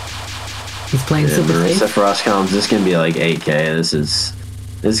 He's playing super Marissa safe. Frost Columns, this is gonna be like 8k. This is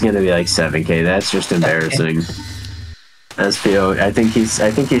gonna be like 7k. That's just embarrassing. SPO, I think he's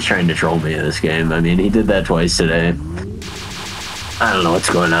trying to troll me in this game. I mean, he did that twice today. I don't know what's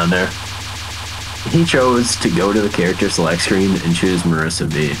going on there. He chose to go to the character select screen and choose Marissa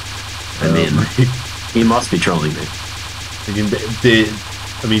B. I mean, he must be trolling me. They've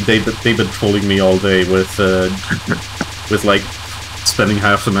been trolling me all day with like spending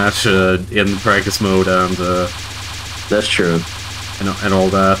half the match in practice mode and that's true. And all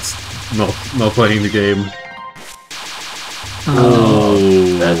that, not playing the game.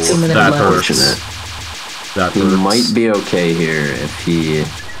 That's that unfortunate. That he hurts. might be okay here if he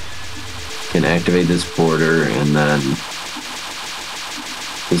can activate this border, and then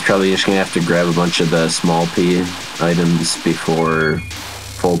he's probably just gonna have to grab a bunch of the small P items before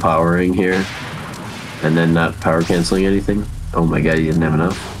full powering here, and then not power canceling anything. Oh my god, he didn't have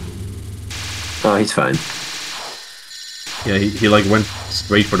enough. Oh, he's fine. Yeah, he like went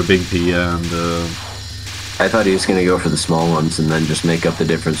straight for the big P, and I thought he was going to go for the small ones and then just make up the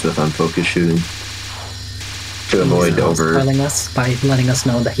difference with unfocused shooting to avoid over. Spoiling us by letting us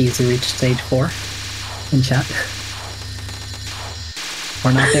know that he's reached stage 4 in chat.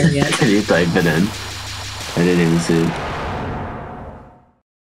 We're not there yet. Can you type it in? I didn't even see it.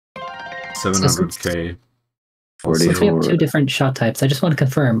 700k. 44. Since we have 2 different shot types, I just want to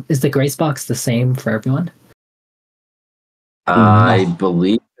confirm, is the grace box the same for everyone? I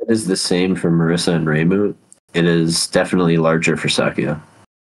believe it is the same for Marissa and Reimu. It is definitely larger for Sakuya.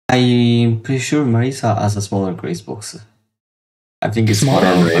 I'm pretty sure Marisa has a smaller grace box. I think it's Smaller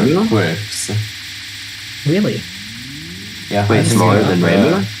smaller than than Reimu? quirks. Really? Yeah, Wait, I think smaller you than have,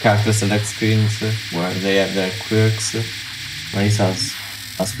 Reimu? Character select screens where they have their quirks. Marisa has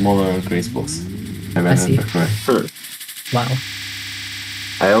a smaller grace box. I see. Correct. Wow.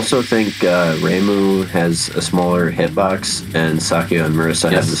 I also think Reimu has a smaller hitbox, and Sakuya and Marissa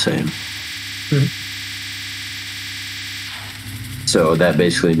have the same. So that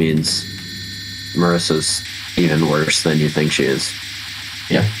basically means Marissa's even worse than you think she is.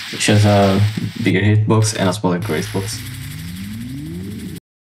 Yeah, she has a bigger hitbox and a smaller grace box.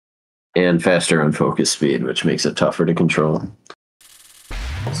 And faster on focus speed, which makes it tougher to control.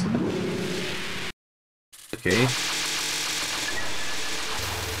 Okay.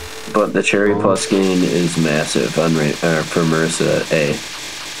 But the Cherry Plus gain is massive on for Marissa A.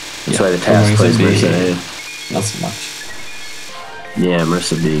 That's why the task plays Marissa A. Not so much. Yeah,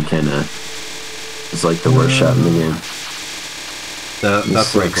 Marissa B kinda is like the worst shot in the game. That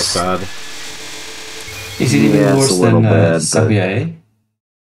break was bad. Is it even Yeah, it's worse a little than bad, but- Sakuya A?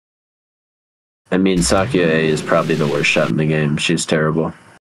 I mean, Sakuya A is probably the worst shot in the game. She's terrible.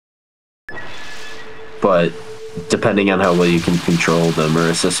 But depending on how well you can control the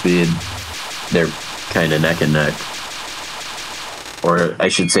Marissa speed, they're kind of neck and neck. Or I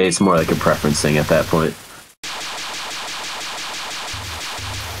should say it's more like a preference thing at that point.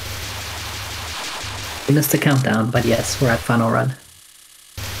 We missed the countdown, but yes, we're at final run.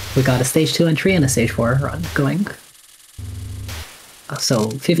 We got a stage 2 entry and a stage 4 run going.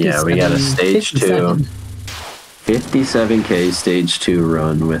 So 57. Yeah, we got a stage 2. 57K stage 2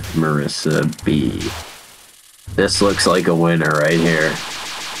 run with Marissa B. This looks like a winner right here.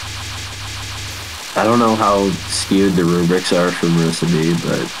 I don't know how skewed the rubrics are for Marissa B,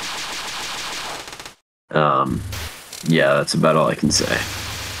 but yeah, that's about all I can say.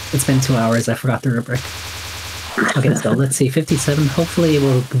 It's been 2 hours, I forgot the rubric. Okay, so let's see, 57, hopefully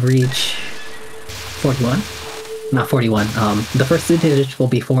we'll reach 41. Not 41, the first 2 digits will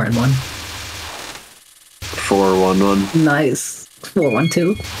be 4 and 1. 411. Nice.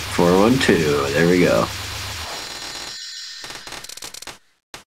 412. 412, there we go.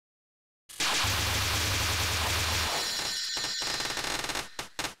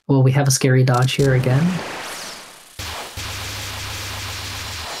 Well, we have a scary dodge here again.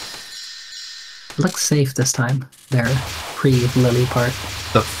 Looks safe this time. Their pre-Lily part.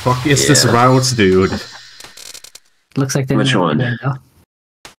 The fuck is this route, dude? Looks like they're Which one? Now.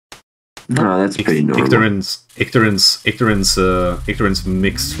 Oh, that's pretty normal. Icterine's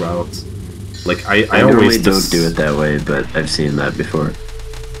mixed route. Like I normally always don't do it that way, but I've seen that before.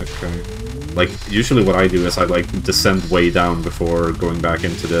 Okay. Like usually what I do is I like descend way down before going back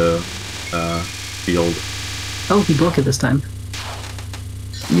into the field. Oh, he broke it this time.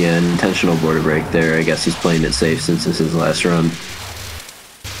 Yeah, an intentional border break there. I guess he's playing it safe since this is his last run.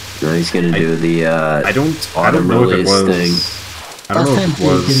 Now he's gonna do the I don't know if it was thing. I don't know if it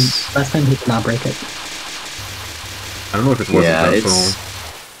was. Last time he did not break it. I don't know if it was intentional.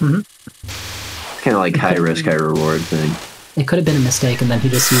 It's kind of like high risk, high reward thing. It could have been a mistake, and then he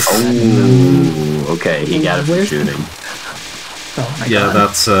just used that. Oh, okay, he got it for shooting. Oh my Yeah,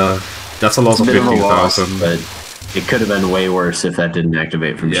 god. that's a loss of 15,000. But it could have been way worse if that didn't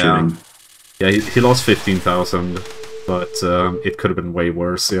activate from shooting. Yeah, he lost 15,000, but it could have been way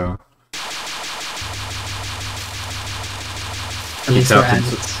worse. Yeah. At least we're at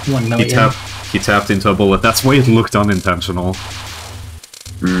 1 million. He tapped into a bullet. That's why it looked unintentional.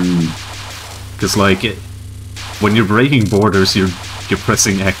 Because like when you're breaking borders, you're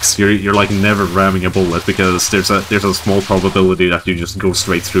pressing X. You're like never ramming a bullet because there's a small probability that you just go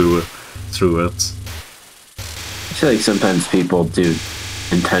straight through it. I feel like sometimes people do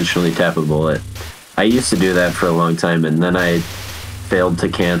intentionally tap a bullet. I used to do that for a long time, and then I failed to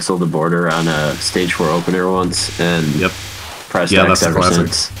cancel the border on a stage 4 opener once, and pressed X ever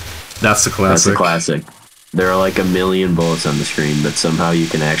since. That's the classic. That's the classic. There are like a million bullets on the screen, but somehow you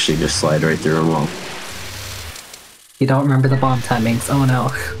can actually just slide right through them all. You don't remember the bomb timings. Oh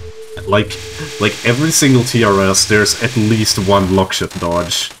no. Like every single TRS, there's at least one lockshot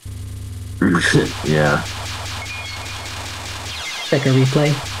dodge. Yeah. Check a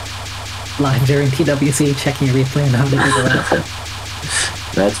replay. Live during PWC, checking a replay and how to do that.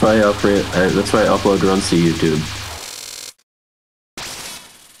 That's why I upload runs to YouTube.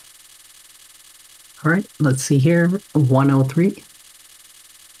 Alright, let's see here. 103.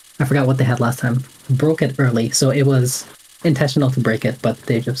 I forgot what they had last time. Broke it early, so it was intentional to break it, but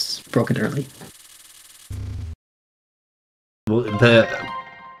they just broke it early. Well, the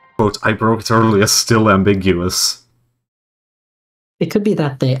quote, "I broke it early" is still ambiguous. It could be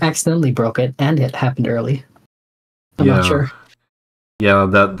that they accidentally broke it and it happened early. I'm not sure. Yeah,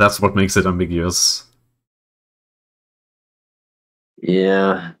 that's what makes it ambiguous.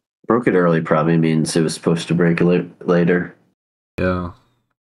 Yeah. Broke it early probably means it was supposed to break it later. Yeah.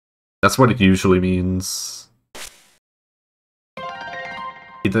 That's what it usually means.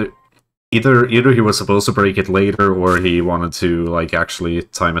 Either he was supposed to break it later, or he wanted to like actually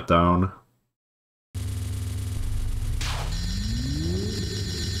time it down.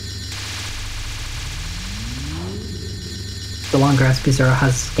 The longer SP0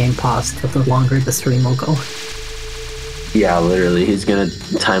 has game paused, the longer the stream will go. Yeah, literally, he's gonna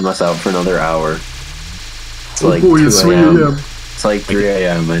time us out for another hour. It's like 2 a.m. It's like 3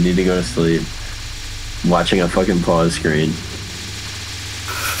 a.m. I need to go to sleep. I'm watching a fucking pause screen.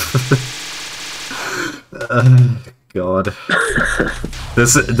 God.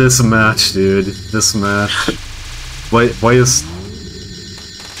 This match, dude. This match. Why is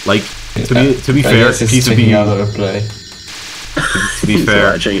like to be fair, PCB to be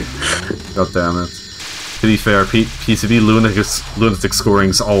fair. God damn it. To be fair, PCB Lunatic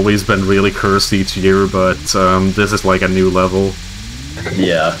scoring's always been really cursed each year, but this is like a new level.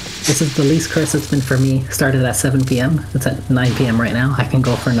 Yeah. This is the least curse it's been for me. Started at 7 p.m. It's at 9 p.m. right now. I can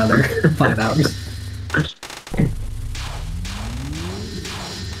go for another 5 hours.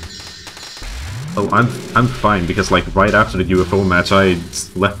 Oh, I'm fine because like right after the UFO match, I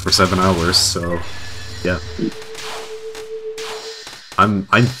left for 7 hours. So, yeah, I'm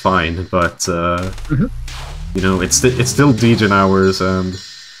fine. But you know, it's still Degen hours, and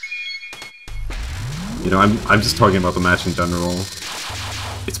you know, I'm just talking about the match in general.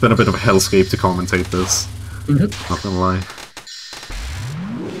 It's been a bit of a hellscape to commentate this. Not gonna lie.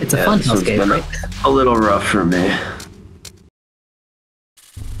 It's a fun hellscape, right? A little rough for me.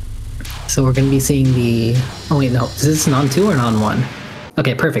 So we're going to be seeing the... Oh wait, no. Is this non 2 or non 1?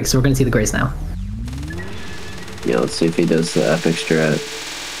 Okay, perfect. So we're going to see the Grace now. Yeah, let's see if he does the epic strat.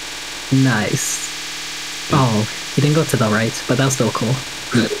 Nice. Oh, he didn't go to the right, but that was still cool.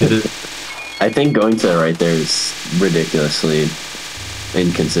 I think going to the right there is ridiculously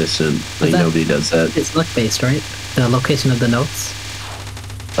inconsistent. Like, nobody does that. It's luck-based, right? The location of the notes?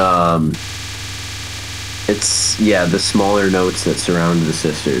 It's, yeah, the smaller notes that surround the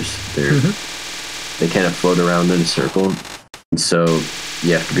sisters. They kind of float around in a circle. And so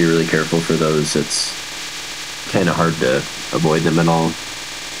you have to be really careful for those. It's kind of hard to avoid them at all.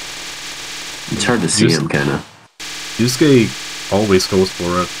 It's hard to see them, kind of. Yusuke always goes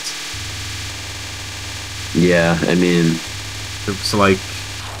for it. Yeah, I mean... It's like...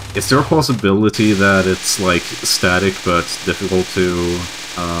 Is there a possibility that it's like static but difficult to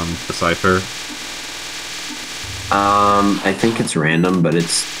decipher? I think it's random, but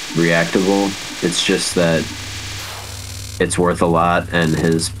it's reactable. It's just that it's worth a lot, and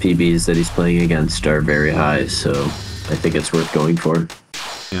his PBs that he's playing against are very high, so I think it's worth going for.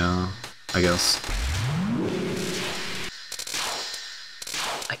 Yeah, I guess.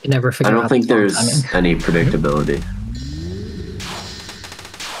 I can never figure out. I don't think there's any predictability.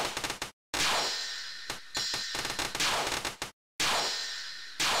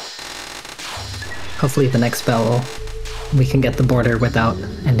 Hopefully the next spell we can get the border without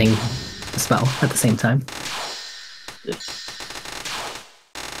ending the spell at the same time.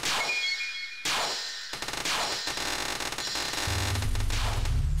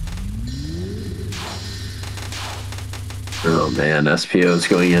 Oh man, SPO is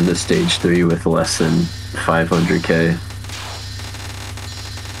going into stage 3 with less than 500k.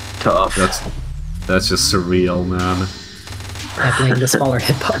 Tough. That's just surreal, man. I blame the smaller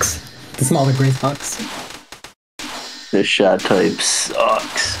hitbox. The smaller Grace box. This shot type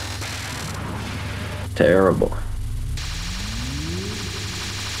sucks. Terrible.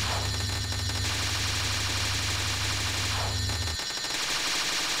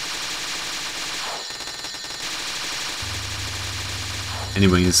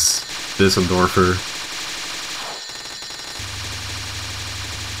 Anyways, Bissendorfer.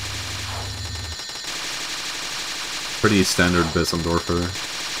 Pretty standard Bissendorfer.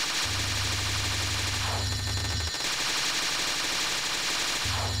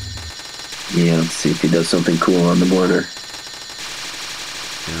 Yeah, let's see if he does something cool on the border.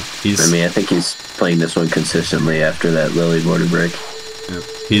 Yeah, I mean, I think he's playing this one consistently after that Lily border break. Yeah,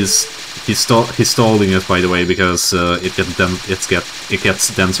 he's stalling it, by the way, because it gets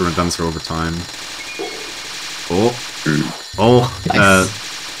denser and denser over time.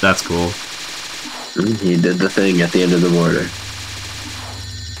 Nice. That's cool. He did the thing at the end of the border.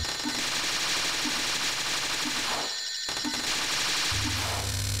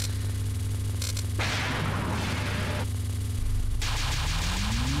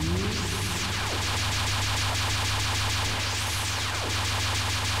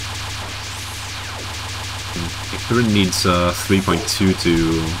 Icterine needs 3.2 to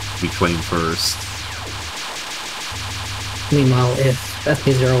reclaim first. Meanwhile, if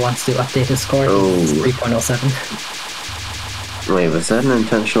FP0 wants to update his score, it's 3.07. Wait, was that an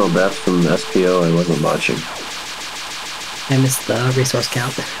intentional death from SPO? I wasn't watching. I missed the resource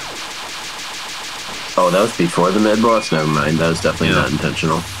count. Oh, that was before the mid boss? Never mind, that was definitely not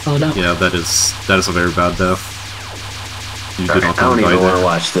intentional. Oh no. Yeah, that is a very bad death. You do not I don't even want to there.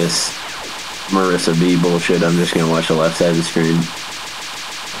 watch this Marissa B bullshit. I'm just gonna watch the left side of the screen.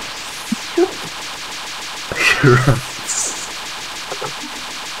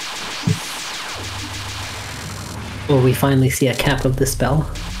 Will we finally see a cap of this spell?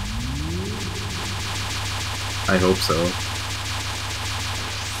 I hope so.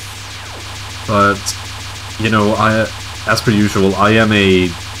 But you know, as per usual, I'm a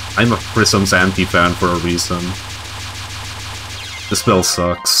Prism's anti-fan for a reason. The spell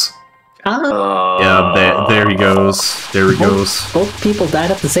sucks. Yeah, there he goes. There he goes. Both people died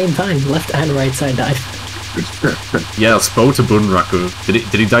at the same time. Left and right side died. Yeah, Spo to Bunraku.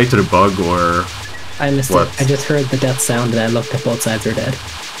 Did he die to the bug or? I missed What? it. I just heard the death sound and I looked at both sides are dead.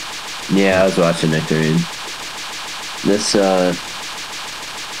 Yeah, I was watching Icterine. This,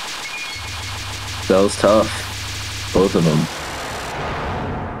 spells tough. Both of them.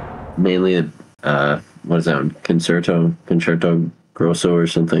 Mainly, what is that one? Concerto Grosso or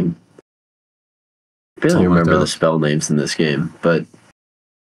something. I barely remember the spell names in this game, but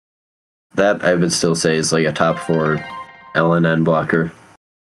that I would still say is like a top 4 LNN blocker.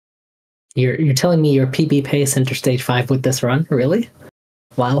 You're telling me your PB pace enter stage 5 with this run? Really?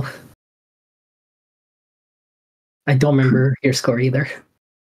 Wow. I don't remember your score either.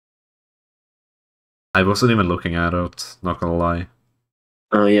 I wasn't even looking at it, not gonna lie.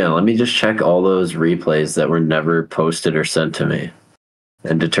 Oh yeah, let me just check all those replays that were never posted or sent to me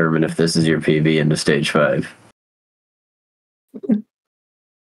and determine if this is your PB into stage 5.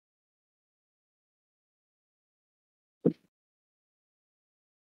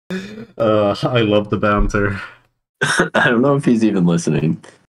 I love the banter. I don't know if he's even listening.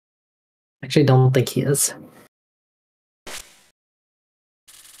 Actually, don't think he is.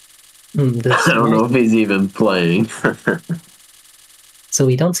 I don't know if he's even playing. So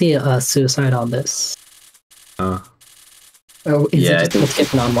we don't see a suicide on this. Oh, is yeah, it just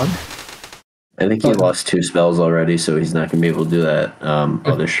skipping on one? I think he lost 2 spells already, so he's not going to be able to do that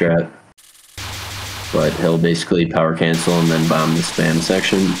other strat. But he'll basically power cancel and then bomb the spam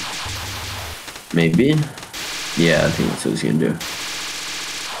section. Maybe? Yeah, I think that's what he's going to do.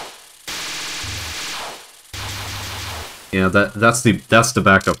 Yeah, that's the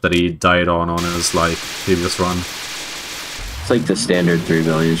backup that he died on his like previous run. It's like the standard 3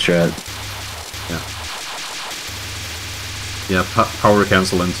 billion strat. Yeah, power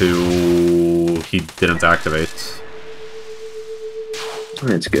cancel into he didn't activate.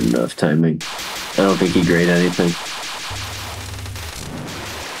 That's good enough timing. I don't think he grayed anything.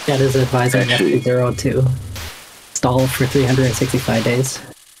 That is advising F0 to stall for 365 days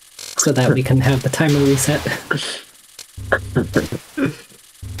so that we can have the timer reset.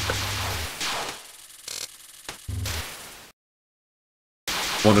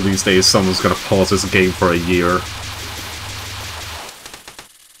 One of these days, someone's gonna pause this game for a year.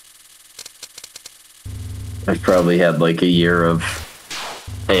 I've probably had like a year of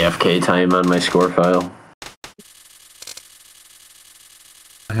AFK time on my score file.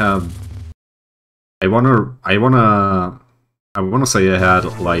 I wanna say I had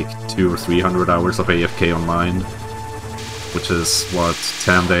like 200 or 300 hours of AFK on mine, which is what,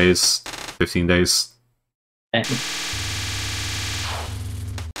 10 days, 15 days.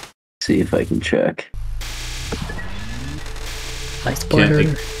 See if I can check. Nice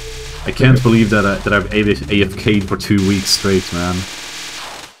border. I can't believe that I've AFK'd for 2 weeks straight, man.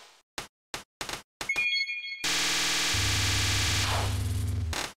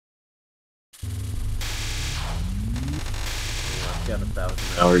 I've got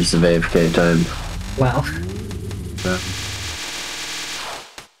 1,000 hours of AFK time. Wow. Yeah.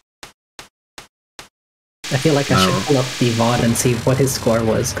 I feel like I should pull up the VOD and see what his score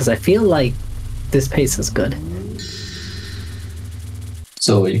was, because I feel like this pace is good.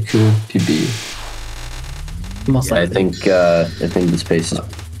 So you could PB. Most likely. I think this pace is like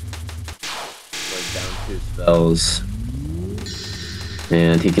down 2 spells,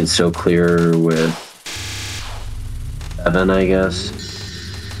 and he can still clear with 7, I guess.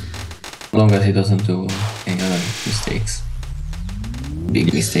 As long as he doesn't do any other mistakes.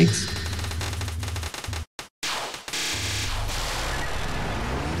 Big mistakes.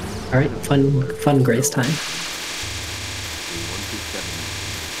 Alright, fun grace time.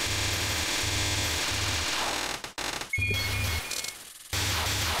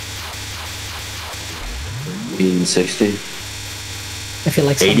 Being 60. I feel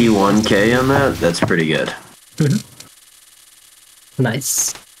like 81k on that? That's pretty good.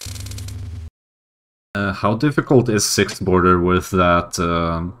 Nice. How difficult is 6th border with that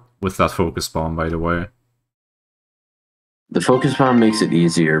focus bomb, by the way? The focus bomb makes it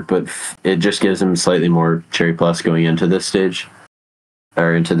easier, but it just gives him slightly more cherry plus going into this stage,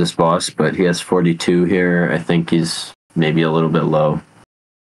 or into this boss, but he has 42 here. I think he's maybe a little bit low.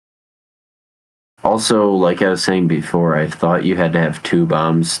 Also, like I was saying before, I thought you had to have 2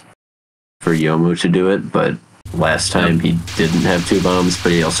 bombs for Yomu to do it, but last time he didn't have 2 bombs,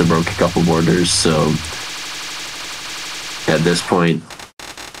 but he also broke a couple borders, so at this point,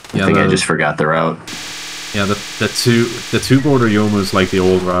 I think I just forgot the route. Yeah, the two border Yomu is like the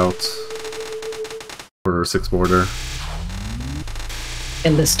old route for 6 border.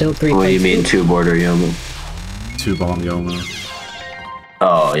 And there's still 3. What do you mean 2 border Yomu? 2 bomb Yomu.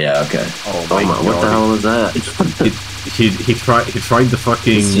 Oh yeah, okay. Oh my god! What the hell was that? he tried the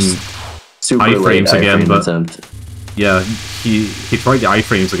fucking super iframes again, but attempt. yeah, he tried the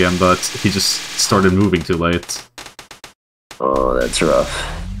iframes again, but he just started moving too late. Oh, that's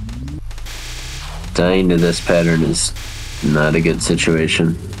rough. Dying to this pattern is not a good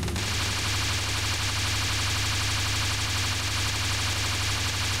situation.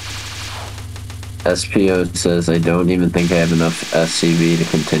 SPO says, I don't even think I have enough SCV to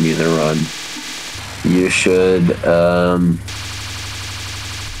continue the run. You should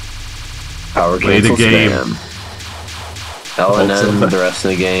power Play cancel the game. spam. LNN the rest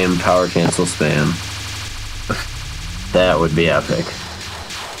of the game, power cancel spam. That would be epic.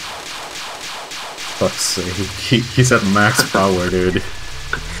 Fuck's sake. He's at max power, dude.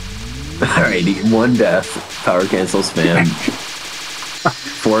 Alrighty, 1 death, power cancel spam.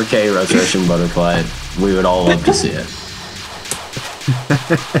 4K Resurrection Butterfly. We would all love to see it.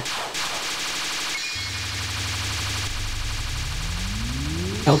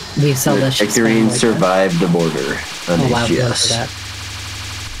 Oh, we sell the Icterine survived the border on Oh wow, look at HGS. that.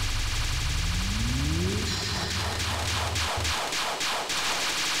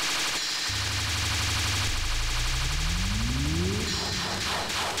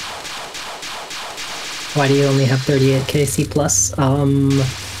 Why do you only have 38k C+?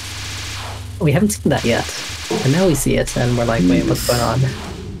 We haven't seen that yet. And now we see it, and we're like, wait, what's going on?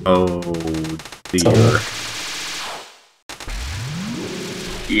 Oh dear.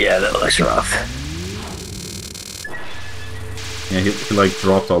 Yeah, that looks rough. Yeah, he like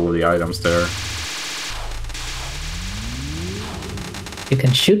dropped all of the items there. You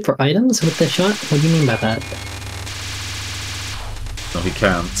can shoot for items with this shot? What do you mean by that? No, he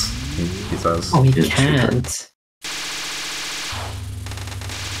can't. He says. Oh, he It's can't.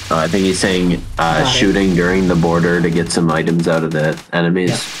 I think he's saying shooting during the border to get some items out of the enemies.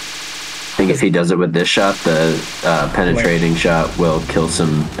 Yeah. I think if he does it with this shot, the penetrating shot will kill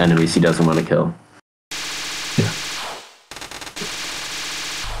some enemies he doesn't want to kill. Yeah.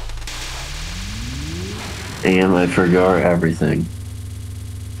 Damn, I forgot everything.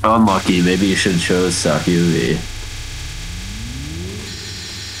 Unlucky, maybe you should show Sahyuvi.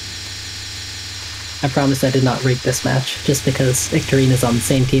 I promise I did not rig this match, just because Icterine is on the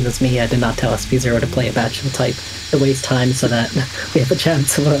same team as me. I did not tell SP0 to play a batch of the type to waste time so that we have a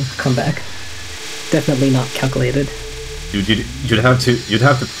chance of a comeback. Definitely not calculated. Dude, you'd have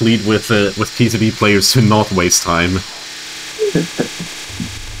to plead with PCB players to not waste time.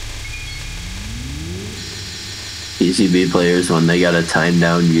 PCB players when they got a time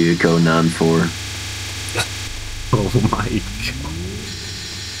down Yuko non-4. Oh my god.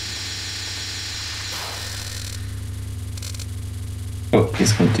 Oh,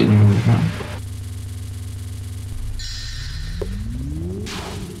 he's continuing the run.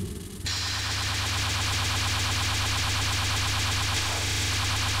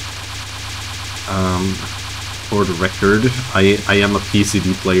 For the record, I am a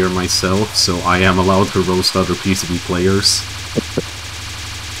PCB player myself, so I am allowed to roast other PCB players.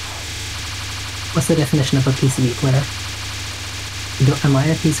 What's the definition of a PCB player? Am I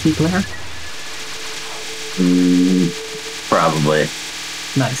a PCB player? Probably.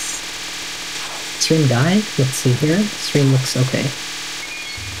 Nice. Stream died? Let's see here. Stream looks okay.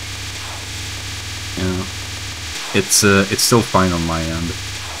 Yeah, it's still fine on my end.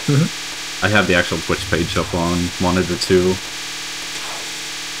 Mm-hmm. I have the actual Twitch page up on monitor too.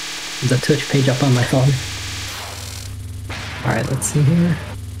 The Twitch page up on my phone. Alright, let's see here.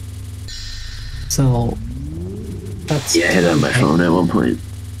 So that's Yeah, I hit on my phone at one point.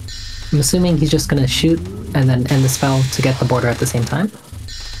 I'm assuming he's just gonna shoot and then end the spell to get the border at the same time.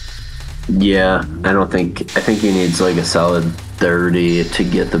 Yeah, I think he needs like a solid 30 to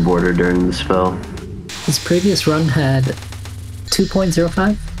get the border during the spell. His previous run had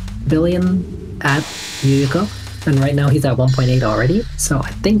 2.05 billion at Yuyuko, and right now he's at 1.8 already, so I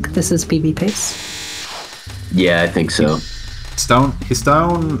think this is PB pace. Yeah, I think so. He's down.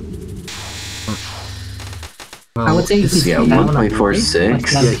 Well, I would say he's yeah, down 1.46. like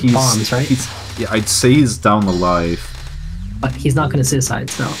that's bombs, right? Yeah, I'd say he's down alive. But he's not gonna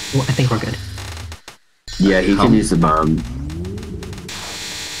suicide, so I think we're good. Yeah, he can use the bomb.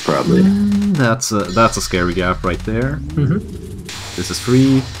 Probably. That's a scary gap right there. Mm-hmm. This is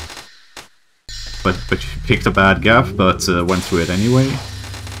free. But you picked a bad gap, but went through it anyway.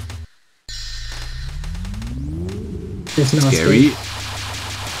 There's no Scary. escape.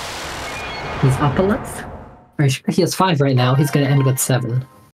 He's up a left. He has 5 right now. He's gonna end with 7.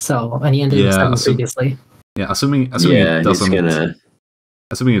 So, and he ended with 7 previously. Yeah, assuming Yeah, it doesn't. he's gonna.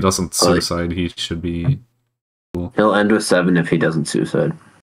 Assuming it doesn't suicide, he should be. Cool. He'll end with 7 if he doesn't suicide.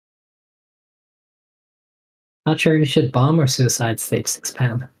 Not sure you should bomb or suicide stage 6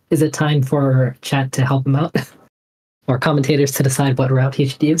 Pam. Is it time for chat to help him out? Or commentators to decide what route he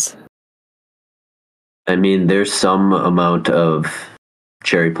should use? I mean, there's some amount of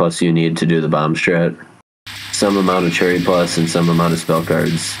Cherry Plus you need to do the bomb strat. Some amount of Cherry Plus and some amount of spell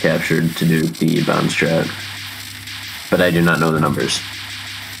cards captured to do the bomb strat. But I do not know the numbers.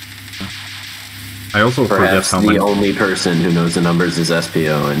 I also forget Perhaps how the many. only person who knows the numbers is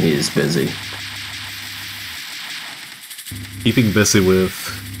SPO, and he's busy. Keeping busy with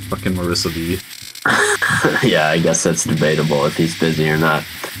fucking Marissa B. Yeah, I guess that's debatable if he's busy or not.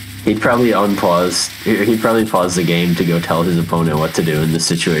 He'd probably pause the game to go tell his opponent what to do in this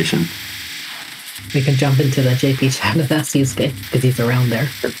situation. We can jump into the JP chat if that's Yusuke, because he's around there.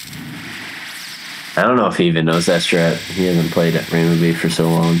 I don't know if he even knows that strat. He hasn't played at Rainbow B for so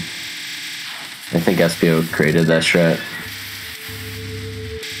long. I think SPO created that strat.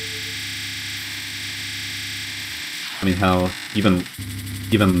 I mean, how even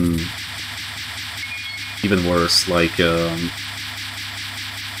worse. Like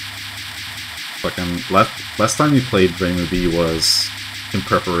fucking last time we played Rainbow B was in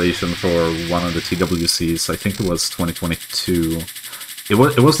preparation for one of the TWCs. I think it was 2022. It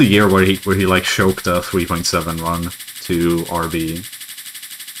was the year where he like choked a 3.7 run to RB.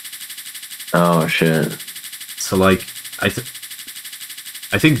 Oh shit. So like I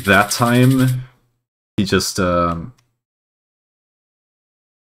think that time he just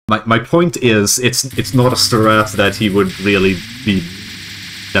my point is it's not a strat that he would really be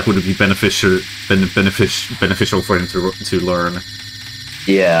beneficial for him to learn.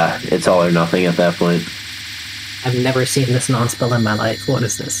 Yeah, it's all or nothing at that point. I've never seen this non-spell in my life. What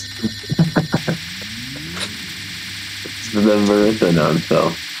is this? It's the Marissa non-spell.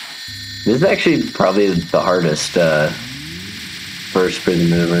 This is actually probably the hardest first Prison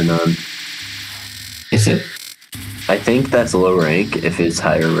Maneuver non. Is it? I think that's low rank. If it's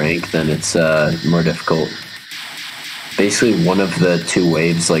higher rank, then it's more difficult. Basically, one of the two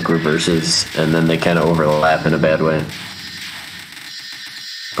waves like reverses, and then they kind of overlap in a bad way.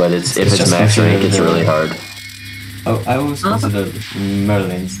 But if it's max rank, it's really hard. Oh, I always considered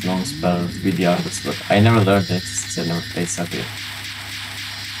Merlin's long spell to be the hardest, but I never learned it since I never played Sapphire.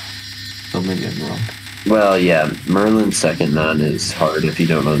 So maybe I'm wrong. Well, yeah, Merlin's second non is hard if you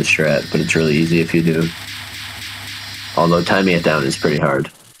don't know the strat, but it's really easy if you do. Although timing it down is pretty hard.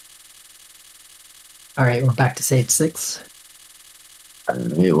 Alright, we're back to stage 6.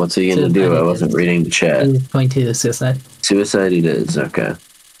 What's he gonna do? I wasn't reading the chat. He's going to suicide. Suicide it is, okay.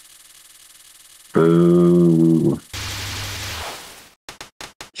 Boo.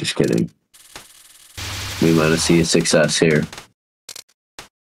 Just kidding. We want to see a success here.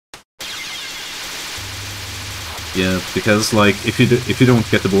 Yeah, because like if you don't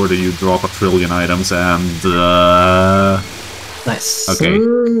get the border, you drop a trillion items and Nice. okay.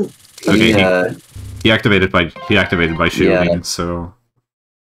 Okay, he activated by shooting, Yeah. so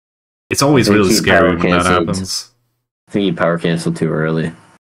it's always I think really he scary power when that canceled. happens. I think he power canceled too early.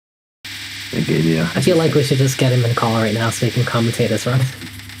 Good idea. I feel like we should just get him in call right now so he can commentate his run.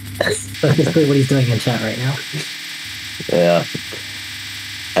 That's basically what he's doing in chat right now. Yeah.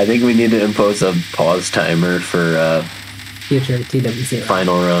 I think we need to impose a pause timer for Future TWC run.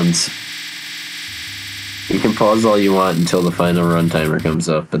 final runs. You can pause all you want until the final run timer comes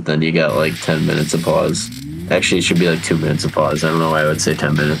up, but then you got like 10 minutes of pause. Actually, it should be like 2 minutes of pause. I don't know why I would say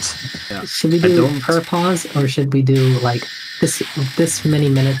 10 minutes. Yeah. Should we do per pause, or should we do like this many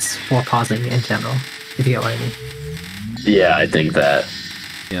minutes for pausing in general? If you get what I mean. Yeah, I think that.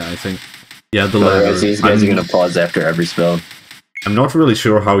 Yeah, I think. Yeah, the Otherwise, latter. these guys are going to pause after every spell. I'm not really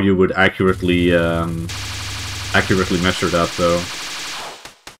sure how you would accurately measure that though.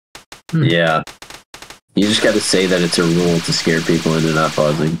 Yeah. You just got to say that it's a rule to scare people into not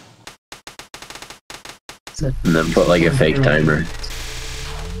pausing. So, And then put like a fake timer.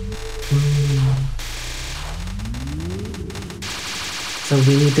 so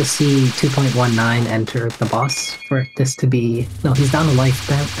we need to see 2.19 enter the boss for this to be... No, he's down to life.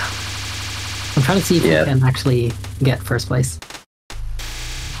 Damn. I'm trying to see if Yeah. he can actually get first place.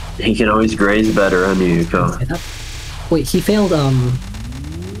 He can always graze better on you, Yuko. Say that? Wait, he failed,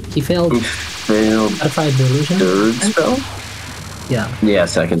 Failed Modified Delusion? third spell? Yeah. Yeah,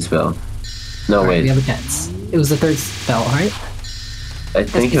 second spell. No, Alright, wait. we have a chance. It was the third spell, right? I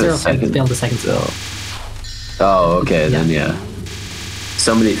think it Zero was second. failed the second spell. Oh, okay, then yeah.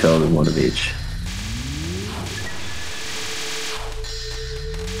 Somebody failed in one of each.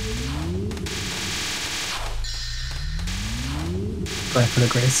 Go ahead for the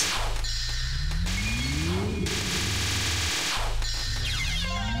grace.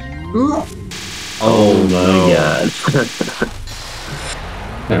 Oh my god.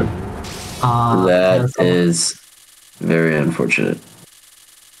 That is very unfortunate.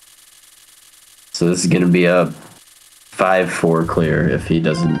 So this is going to be a 5-4 clear if he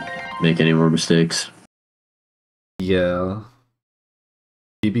doesn't make any more mistakes. Yeah.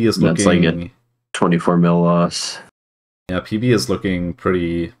 PB is That's looking... like a 24 mil loss. Yeah, PB is looking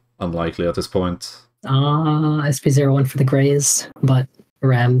pretty unlikely at this point. SP01 for the Greys, but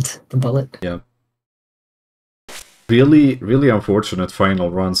rammed the bullet. Yeah. Really, really unfortunate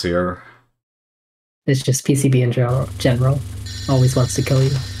final runs here. It's just PCB in general. Always wants to kill you.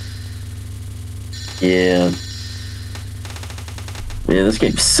 Yeah. Man, this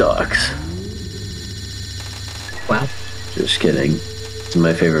game sucks. Wow. Just kidding. It's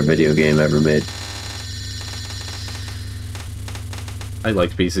my favorite video game ever made. I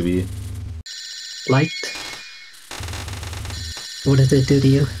like PCB. Liked? What did it do to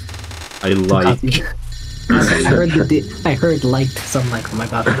you? I like... I heard liked, so I'm like, oh my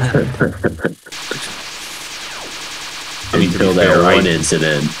god, what happened? I mean, Until that one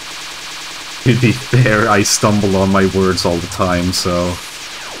incident. To be fair, I stumble on my words all the time, so...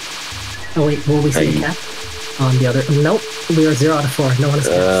 Oh wait, will we see a cap? On the other... Nope, we are 0 out of 4. No one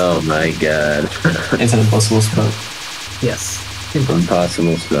escapes. Oh my god. It's an impossible spell. Yes.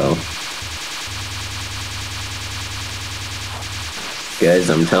 Impossible spell. Guys,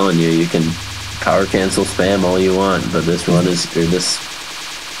 I'm telling you, you can power cancel spam all you want, but this run is, or this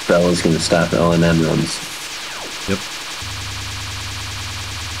spell is going to stop LNN runs. Yep.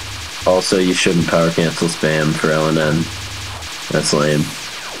 Also, you shouldn't power cancel spam for LNN. That's lame.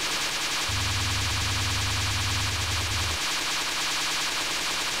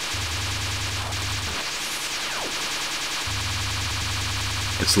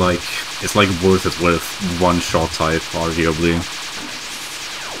 It's like worth it with one shot type, arguably.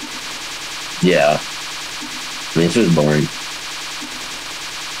 Yeah. I mean, it's just boring.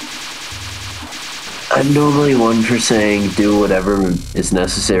 I'm normally one for saying do whatever is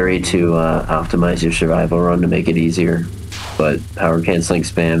necessary to optimize your survival run to make it easier, but power canceling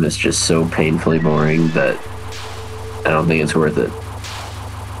spam is just so painfully boring that I don't think it's worth it.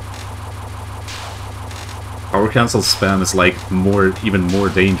 Power cancel spam is like even more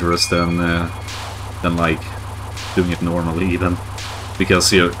dangerous than like doing it normally, even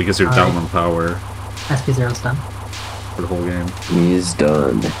because you're down on power. SP0's done for the whole game. He's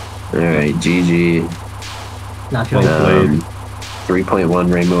done. All right, GG. Not sure. Well played.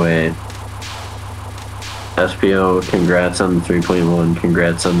 3.1 Rainbow A. SPO, congrats on the 3.1.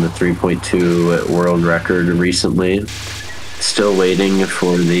 Congrats on the 3.2 world record recently. Still waiting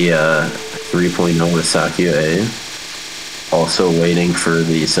for the 3.0 with Sakya A. Also waiting for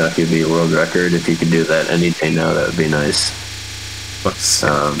the Sakya B world record. If you could do that any day now, that would be nice. But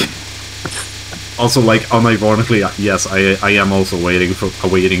also, like, unironically, yes, I am also awaiting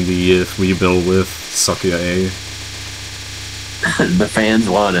the 3 bill with Sakya A. The fans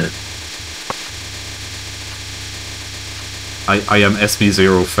want it. I am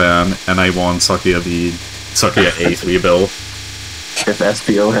SB0 fan, and I want Sakya A 3 bill. If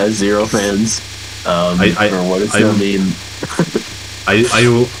SPO has 0 fans, or what does that mean?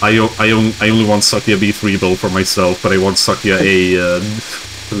 I only want Sakya B 3 build for myself, but I want Sakya A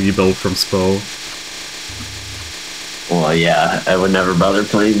 3 build from SPO. Well, yeah, I would never bother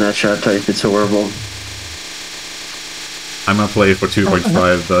playing that shot type. It's horrible. I'm gonna play it for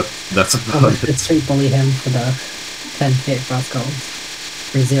 2.5, but that's about it. It's straight bully him for the 10k frost goals.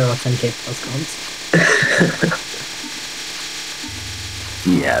 Or 0 10k frost goals.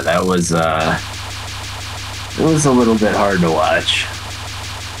 Yeah, that was it was a little bit hard to watch.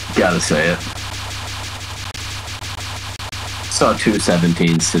 Gotta say it. Saw 2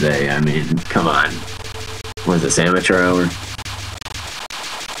 17s today. I mean, come on. Was this amateur hour?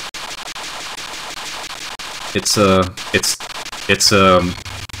 It's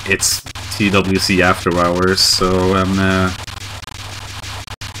TWC after hours, so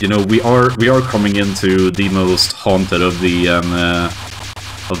you know, we are coming into the most haunted of the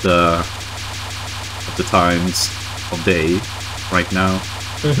times of day right now.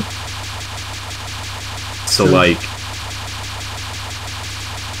 So like,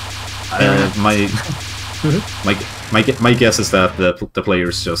 my guess is that the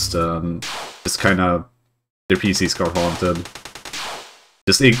players just kind of, their PCs got haunted.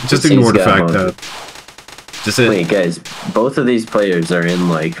 Just ignore the fact that. Wait, guys, both of these players are in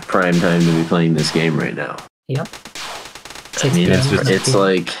like prime time to be playing this game right now. Yep. I mean, it's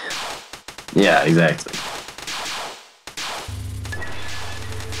like, yeah, exactly.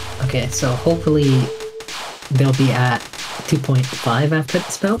 Okay, so hopefully they'll be at 2.5 after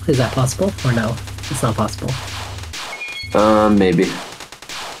the spell. Is that possible or no? It's not possible. Maybe.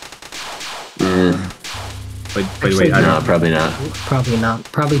 Wait, I don't know. Probably not. Probably not.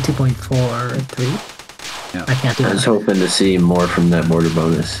 Probably 2.4 or 3. I can't do I was that. hoping to see more from that border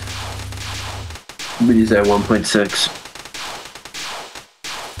bonus. But he's at 1.6.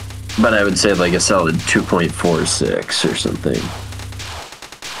 But I would say like a solid 2.46 or something.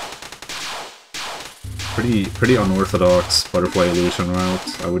 Pretty unorthodox butterfly illusion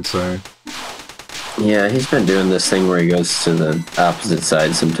route, I would say. Yeah, he's been doing this thing where he goes to the opposite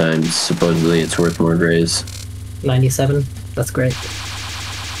side sometimes. Supposedly it's worth more grays. 97. That's great.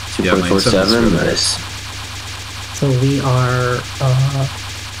 2.47, nice. So we are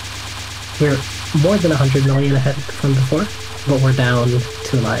we're more than 100 million ahead from before, but we're down 2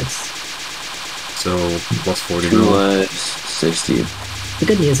 lives. So plus 40 2 mil. lives, 60. The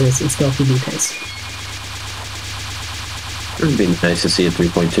good news is it's still PB pace. It would be nice to see a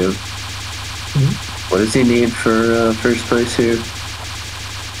 3.2. What does he need for first place here?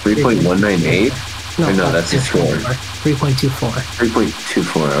 3.198? No, that's his score. 3.24.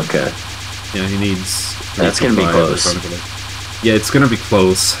 3.24, okay. Yeah, he needs... That's gonna be close. Yeah, it's gonna be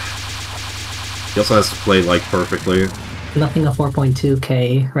close. He also has to play, like, perfectly. Nothing a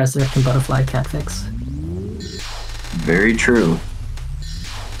 4.2k Resurrection Butterfly can't fix. Very true.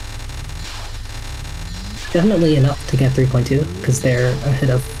 Definitely enough to get 3.2, because they're ahead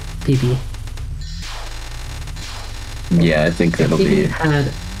of PB. Yeah, I think that'll PB be...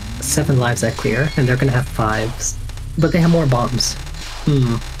 had 7 lives at clear, and they're gonna have 5s. But they have more bombs.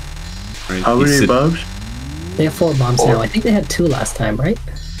 Right? How many bombs? They have 4 bombs now. I think they had 2 last time, right?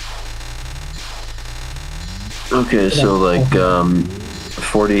 Okay, so like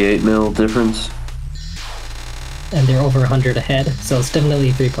 48 mil difference. And they're over 100 ahead, so it's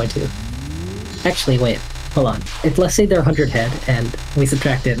definitely 3.2. Actually, wait, hold on. If let's say they're 100 ahead, and we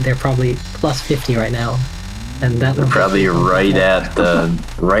subtract it, they're probably plus 50 right now. And that They're would probably right at the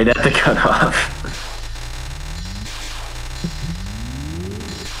cutoff.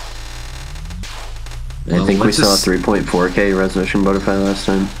 Well, I think we let's saw just- 3.4k Resolution Butterfly last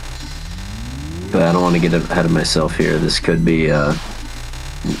time. But I don't want to get ahead of myself here. This could be,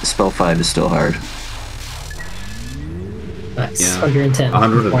 Spell 5 is still hard. nice. Yeah. 110.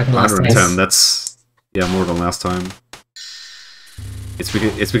 100, more than last time. 110, that's... Yeah, more than last time.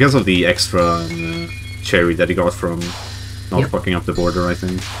 It's because of the extra cherry that he got from not fucking up the border, I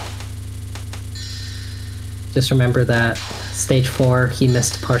think. Just remember that stage 4, he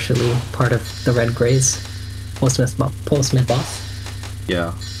missed partially part of the red grays post-mid boss.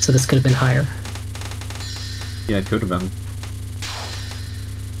 Yeah. So this could have been higher. Yeah, it could have been.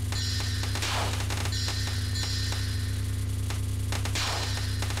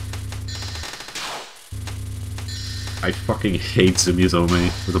 I fucking hate Zumizome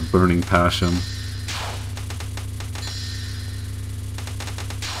with a burning passion.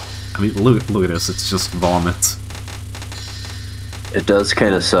 I mean, look at this, it's just vomit. It does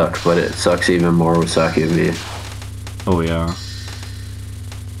kind of suck, but it sucks even more with Saki V. Oh yeah.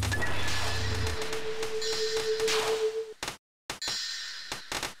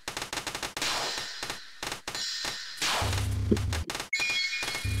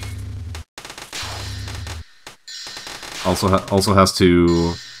 Also has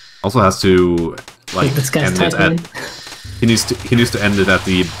to like This guy's end it typing. at. He needs to end it at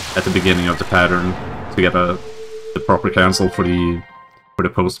the beginning of the pattern to get the proper cancel for the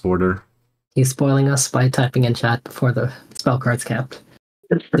post border. He's spoiling us by typing in chat before the spell card's capped.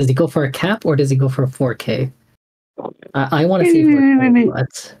 Does he go for a cap or does he go for a 4K? I want to see 4K,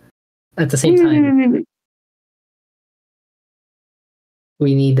 but at the same time,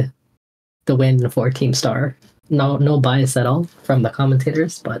 we need the win for Team Star. No bias at all from the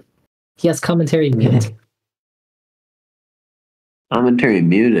commentators, but he has commentary muted. Commentary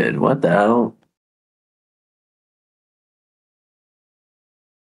muted. What the hell?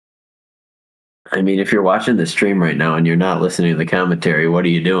 I mean, if you're watching the stream right now and you're not listening to the commentary, what are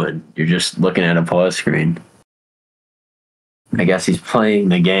you doing? You're just looking at a pause screen. I guess he's playing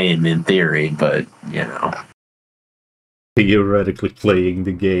the game in theory, but, you know. Theoretically playing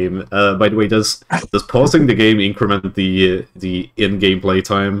the game. By the way, does pausing the game increment the in-game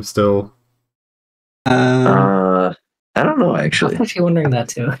playtime still? I don't know, I actually. was actually wondering that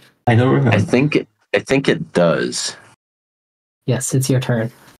too. I don't remember. I think it does. Yes, it's your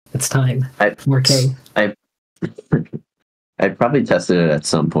turn. It's time. 4K. I probably tested it at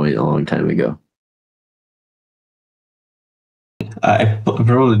some point a long time ago. I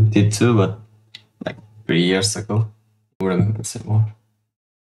probably did too, but like 3 years ago. I remember it more.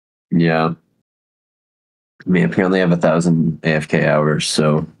 Yeah. I mean, apparently I have 1,000 AFK hours,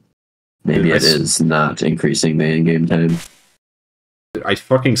 so maybe it is not increasing the in-game time. I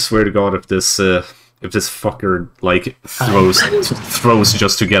fucking swear to God, if this fucker like throws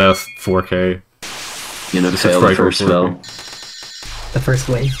just to get a 4K. Gonna This is fail the Trico first spell. The first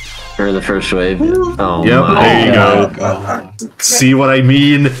wave. Or the first wave. Oh Yep, my there you god. go. See what I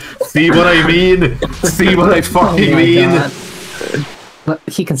mean? See what I mean? See what I fucking mean? God. But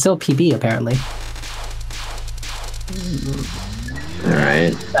he can still PB apparently.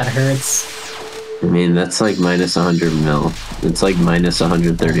 Alright. That hurts. I mean, that's like minus 100 mil. It's like minus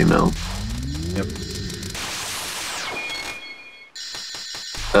 130 mil. Yep.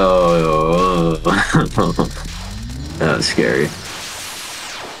 Oh. That was scary.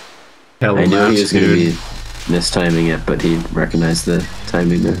 Hell I knew match, he was going to dude. be mistiming it, but he recognized the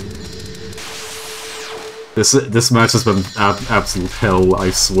timing there. This match has been absolute hell,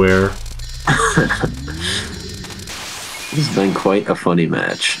 I swear. It's been quite a funny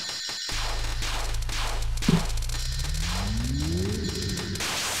match.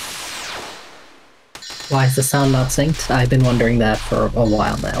 Why is the sound not synced? I've been wondering that for a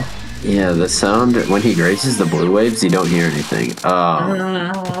while now. Yeah, the sound when he grazes the blue waves, you don't hear anything.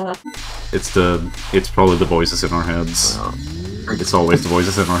 Oh. It's probably the voices in our heads. It's always the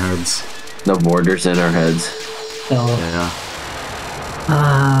voices in our heads. The borders in our heads. So, Yeah.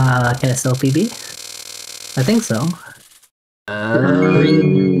 can I still PB? I think so.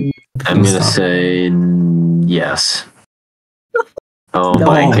 I'm gonna say yes. Oh No.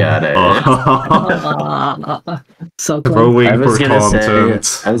 my god. So close. Throwing I was for gonna content.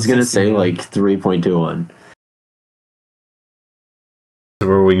 say I was gonna say like 3.21.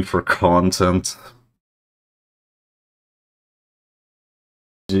 Throwing for content.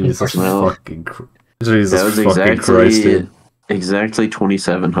 Jesus Well, fucking Jesus That was fucking Christ, dude. exactly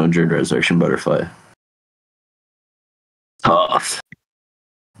 2700 Resurrection Butterfly. Tough.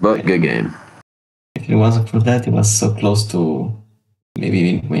 But good game. If it wasn't for that, it was so close to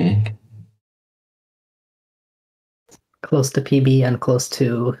maybe winning. Close to PB and close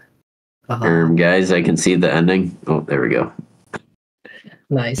to... Guys, I can see the ending. Oh, there we go.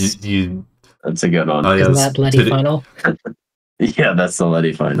 nice. You That's a good one. Oh, Isn't yes. that Letty final? Yeah, that's the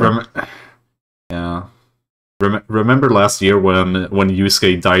Letty final. yeah. Remember last year when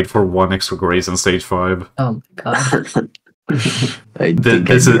Yusuke died for 1 extra grace in stage 5? Oh my god. I think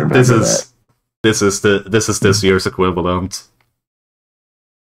I do remember that. This is this year's equivalent.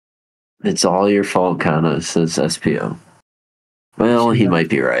 It's all your fault, Kana, says SPO. Well, he might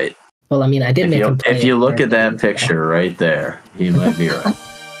be right. Well, I mean, I did make him play If you it look at very that picture right there, he might be right.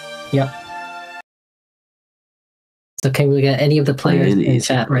 Yep. So can we get any of the players in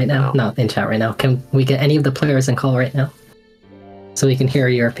chat right now? No, in chat right now. Can we get any of the players in call right now? So we can hear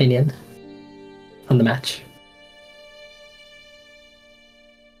your opinion on the match.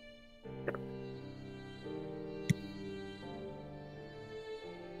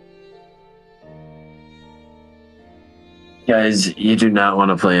 Guys, you do not want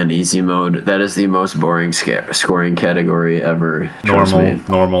to play on easy mode. That is the most boring scoring category ever. Trust me.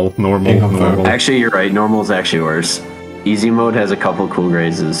 Normal. Actually, you're right. Normal is actually worse. Easy mode has a couple cool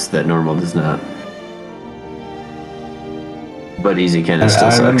grazes that normal does not. But easy can still I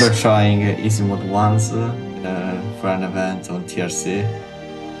sucks. remember trying easy mode once for an event on TRC.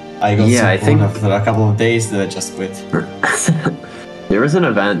 I got so bored after a couple of days that I just quit. There was an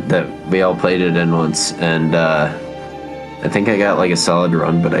event that we all played it in once, and I think I got like a solid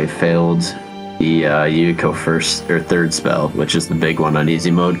run, but I failed the Yuko first or third spell, which is the big one on easy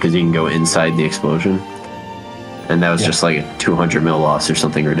mode because you can go inside the explosion, and that was just like a 200 mil loss or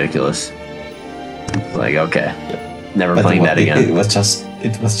something ridiculous. Like okay, never playing that again. It was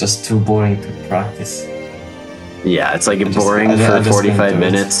just too boring to practice. Yeah, it's like boring for 45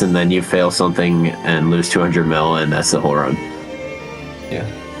 minutes, and then you fail something and lose 200 mil, and that's the whole run. Yeah.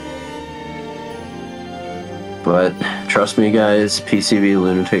 But trust me, guys, PCB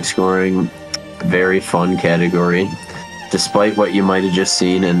Lunatic scoring, very fun category. Despite what you might have just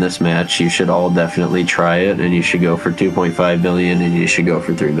seen in this match, you should all definitely try it, and you should go for 2.5 billion, and you should go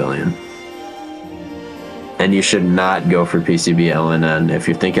for 3 billion. And you should not go for PCB LNN. If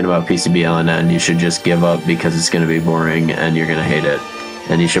you're thinking about PCB LNN, you should just give up because it's going to be boring and you're going to hate it.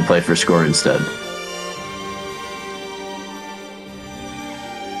 And you should play for score instead.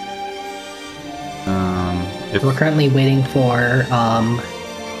 We're currently waiting for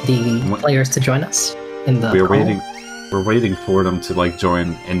the players to join us in the call. We're waiting for them to like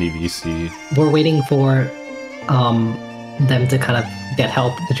join NEVC. We're waiting for them to kind of get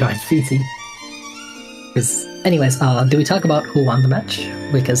help to join VC. Because, anyways, do we talk about who won the match?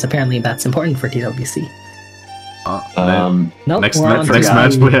 Because apparently that's important for TWC. Nope, next match we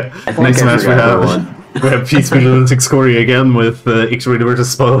have PCB Lunatic scoring again with icterine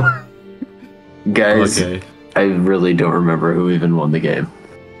versus Spo. Guys, I really don't remember who even won the game.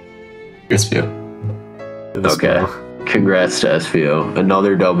 SPO. as Okay. well. Congrats to SPO.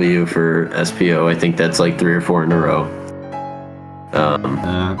 Another W for SPO. I think that's like 3 or 4 in a row.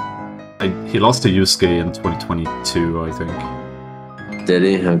 He lost to Yusuke in 2022, I think. Did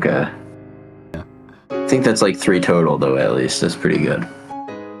he? Okay. Yeah. I think that's like 3 total, though, at least. That's pretty good.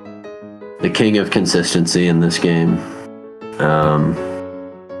 The king of consistency in this game.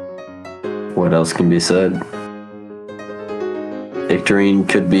 What else can be said? Icterine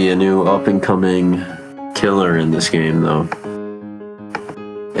could be a new up-and-coming killer in this game, though.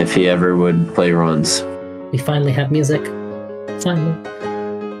 If he ever would play runs. We finally have music. Finally.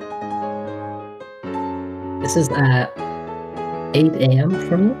 This is at 8 a.m.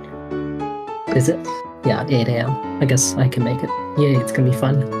 for me. Is it? Yeah, 8 a.m. I guess I can make it. Yay, it's gonna be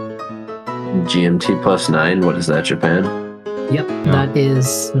fun. GMT +9, what is that, Japan? Yep, that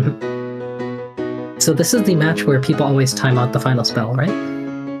is... So this is the match where people always time out the final spell, right?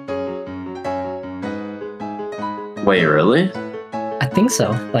 Wait, really? I think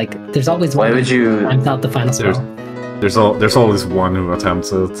so. Like, there's always Why one would you... times out the final spell. There's always one who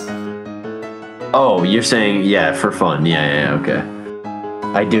attempts it. Oh, you're saying, yeah, for fun. Yeah, okay.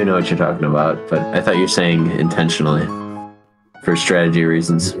 I do know what you're talking about, but I thought you were saying intentionally. For strategy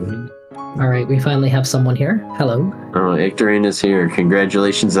reasons. Alright, we finally have someone here. Hello. Oh, Icterine is here.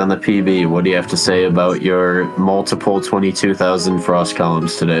 Congratulations on the PB. What do you have to say about your multiple 22,000 frost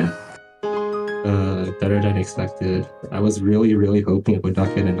columns today? Better than expected. I was really, really hoping it would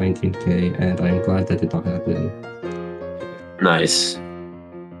not get a 19k, and I'm glad that did not happen. Nice.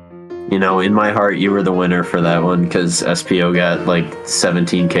 You know, in my heart, you were the winner for that one, because SPO got like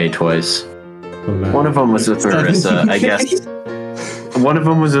 17k twice. Oh, man. One of them was with Marissa, I guess. One of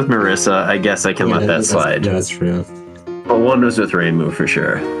them was with Marissa. I guess I can let that slide. Yeah, that's true. But one was with Reimu for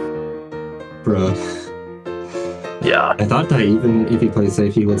sure. Bruh. Yeah. I thought that even if he played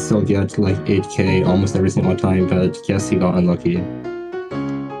safe, he would still get like 8k almost every single time, but guess he got unlucky.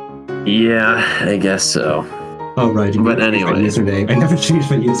 Yeah, I guess so. Oh, right. But anyway. My username. I never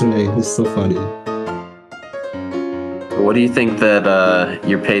changed my username. It's so funny. What do you think that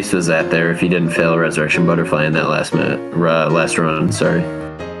your pace was at there if you didn't fail Resurrection Butterfly in that last run? Sorry.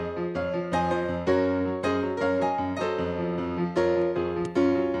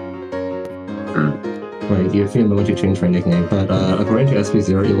 Right, you feel me to change my nickname, but according to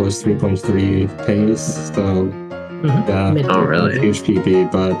SP0, it was 3.3 pace, so yeah, Oh, really? huge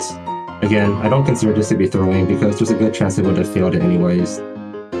PB, but again, I don't consider this to be throwing because there's a good chance it would have failed it anyways.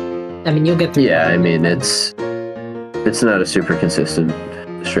 I mean, you'll get through. Yeah, I mean, it's not a super consistent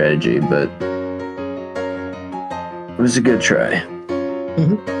strategy, but it was a good try.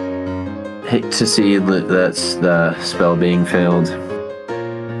 Hate to see that's the spell being failed,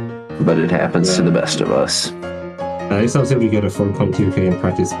 but it happens to the best of us. I just was able to get a 4.2k in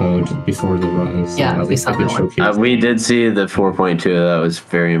practice mode before the run, so Yeah, at least I we could saw that one. showcase. We did see the 4.2, that was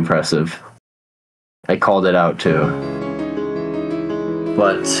very impressive. I called it out too.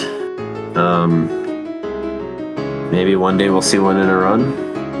 But, maybe one day we'll see one in a run?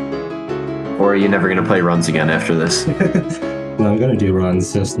 Or are you never going to play runs again after this? No, I'm gonna do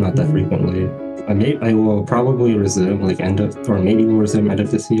runs, just not that frequently. I will probably resume maybe we'll resume end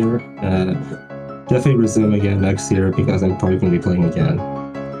of this year. Definitely resume again next year because I'm probably gonna be playing again.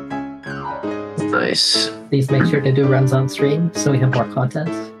 Nice. Please make sure to do runs on stream so we have more content.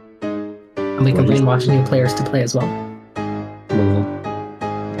 And we can brainwash new players to play as well. Well,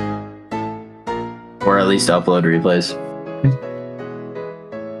 Or at least upload replays.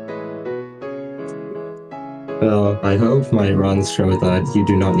 well, I hope my runs show that you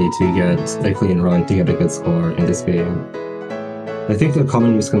do not need to get a clean run to get a good score in this game. I think the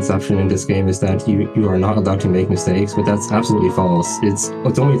common misconception in this game is that you are not allowed to make mistakes, but that's absolutely false. It's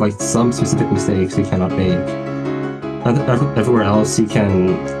only like some specific mistakes you cannot make. Everywhere else you can,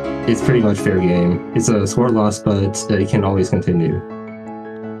 it's pretty much fair game. It's a score loss, but it can always continue.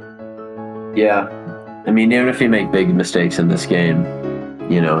 Yeah. I mean, even if you make big mistakes in this game,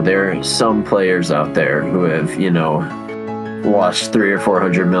 you know, there are some players out there who have, you know, watched 300 or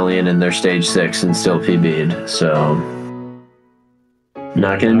 400 million in their stage 6 and still PB'd, so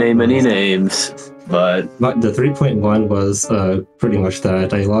not gonna name any names, but the 3.1 was pretty much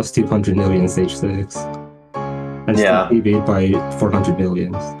that. I lost 200 million stage 6. And Yeah. still PB'd by 400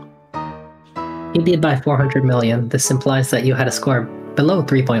 million. He did by 400 million. This implies that you had a score below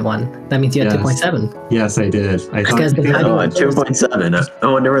 3.1. That means you had Yes. 2.7. Yes, I did. I thought, guy's been hiding oh, on at 2.7. I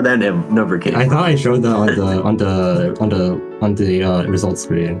wonder where that number came I from. thought I showed that on the results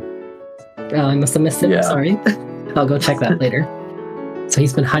screen. Oh, I must have missed it. Yeah. Sorry. I'll go check that later. So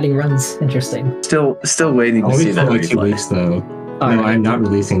he's been hiding runs. Interesting. Still waiting to Only see for that like 2 replay. weeks though. All No, right. I'm not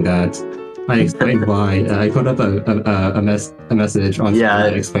releasing that. I explained why. I put up a message on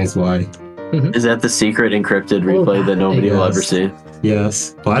that explains why. Is that the secret encrypted replay that nobody will ever see?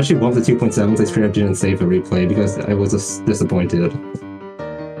 Yes. Well, actually, one of the 2.7s, I straight up didn't save the replay because I was just disappointed.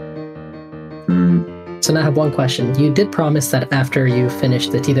 So now I have one question. You did promise that after you finish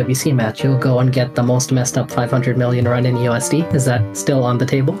the TWC match, you'll go and get the most messed up 500 million run in USD. Is that still on the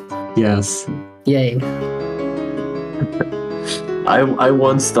table? Yes. Yay. I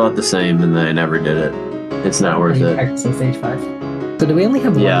once thought the same and then I never did it. It's not worth it. Practicing stage 5. So do we only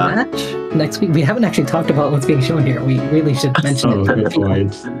have one match next week? We haven't actually talked about what's being shown here. We really should mention it. Good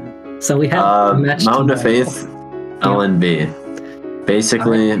point. So we have a match Mountain of Faith, LNB.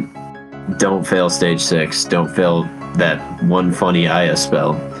 Basically, don't fail stage 6. Don't fail that one funny Aya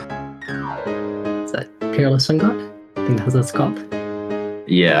spell. Is that Peerless Sun God? I think that's what it's called.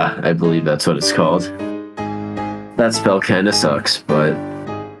 Yeah, I believe that's what it's called. That spell kinda sucks, but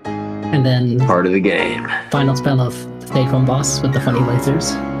and then part of the game. Final spell of stage 1 boss with the funny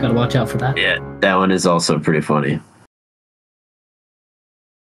lasers. Gotta watch out for that. Yeah, that one is also pretty funny.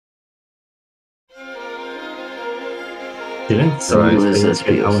 Didn't someone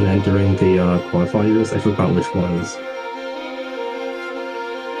say Alan during the qualifiers? I forgot which ones.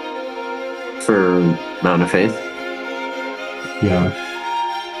 For Mountain of Faith? Yeah.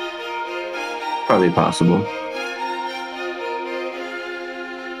 Probably possible.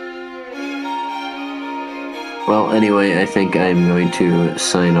 Well, anyway, I think I'm going to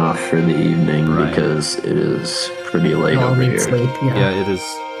sign off for the evening because it is pretty late over here. Late, yeah, it is.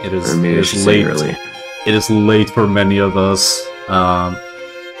 It is. Or maybe it is late. Early. It is late for many of us.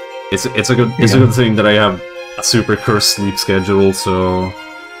 It's a good thing that I have a super cursed sleep schedule, so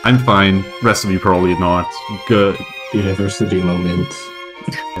I'm fine. Rest of you probably not. Good. University moment.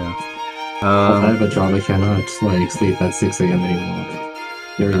 Yeah. I have a job. I cannot sleep at 6 a.m. anymore.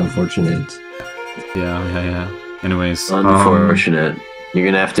 Very unfortunate. Yeah. Anyways, unfortunate. You're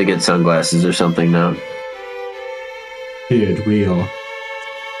gonna have to get sunglasses or something now. Dude, real.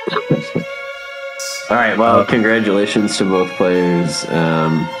 Alright, well, congratulations to both players.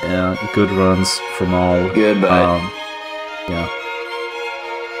 Yeah, good runs from all. Goodbye. Yeah.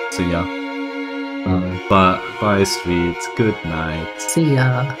 So yeah. Bye, Street. Good night. See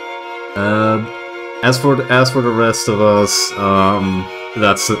ya. As for the rest of us,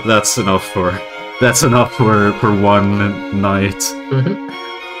 that's enough for one night.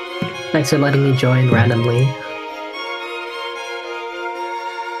 Thanks for letting me join randomly.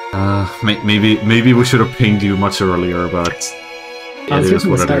 Maybe we should have pinged you much earlier, but I was just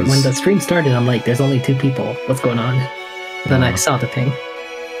when the stream started, I'm like, there's only 2 people. What's going on? Then I saw the ping.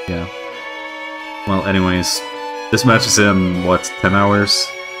 Yeah. Well, anyways, this match is in, what, 10 hours?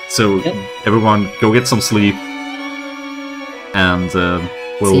 So, everyone, go get some sleep. And,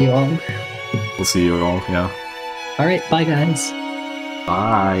 we'll see you all. We'll see you all, yeah. Alright, bye guys.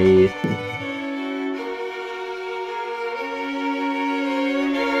 Bye.